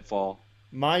 Pitfall.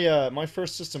 My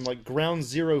first system, like ground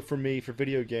zero for me for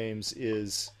video games,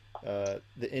 is the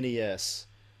NES.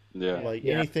 Yeah. Like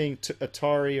Yeah. anything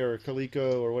Atari or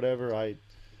Coleco or whatever, I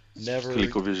never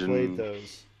ColecoVision. played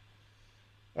those.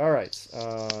 All right.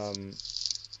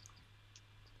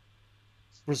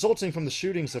 Resulting from the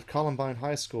shootings of Columbine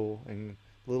High School in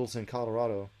Littleton,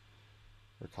 Colorado,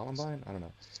 or Columbine? I don't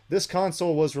know. This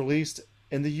console was released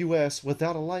in the U.S.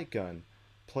 without a light gun.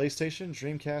 PlayStation,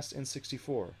 Dreamcast,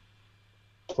 N64.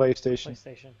 PlayStation.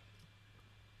 PlayStation.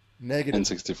 Negative.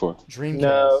 N64. Dreamcast.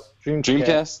 No, Dreamcast.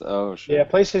 Dreamcast? Oh shit. Yeah,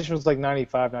 PlayStation was like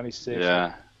 95, 96.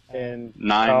 Yeah. And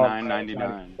 99.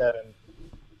 97.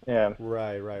 Yeah.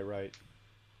 Right.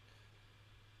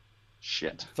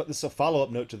 Shit. This is a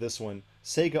follow-up note to this one.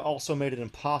 Sega also made it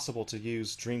impossible to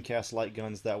use Dreamcast light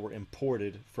guns that were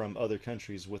imported from other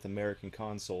countries with American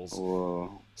consoles.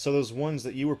 Whoa. So those ones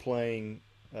that you were playing,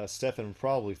 Stefan,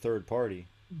 probably third party.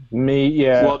 Me,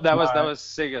 yeah. Well, that was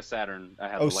Sega Saturn. I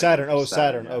had Oh, the light Saturn. gun for Oh,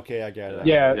 Saturn. yeah. Okay, I got it.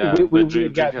 Yeah, we but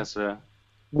had gotten, Dreamcast, yeah.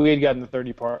 we had gotten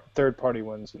the third-party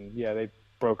ones, and yeah, they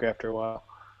broke after a while.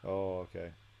 Oh,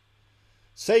 okay.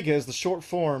 Sega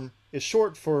is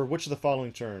short for which of the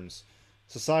following terms?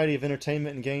 Society of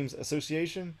Entertainment and Games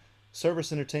Association,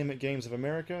 Service Entertainment Games of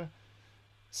America,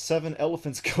 Seven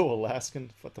Elephants Go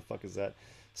Alaskan. What the fuck is that?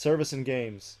 Service and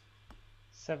Games.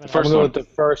 Seven. I'm First gonna go one. with the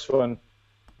first one.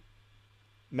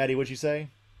 Maddie, what'd you say?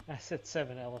 I said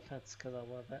 7 elephants because I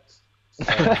love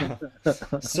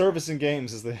it. Service and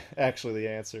Games is actually the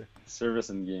answer. Service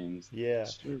and games. Yeah.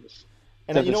 Service.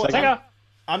 And Is that you know the what? second?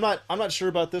 I'm not sure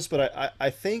about this, but I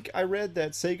think I read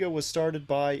that Sega was started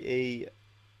by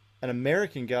an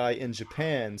American guy in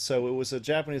Japan. So it was a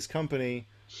Japanese company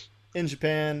in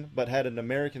Japan, but had an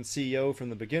American CEO from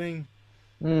the beginning.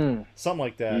 Something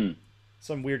like that. Mm.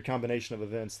 Some weird combination of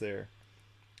events there.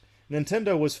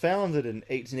 Nintendo was founded in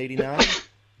 1889,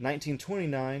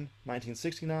 1929,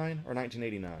 1969, or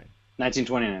 1989.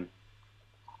 1929.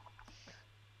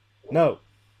 No.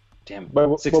 Damn. But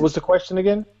what was the question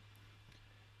again?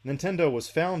 Nintendo was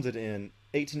founded in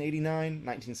 1889,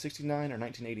 1969, or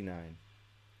 1989.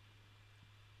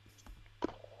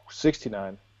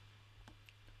 69.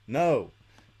 No.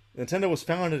 Nintendo was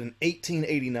founded in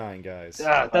 1889, guys.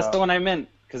 Ah, that's the one I meant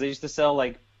because they used to sell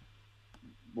like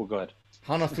Well, go ahead.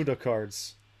 Hanafuda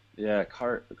cards. Yeah,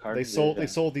 card. They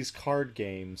sold these card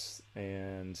games,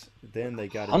 and then they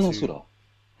got into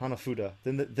Hanafuda.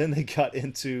 Then they got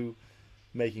into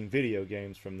making video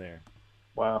games from there.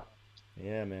 Wow.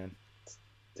 Yeah, man.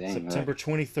 Dang, September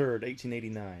 23rd,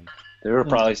 1889. there were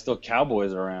probably still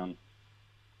cowboys around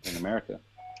in America.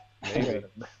 Maybe.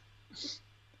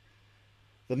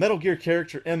 The Metal Gear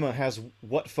character Emma has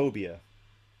what phobia?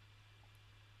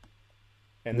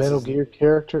 And this Metal is- Gear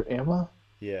character Emma?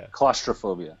 Yeah.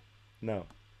 Claustrophobia. No.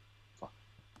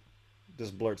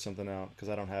 Just blurt something out because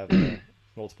I don't have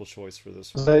multiple choice for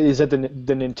this one. Is that the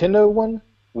Nintendo one?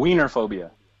 Wiener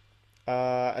phobia.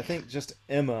 I think just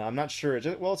Emma. I'm not sure.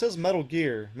 It says Metal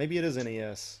Gear. Maybe it is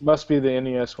NES. Must be the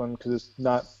NES one because it's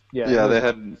not. Yeah. Yeah, they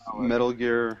had Metal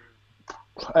Gear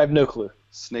I have no clue.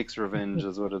 Snake's Revenge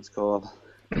is what it's called.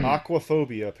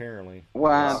 Aquaphobia, apparently.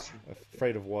 What?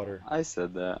 Afraid of water. I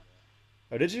said that.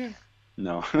 Oh, did you?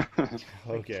 No.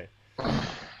 Okay.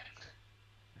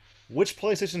 Which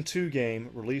PlayStation 2 game,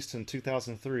 released in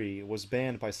 2003, was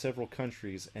banned by several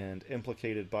countries and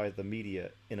implicated the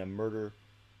media in a murder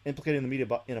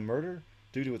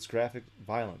due to its graphic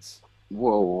violence?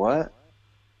 Whoa, what?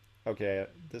 Okay,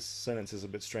 this sentence is a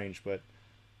bit strange, but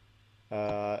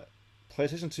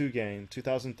PlayStation 2 game,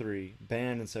 2003,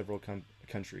 banned in several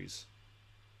countries.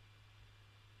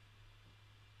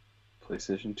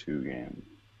 PlayStation 2 game.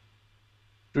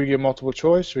 Do we get multiple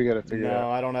choice? Or we got to figure it out.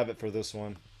 No, I don't have it for this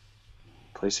one.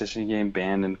 PlayStation game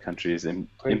banned in countries.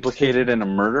 Implicated in a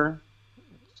murder?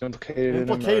 It's implicated. in a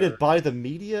Implicated murder. by the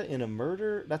media in a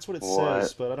murder? That's what it What?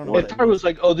 says, but I don't know I what thought that it means. was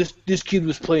like, oh, this kid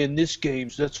was playing this game,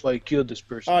 so that's why he killed this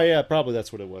person. Oh yeah, probably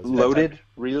that's what it was. Loaded?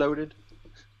 Reloaded?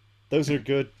 Those are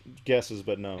good guesses,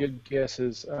 but no. Good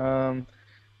guesses.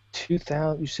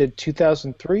 2000. You said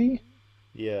 2003.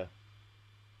 Yeah.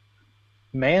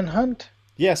 Manhunt.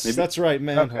 Yes, Maybe- that's right,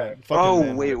 Manhunt. Okay. Fucking Oh,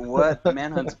 Manhunt. wait, what?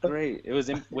 Manhunt's great. It was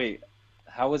wait,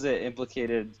 how was it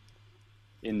implicated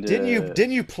in the...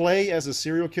 Didn't you play as a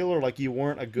serial killer like you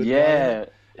weren't a good guy? Yeah.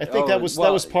 I think Oh, that was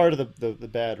well, part of the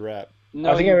bad rap.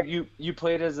 No, I think you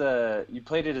played it as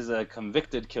a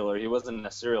convicted killer. He wasn't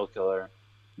a serial killer,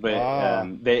 but Ah.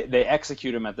 they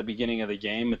execute him at the beginning of the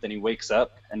game. But then he wakes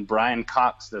up, and Brian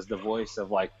Cox does the voice of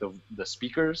like the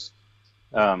speakers,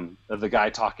 of the guy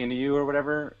talking to you or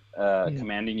whatever,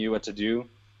 commanding you what to do.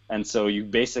 And so you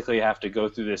basically have to go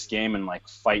through this game and like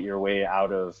fight your way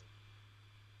out of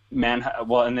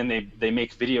Well, and then they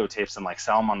make videotapes and like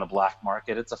sell them on the black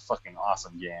market. It's a fucking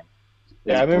awesome game.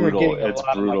 Yeah, I remember brutal. getting a It's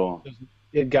lot brutal. of like,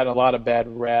 it got a lot of bad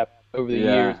rap over the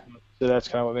Yeah. years, so that's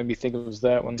kind of what made me think it was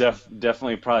that one.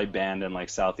 Definitely probably banned in like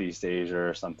Southeast Asia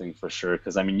or something for sure.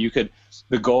 Because I mean, you could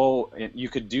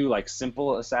do like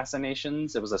simple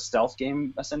assassinations. It was a stealth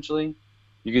game essentially.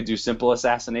 You could do simple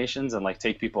assassinations and like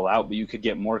take people out, but you could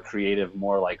get more creative,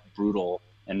 more like brutal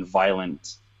and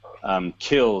violent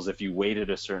kills if you waited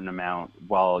a certain amount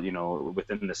while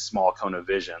within this small cone of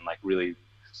vision, like really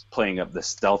playing up the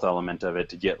stealth element of it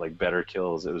to get like better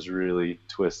kills. It was really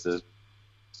twisted.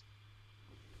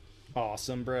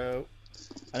 Awesome, bro.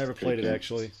 I never played it game.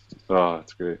 actually. Oh,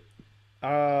 it's great.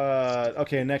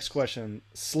 Okay, next question.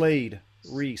 Slade,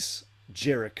 Reese,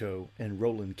 Jericho, and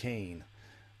Roland Kane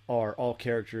are all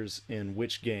characters in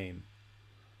which game?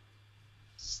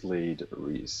 Slade,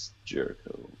 Reese,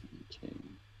 Jericho,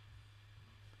 Kane.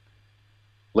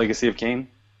 Legacy of Kane?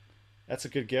 That's a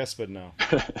good guess, but no.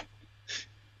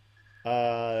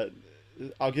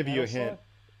 I'll give you a hint.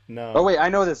 No. Oh wait, I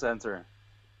know this answer.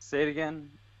 Say it again.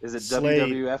 Is it Slade.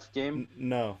 WWF game?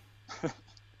 No.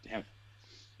 Damn.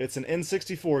 It's an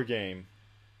N64 game.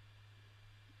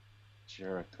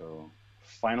 Jericho.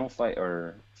 Final Fight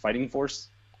or Fighting Force?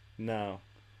 No.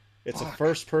 It's a Fuck.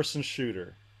 first-person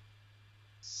shooter.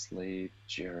 Slade,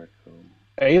 Jericho,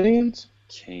 Aliens?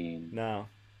 Kane. No.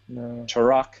 No.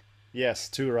 Turok? Yes,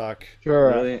 Turok. Sure.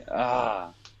 Really?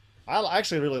 Ah. I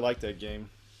actually really like that game.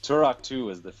 Turok 2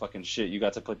 was the fucking shit. You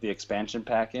got to put the expansion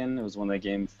pack in. It was one of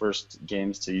the first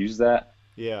games to use that.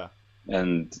 Yeah.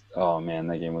 And oh man,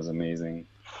 that game was amazing.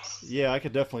 Yeah, I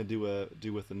could definitely do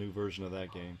with the new version of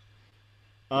that game.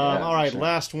 Yeah, All right, sure.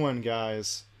 last one,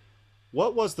 guys.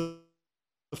 What was the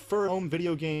first home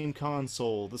video game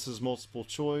console? This is multiple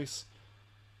choice.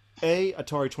 A,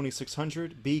 Atari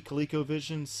 2600. B,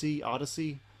 ColecoVision. C,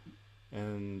 Odyssey.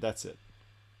 And that's it.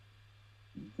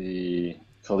 The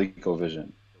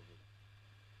ColecoVision.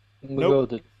 We'll Nope. go with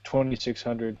the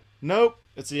 2600. Nope,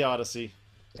 it's the Odyssey.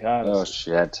 God, Oh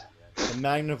shit. The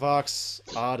Magnavox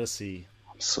Odyssey.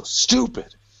 I'm so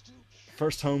stupid.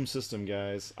 First home system,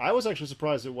 guys. I was actually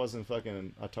surprised it wasn't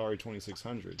fucking Atari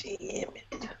 2600. Damn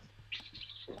it.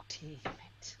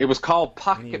 It was called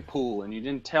Pocket Pool, and you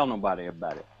didn't tell nobody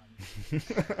about it.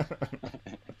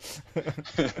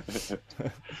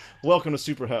 Welcome to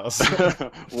Superhouse.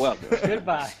 Welcome.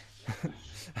 Goodbye.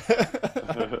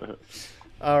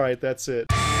 All right, that's it.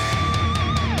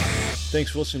 Thanks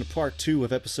for listening to part 2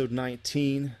 of episode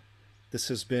 19. This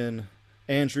has been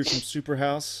Andrew from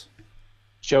Superhouse.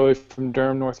 Joey from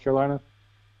Durham, North Carolina.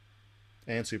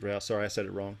 And Superhouse. Sorry, I said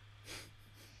it wrong.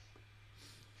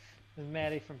 This is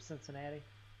Maddie from Cincinnati.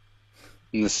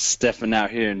 And this is Stefan out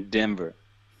here in Denver.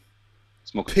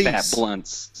 Smoking Peace. fat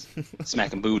blunts,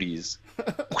 smacking booties.